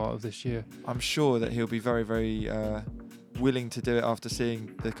later part of this year. I'm sure that he'll be very, very willing to do it after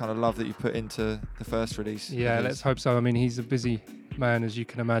seeing the kind of love that you put into the first release. Yeah, let's hope so. I mean, he's a busy man, as you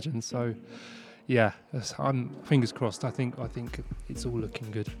can imagine. So yeah, I'm fingers crossed. I think it's all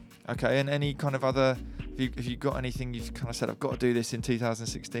looking good. Okay, and any kind of other, have you got anything you've kind of said, I've got to do this in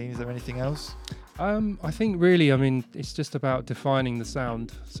 2016? Is there anything else? I think really, I mean, it's just about defining the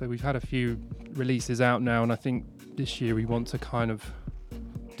sound. So we've had a few releases out now, and I think this year we want to kind of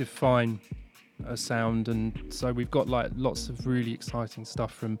define a sound, and so we've got like lots of really exciting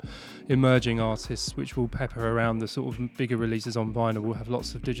stuff from emerging artists, which will pepper around the sort of bigger releases on vinyl. We'll have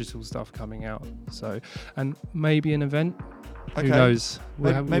lots of digital stuff coming out, so, and maybe an event. Okay. Who knows?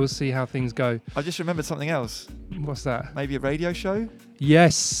 We'll see how things go. I just remembered something else. What's that? Maybe a radio show?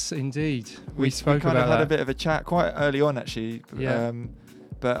 Yes, indeed. We spoke kind about of had that. a bit of a chat quite early on, actually. Yeah.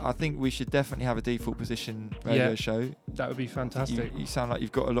 But I think we should definitely have a Default Position radio show. That would be fantastic. You sound like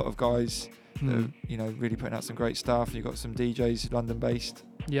you've got a lot of guys that are, really putting out some great stuff. You've got some DJs London-based.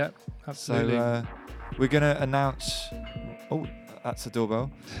 Yeah, absolutely. So we're going to announce... Oh, that's a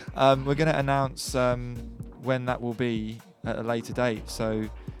doorbell. We're going to announce when that will be at a later date. So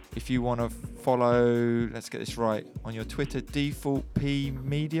if you want to follow, let's get this right, on your Twitter, Default P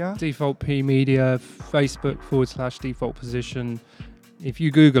Media. Default P Media, Facebook / Default Position. If you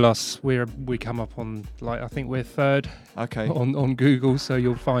Google us, we come up on, like, I think we're third on Google, so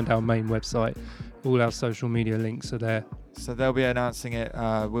you'll find our main website. All our social media links are there. So they'll be announcing it.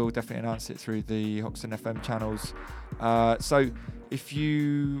 We'll definitely announce it through the Hoxton FM channels. So if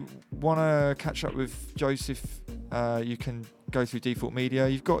you want to catch up with Joseph, you can go through Default Media.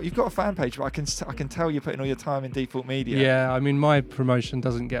 You've got a fan page, but I can tell you're putting all your time in Default Media. Yeah, I mean, my promotion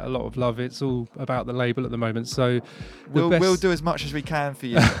doesn't get a lot of love. It's all about the label at the moment. So we'll do as much as we can for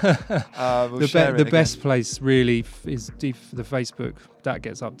you. The best place really is the Facebook. That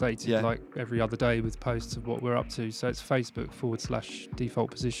gets updated like every other day with posts of what we're up to. So it's Facebook /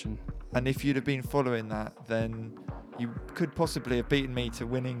 Default Position. And if you'd have been following that, then you could possibly have beaten me to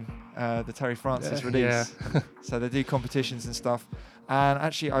winning the Terry Francis release. Yeah. So they do competitions and stuff. And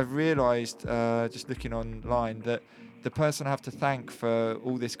actually, I've realised, just looking online, that the person I have to thank for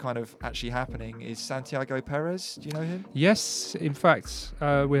all this kind of actually happening is Santiago Perez. Do you know him? Yes. In fact,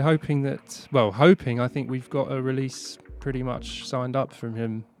 we're hoping that... I think we've got a release pretty much signed up from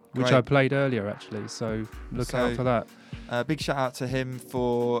him, which I played earlier, actually. So look out for that. Big shout out to him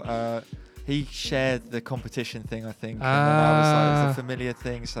for... he shared the competition thing, I think. And then I was like, it's a familiar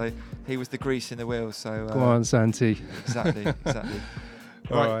thing. So he was the grease in the wheel. So go on, Santi. Exactly.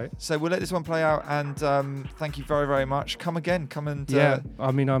 Right. So we'll let this one play out, and thank you very, very much. Come again. Come and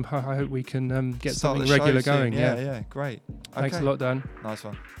I mean, I hope we can get something the regular show going. Soon. Yeah, great. Thanks a lot, Dan. Nice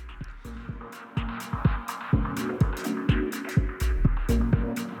one.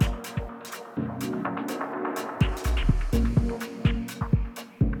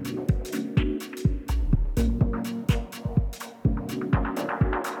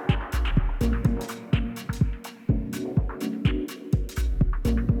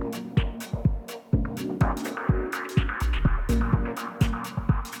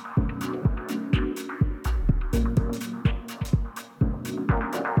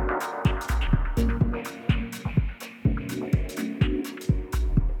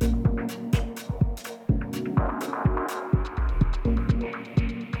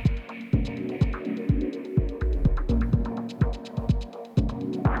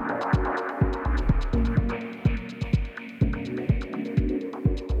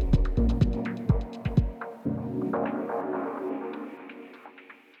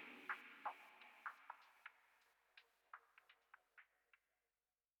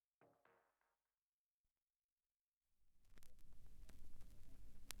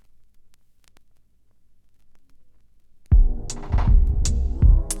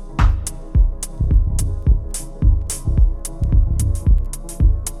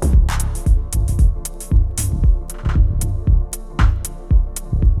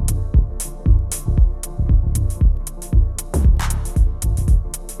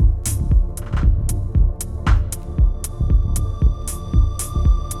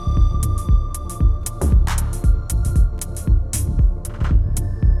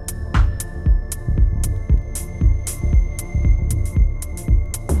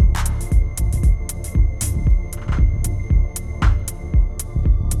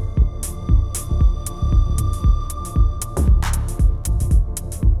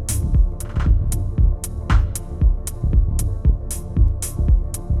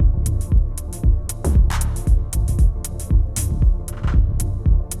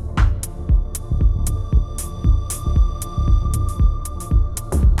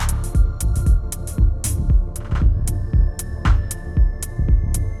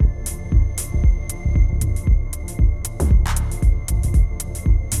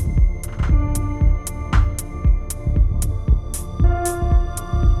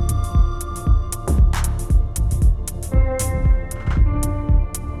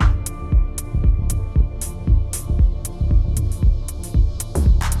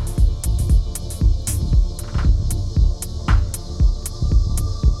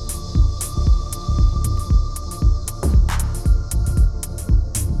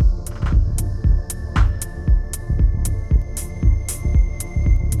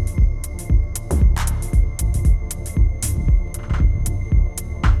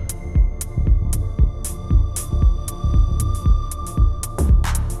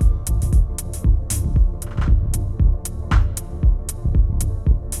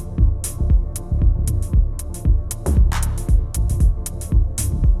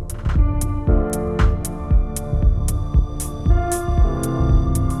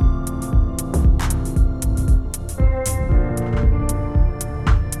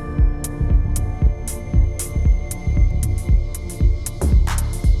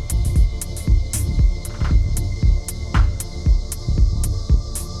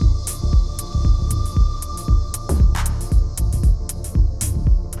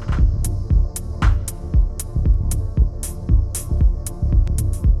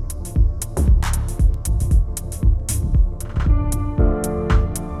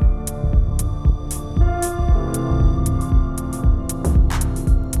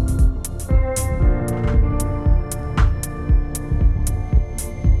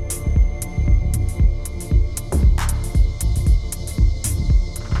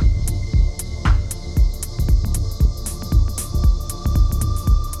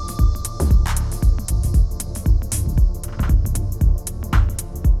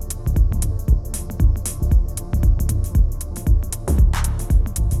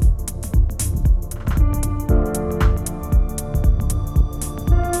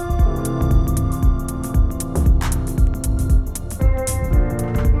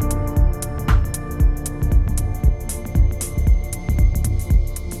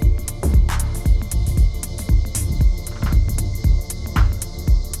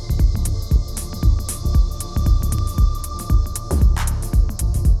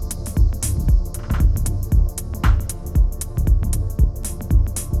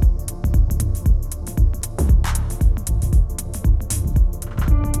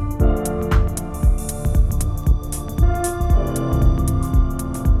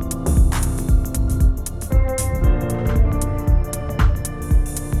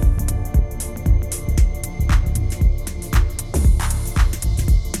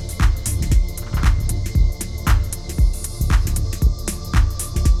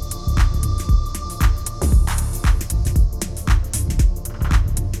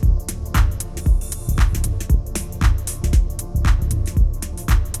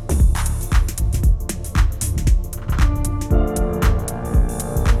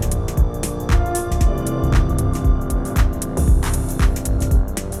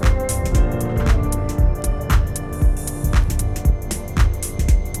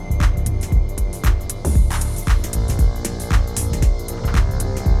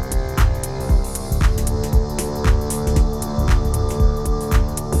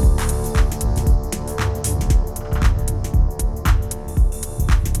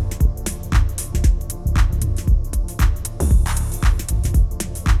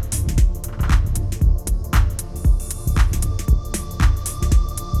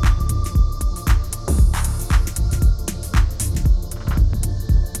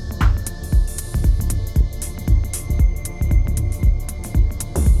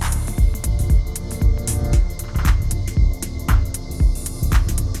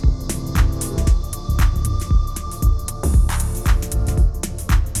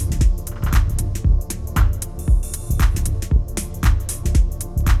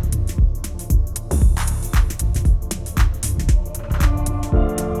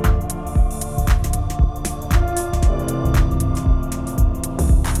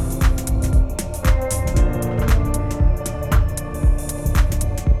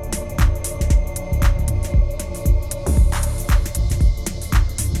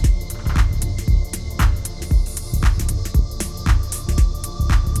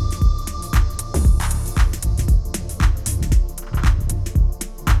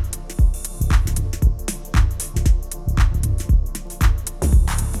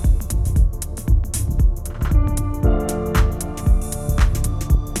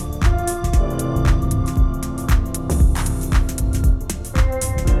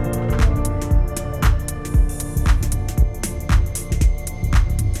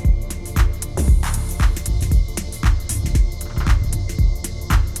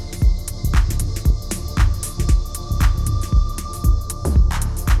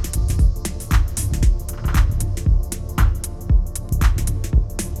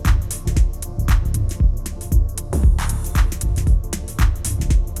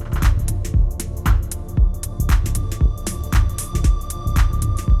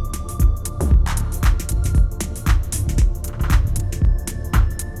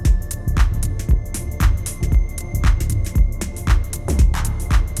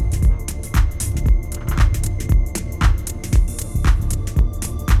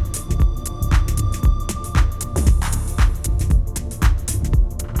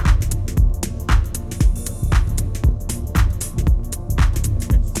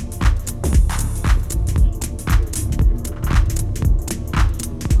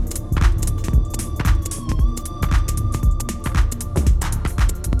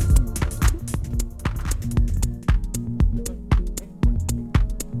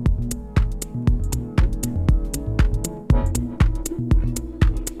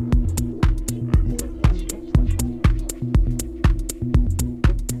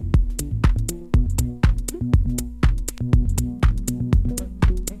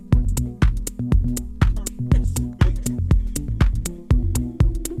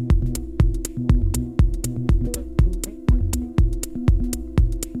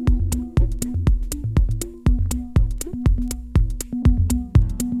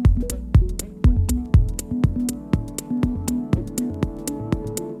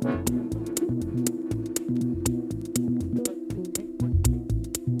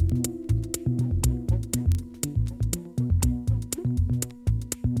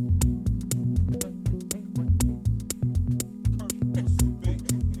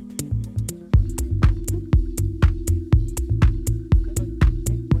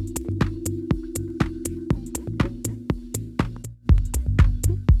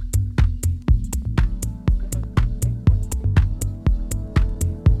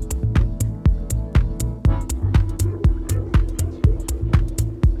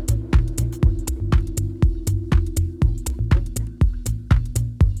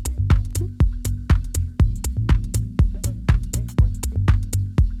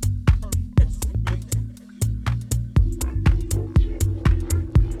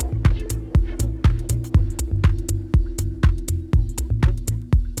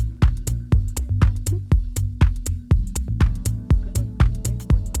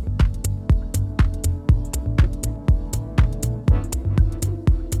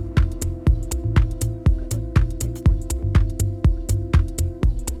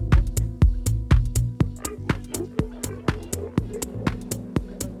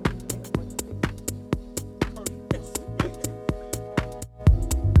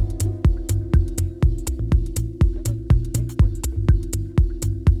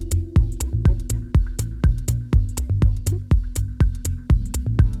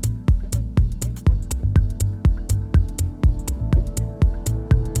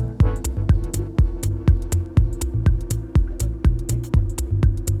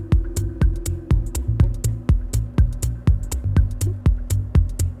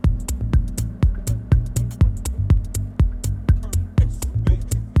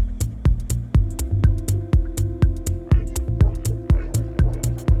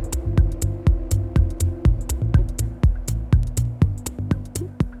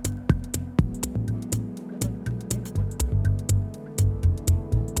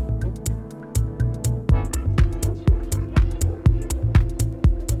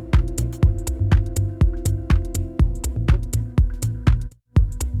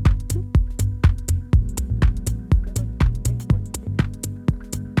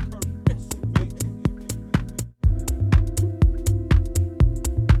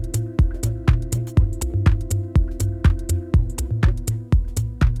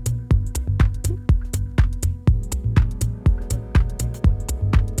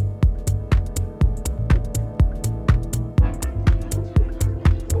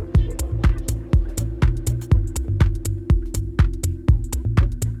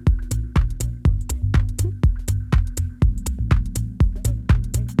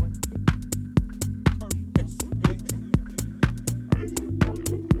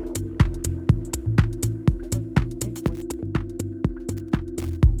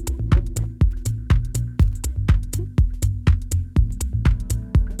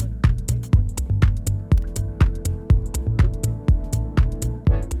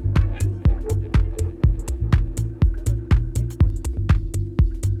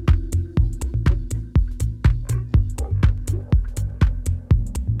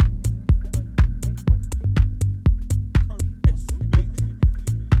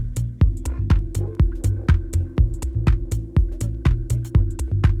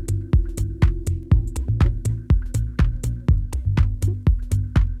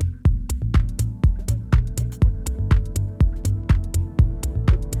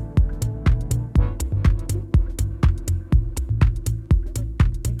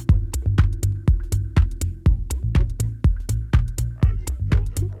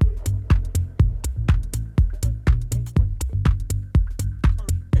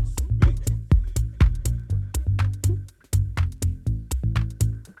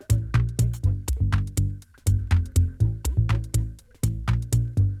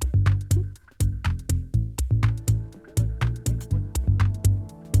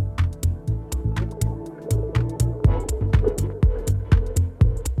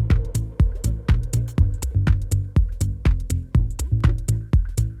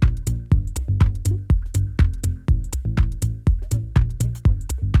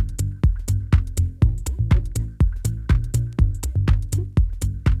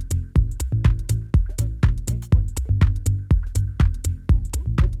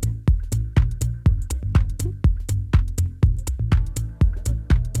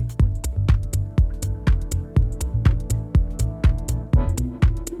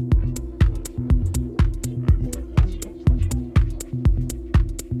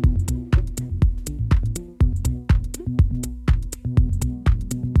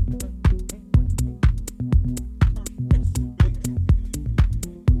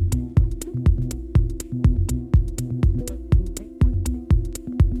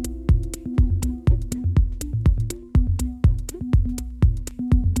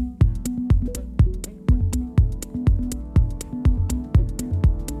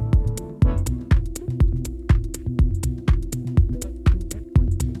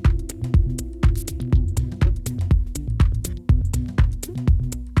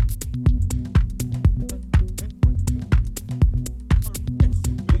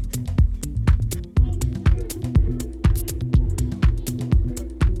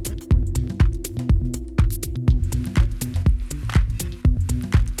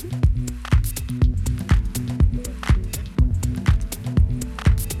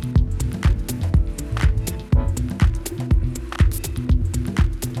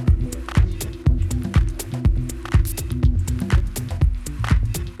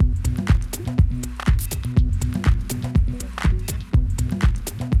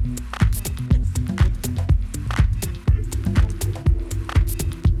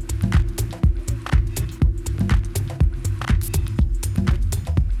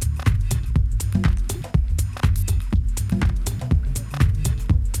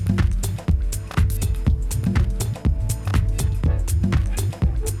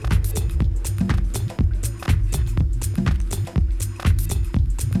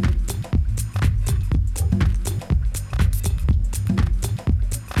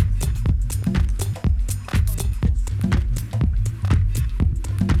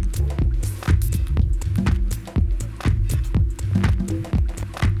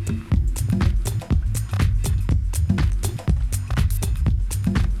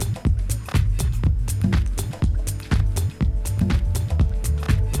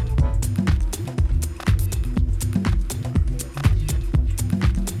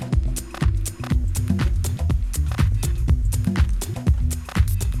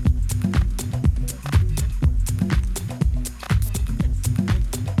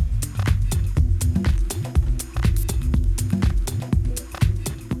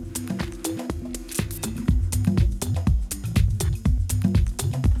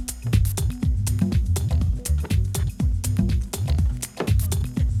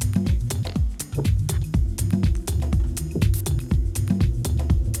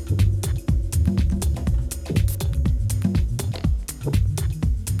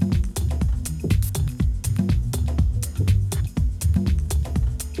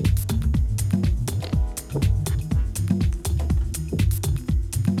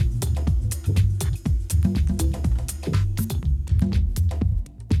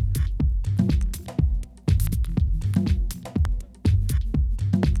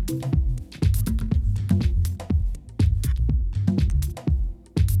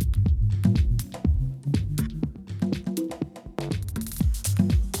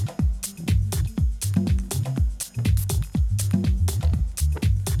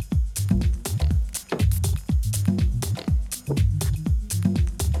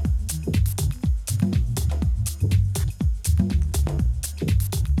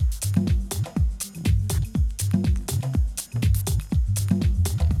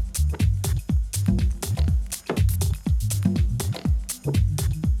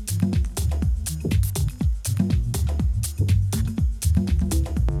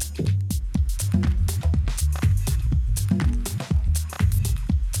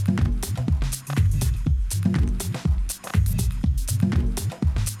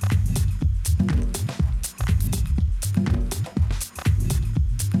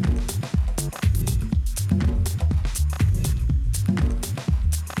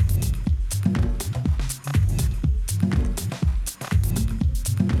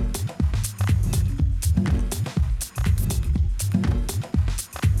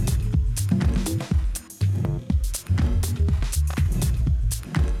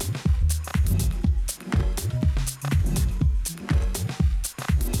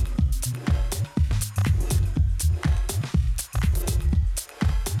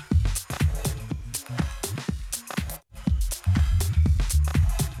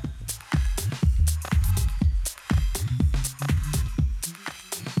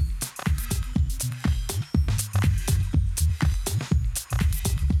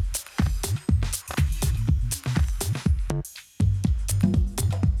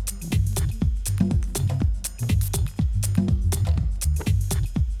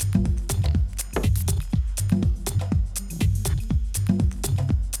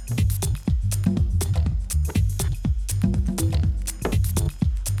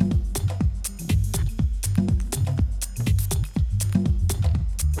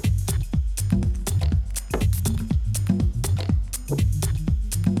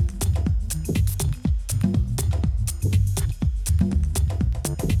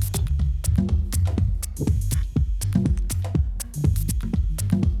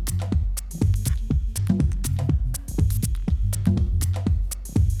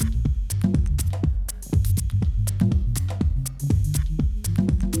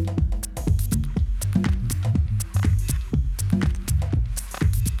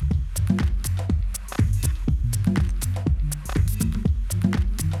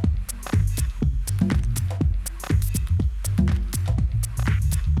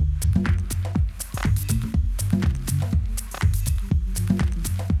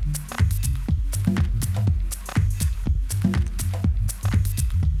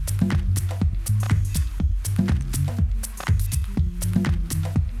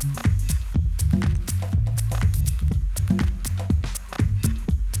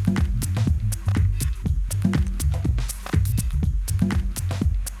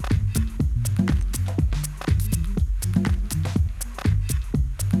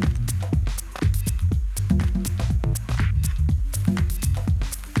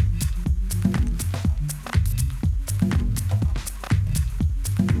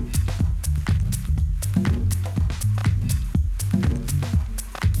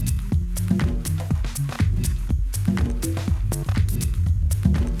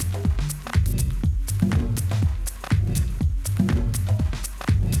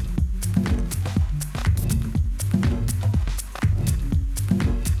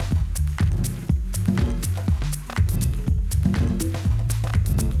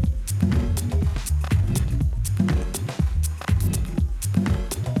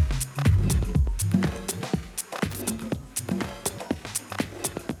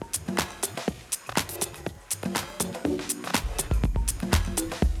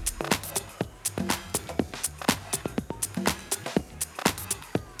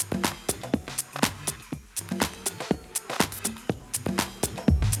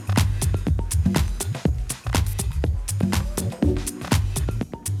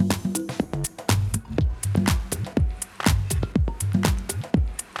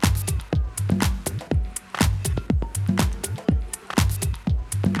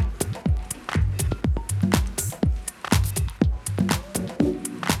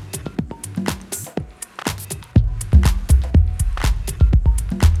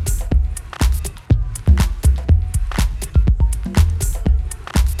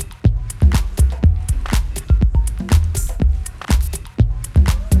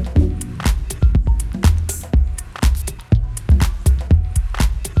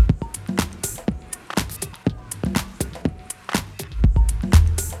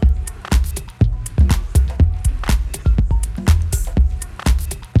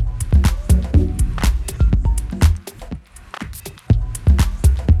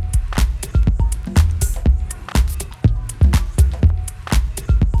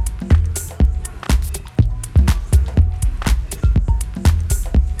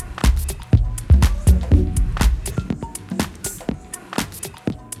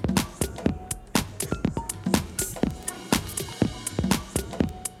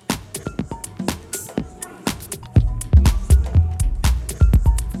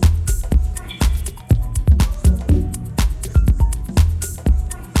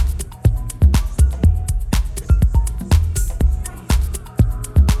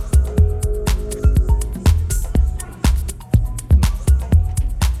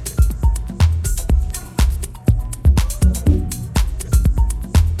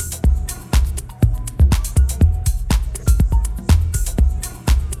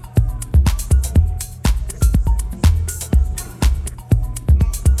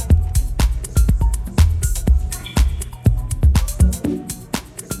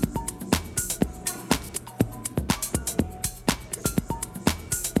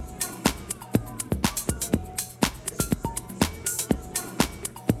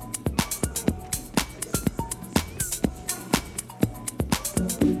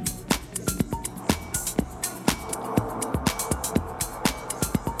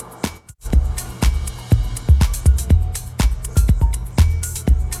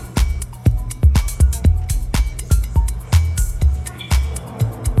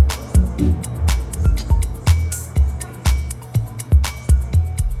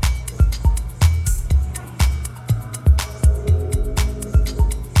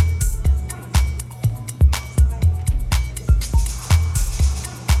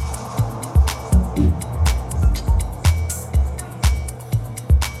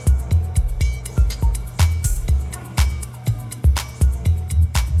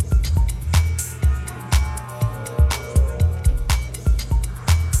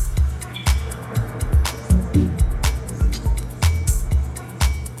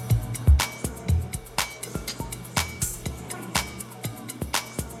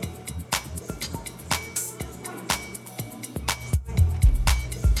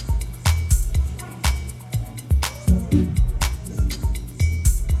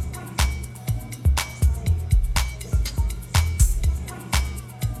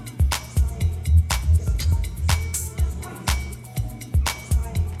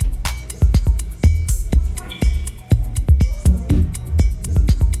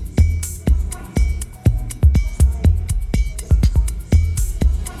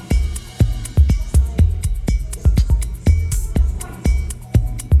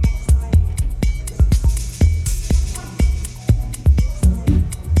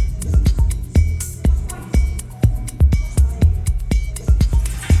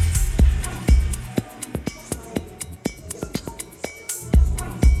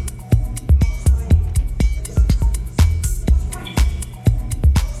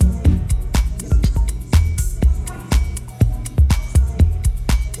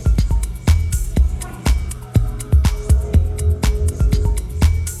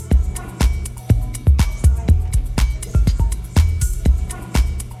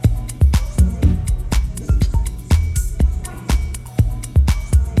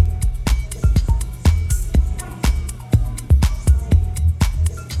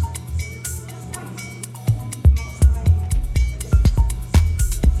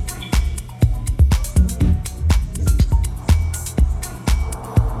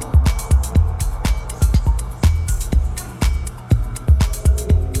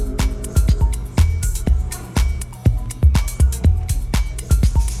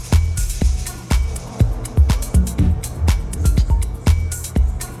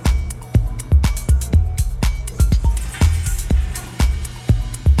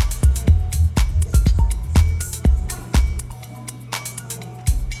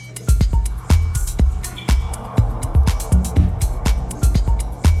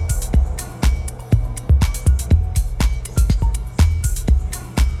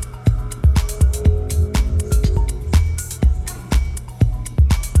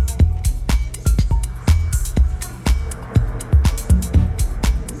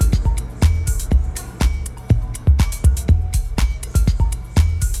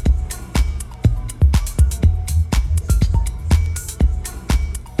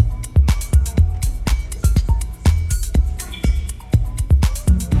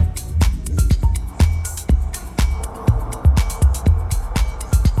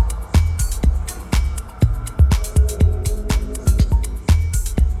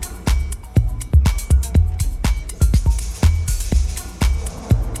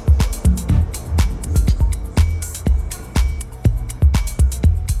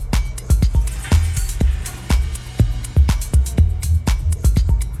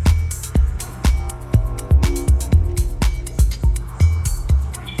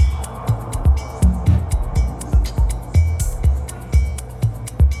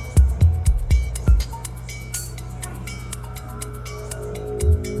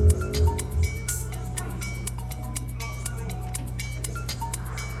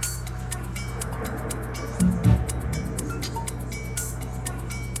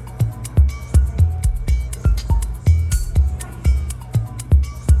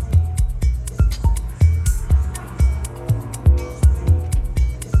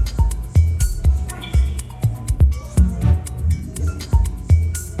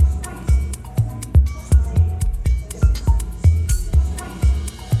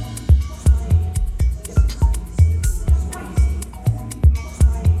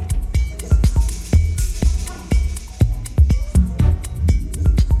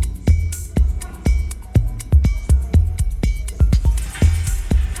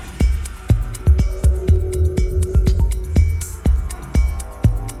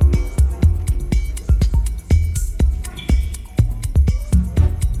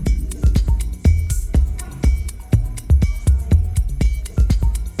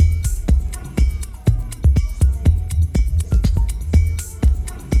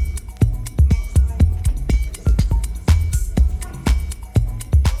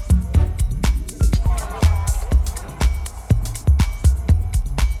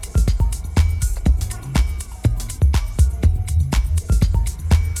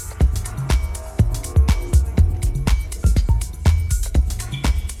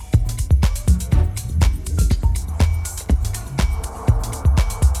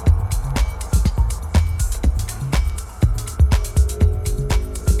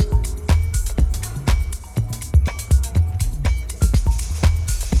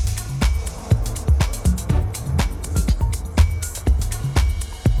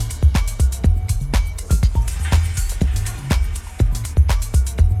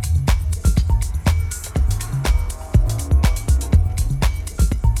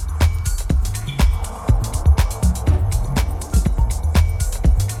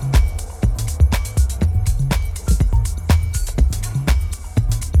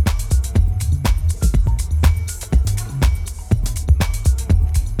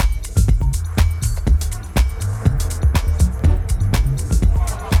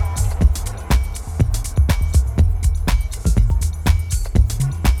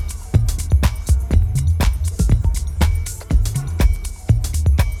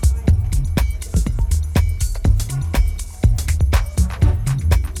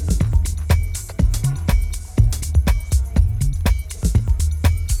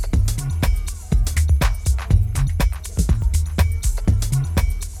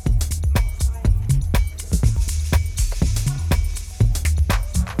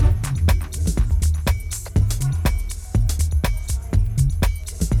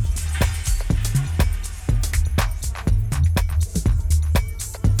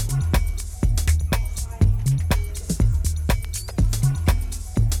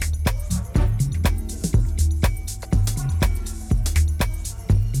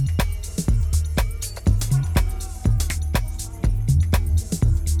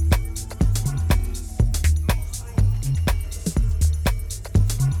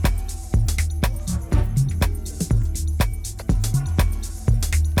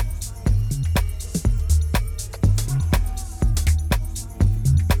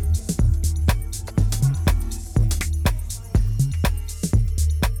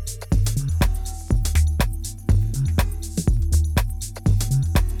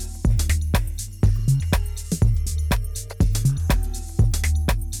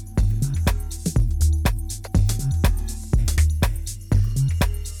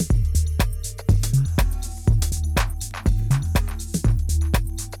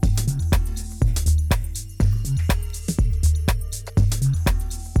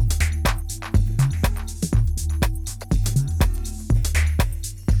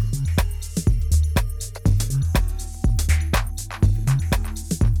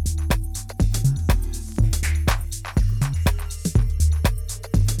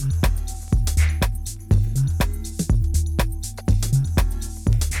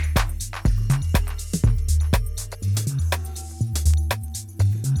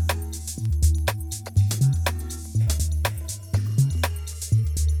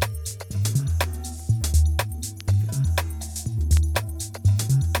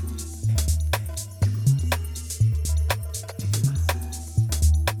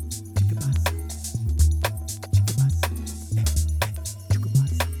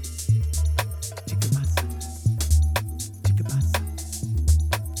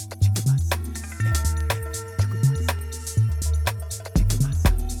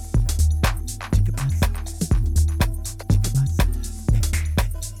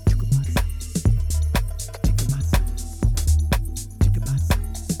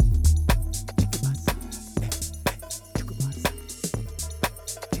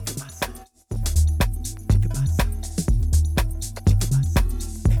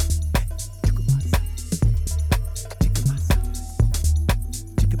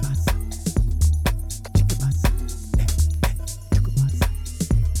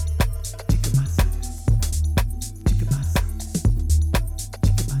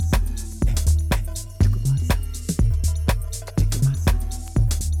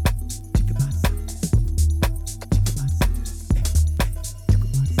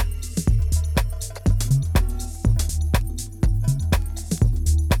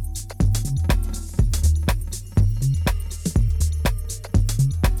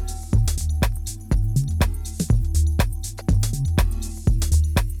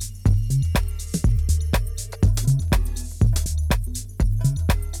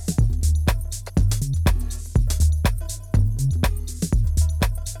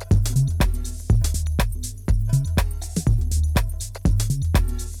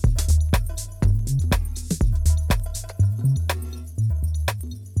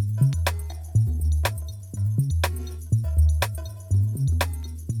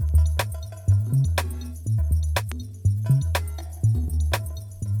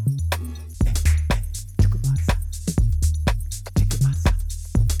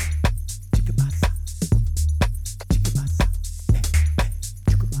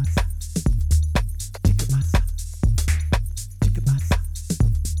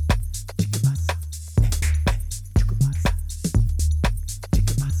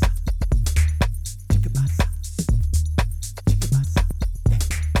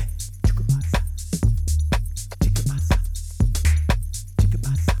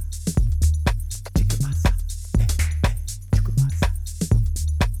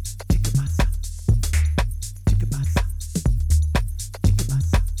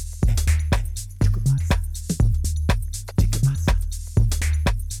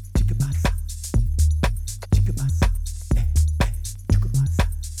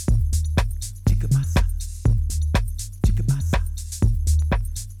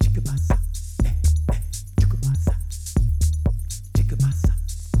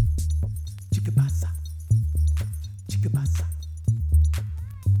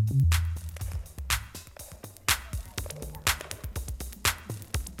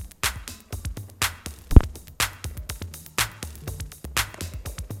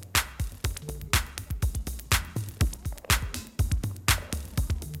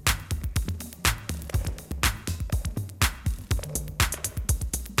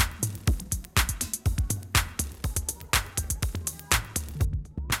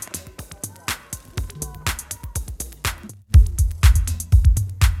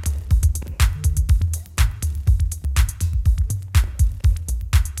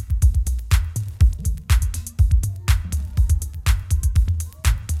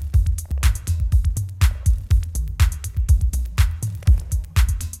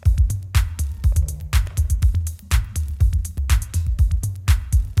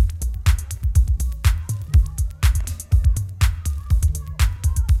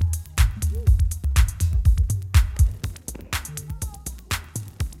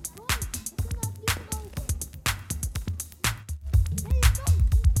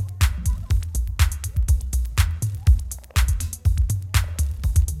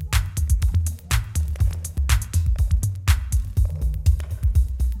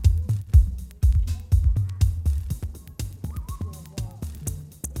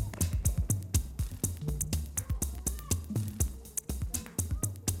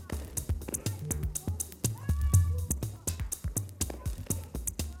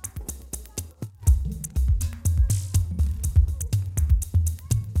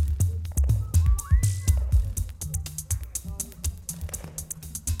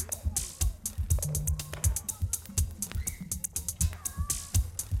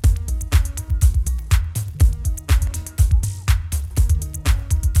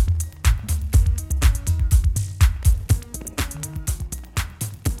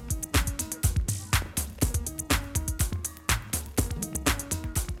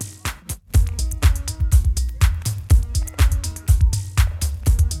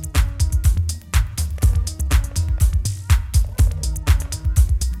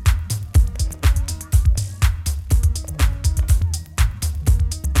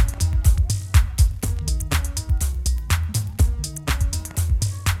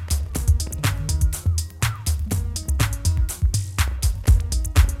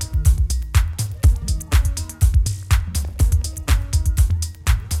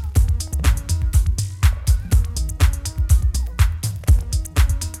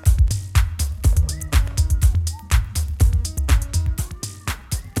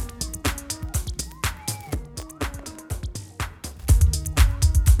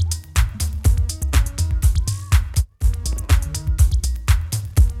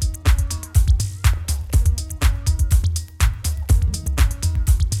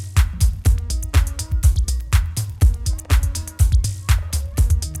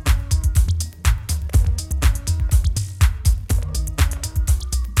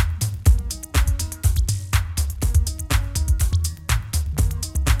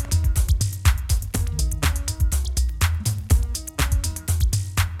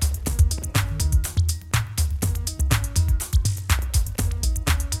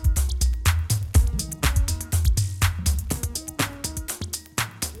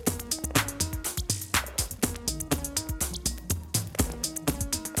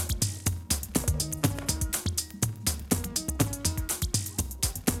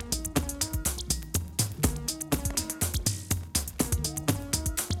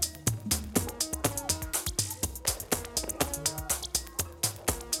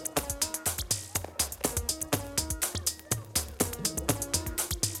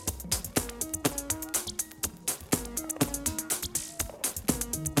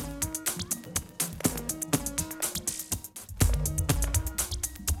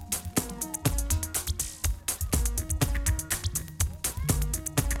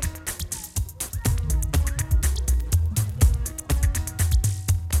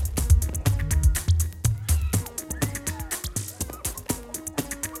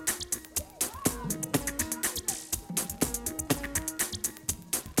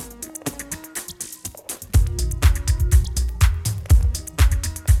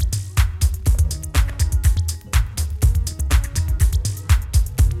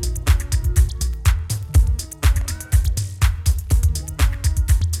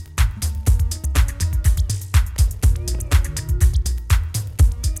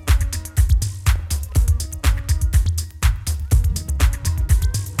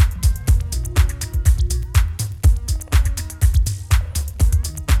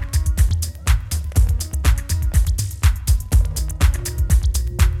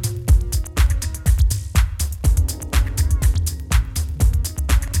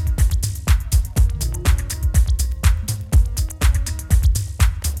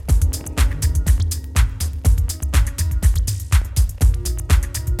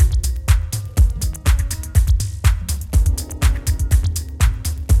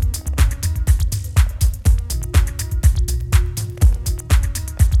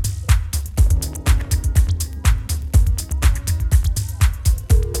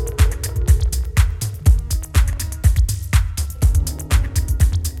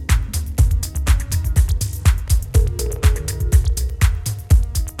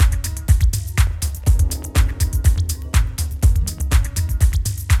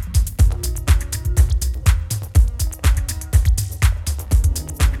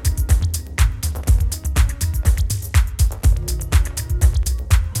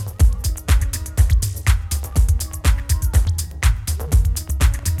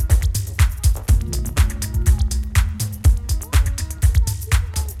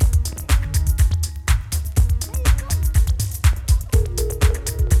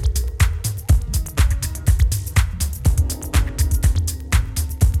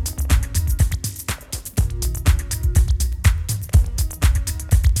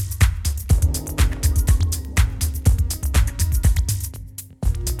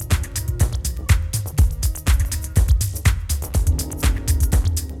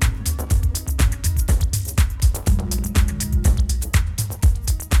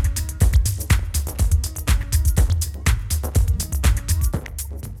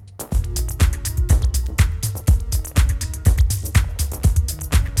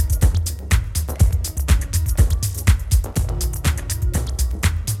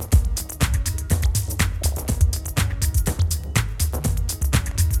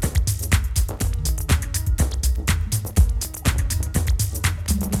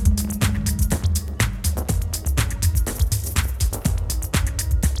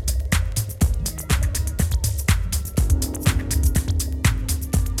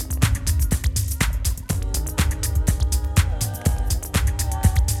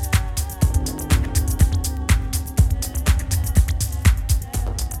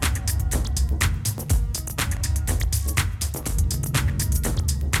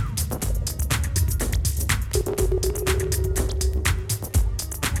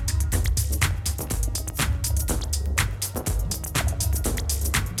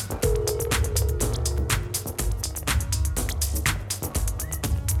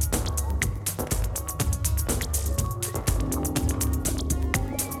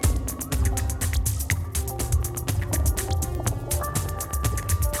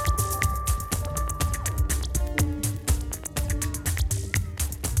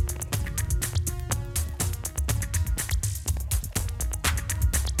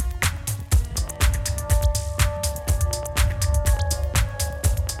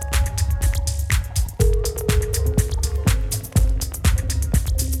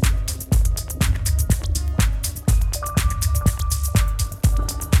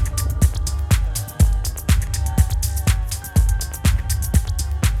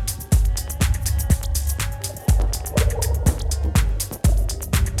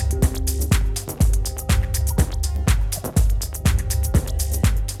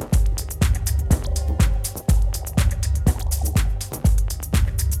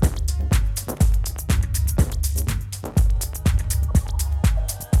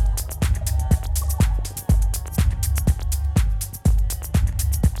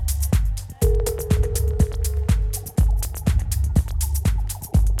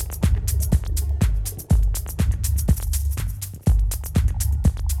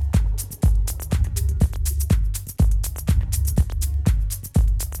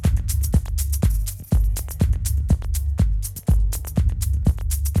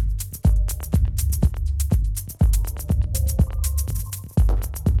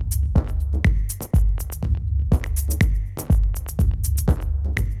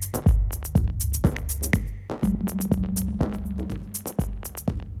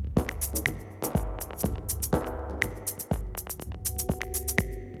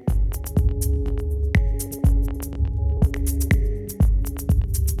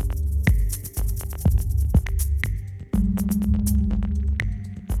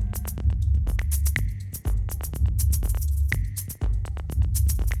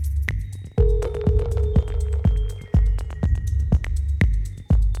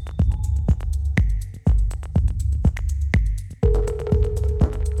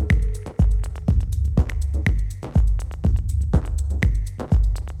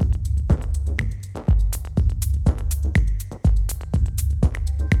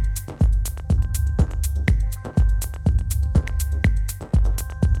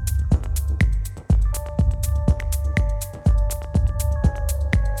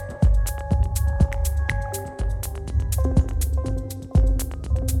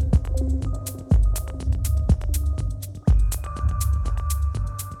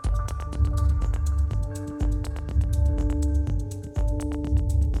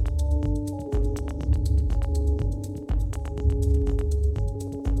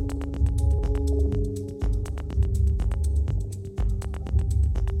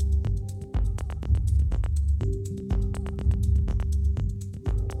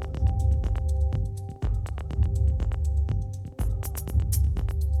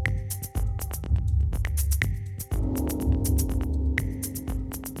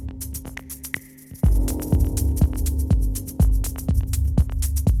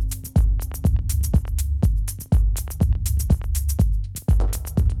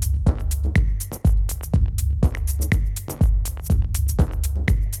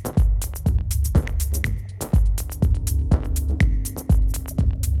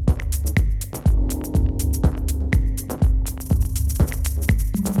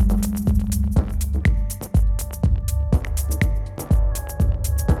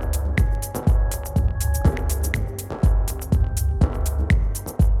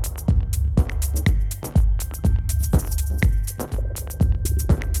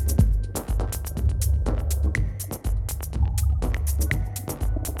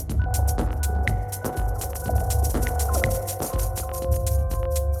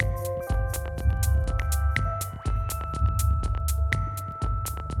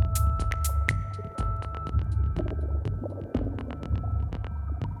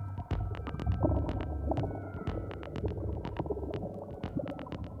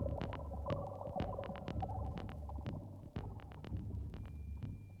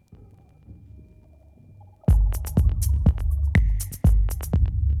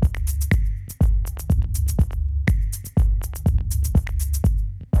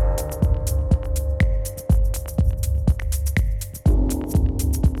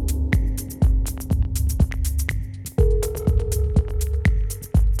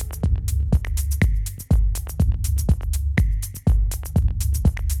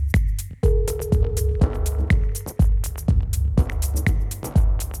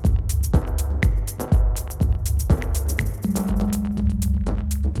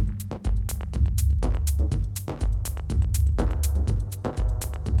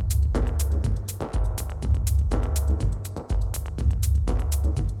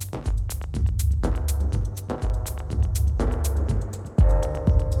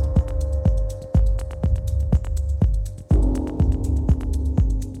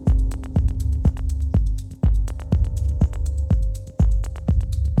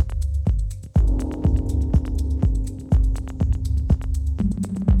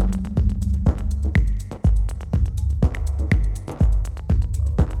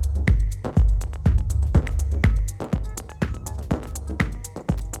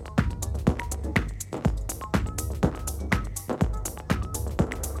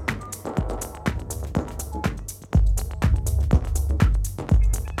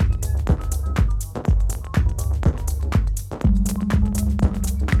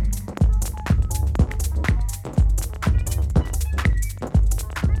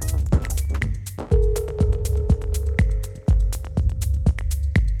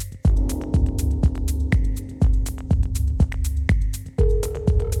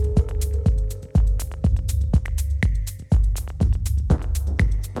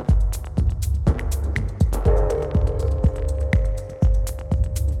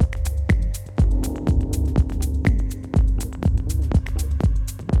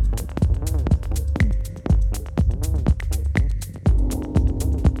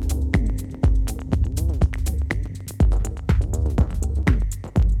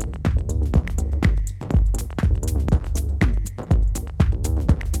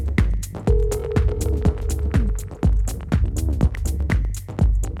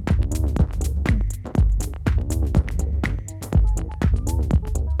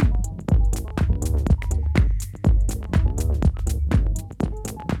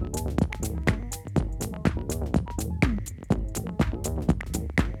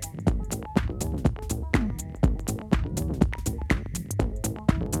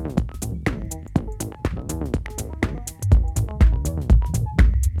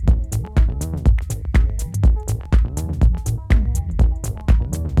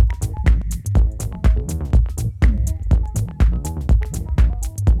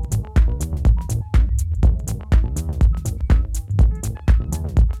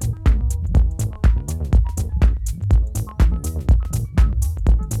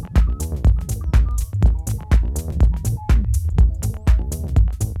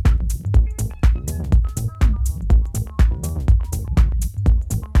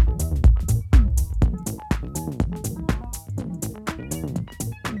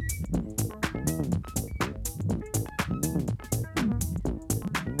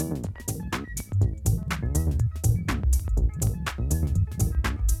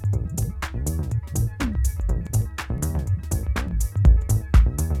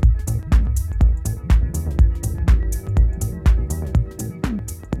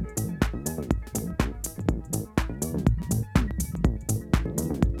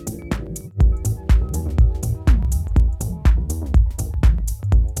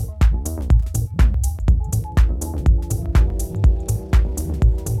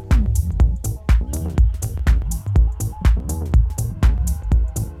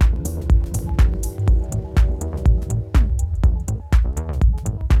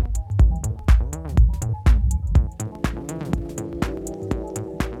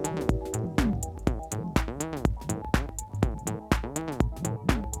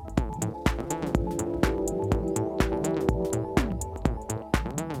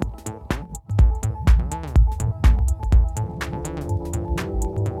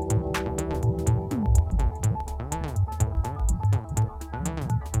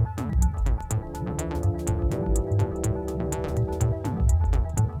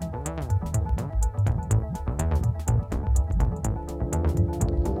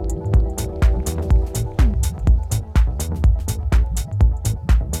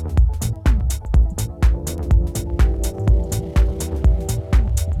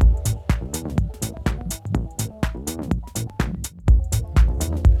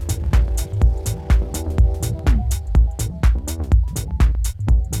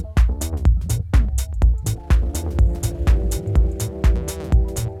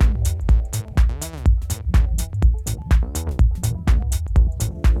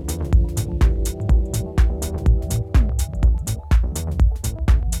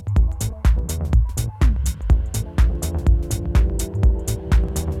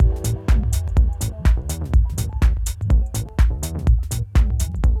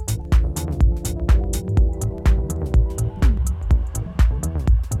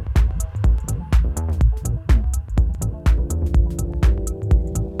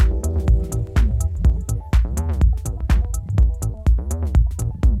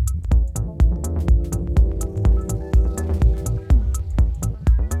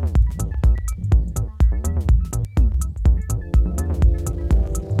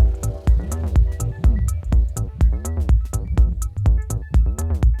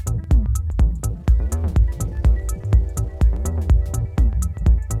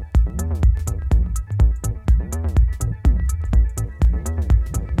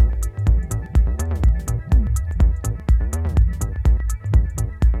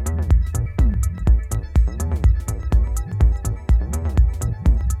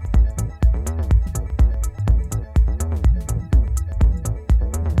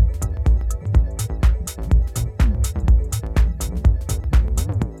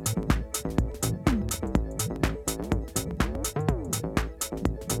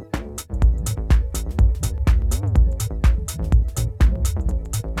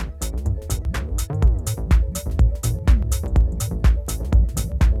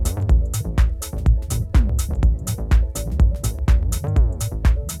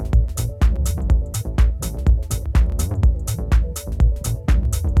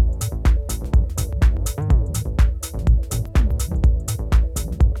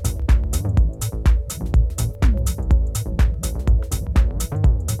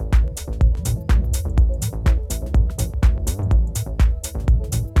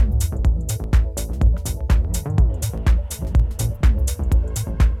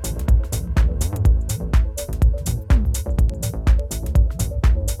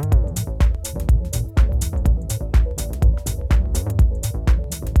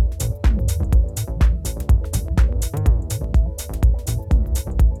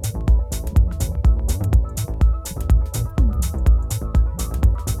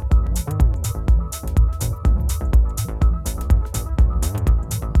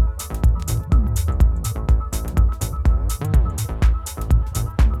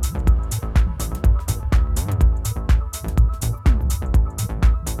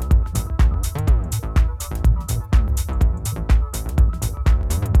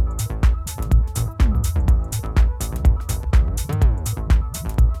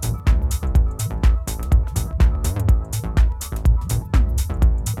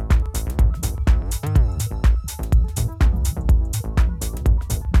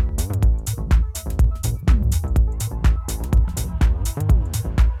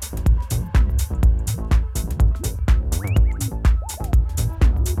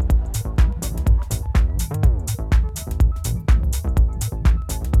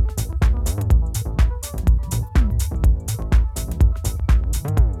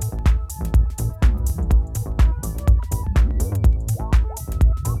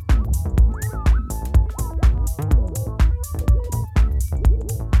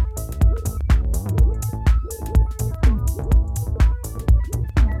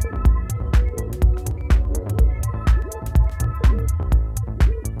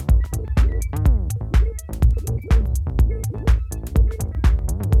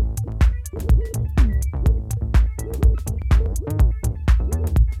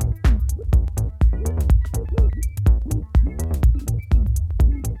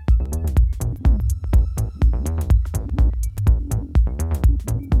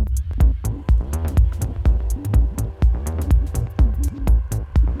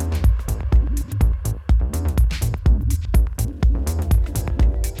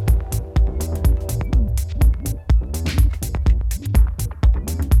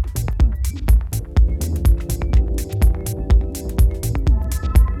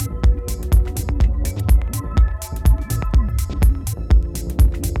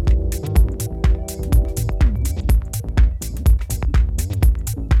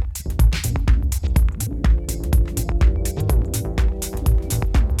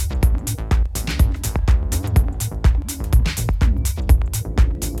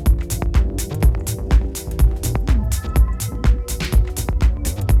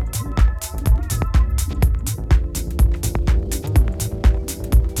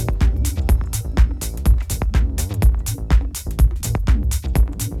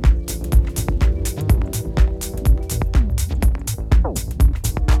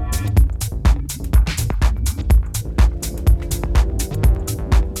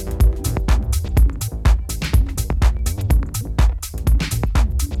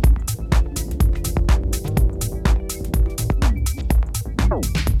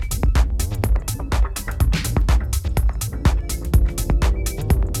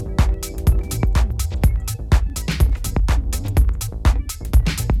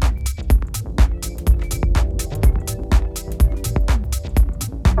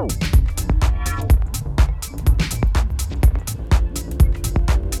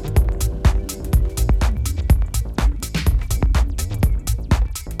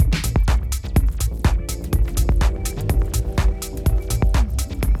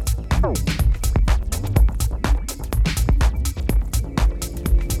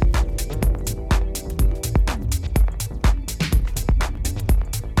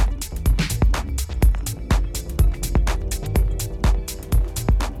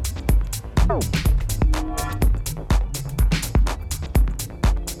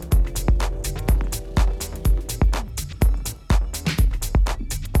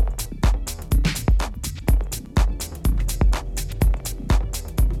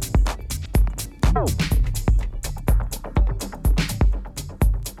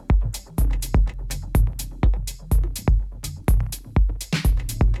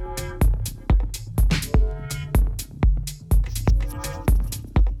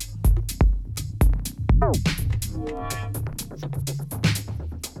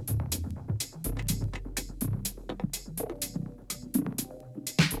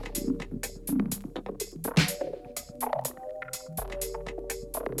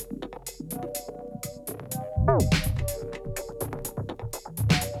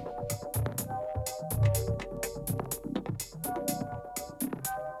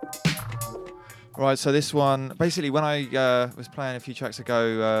 Right, so this one, basically when I was playing a few tracks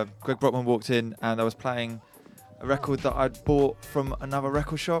ago, Greg Brockman walked in and I was playing a record that I'd bought from another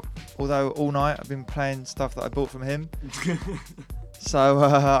record shop, although all night I've been playing stuff that I bought from him. So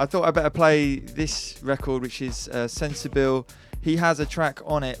I thought I'd better play this record, which is Sensibil. He has a track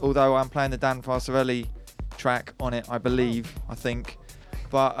on it, although I'm playing the Dan Farcirelli track on it, I think.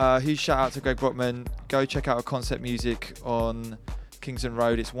 But huge shout out to Greg Brockman. Go check out our Concept Music on Kingston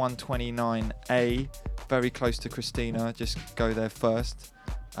Road. It's 129A, very close to Christina. Just go there first.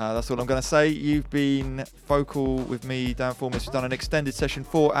 That's all I'm going to say. You've been vocal with me, Dan Formless. We've done an extended session,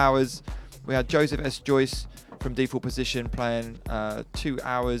 4 hours. We had Joseph S. Joyce from Default Position playing 2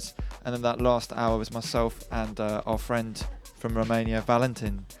 hours, and then that last hour was myself and our friend from Romania,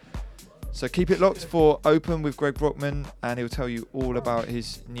 Valentin. So keep it locked for Open with Greg Brockman, and he'll tell you all about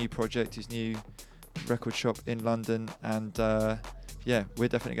his new project, his new record shop in London, and yeah, we're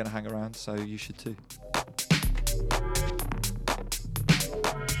definitely going to hang around, so you should too.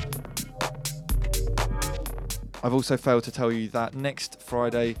 I've also failed to tell you that next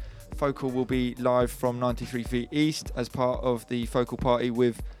Friday, Focal will be live from 93 Feet East as part of the Focal Party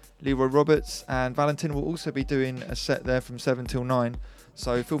with Leroy Roberts, and Valentin will also be doing a set there from 7 till 9.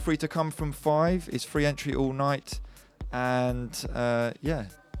 So feel free to come from 5. It's free entry all night, and yeah,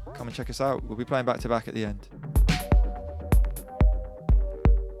 come and check us out. We'll be playing back to back at the end.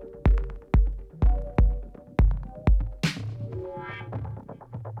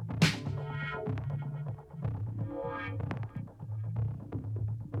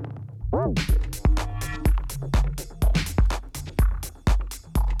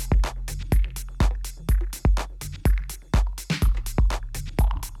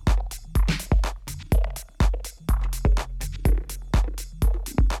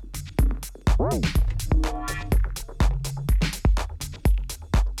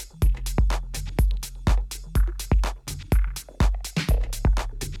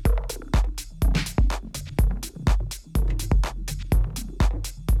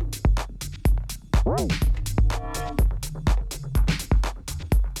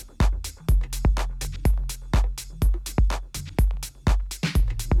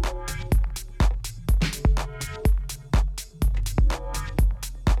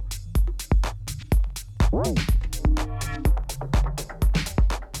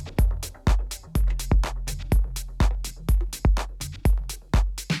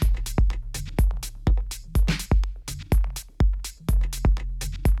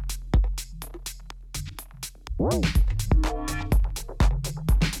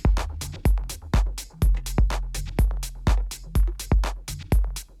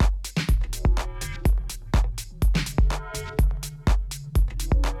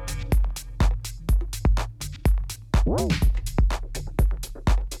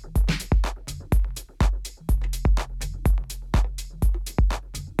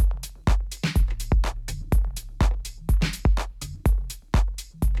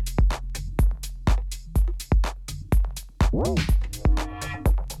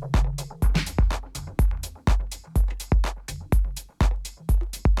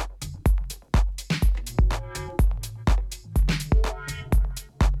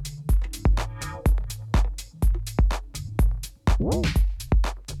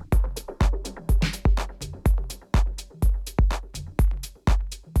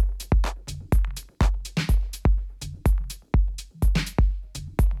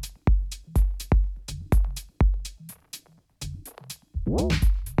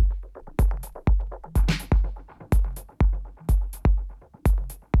 What?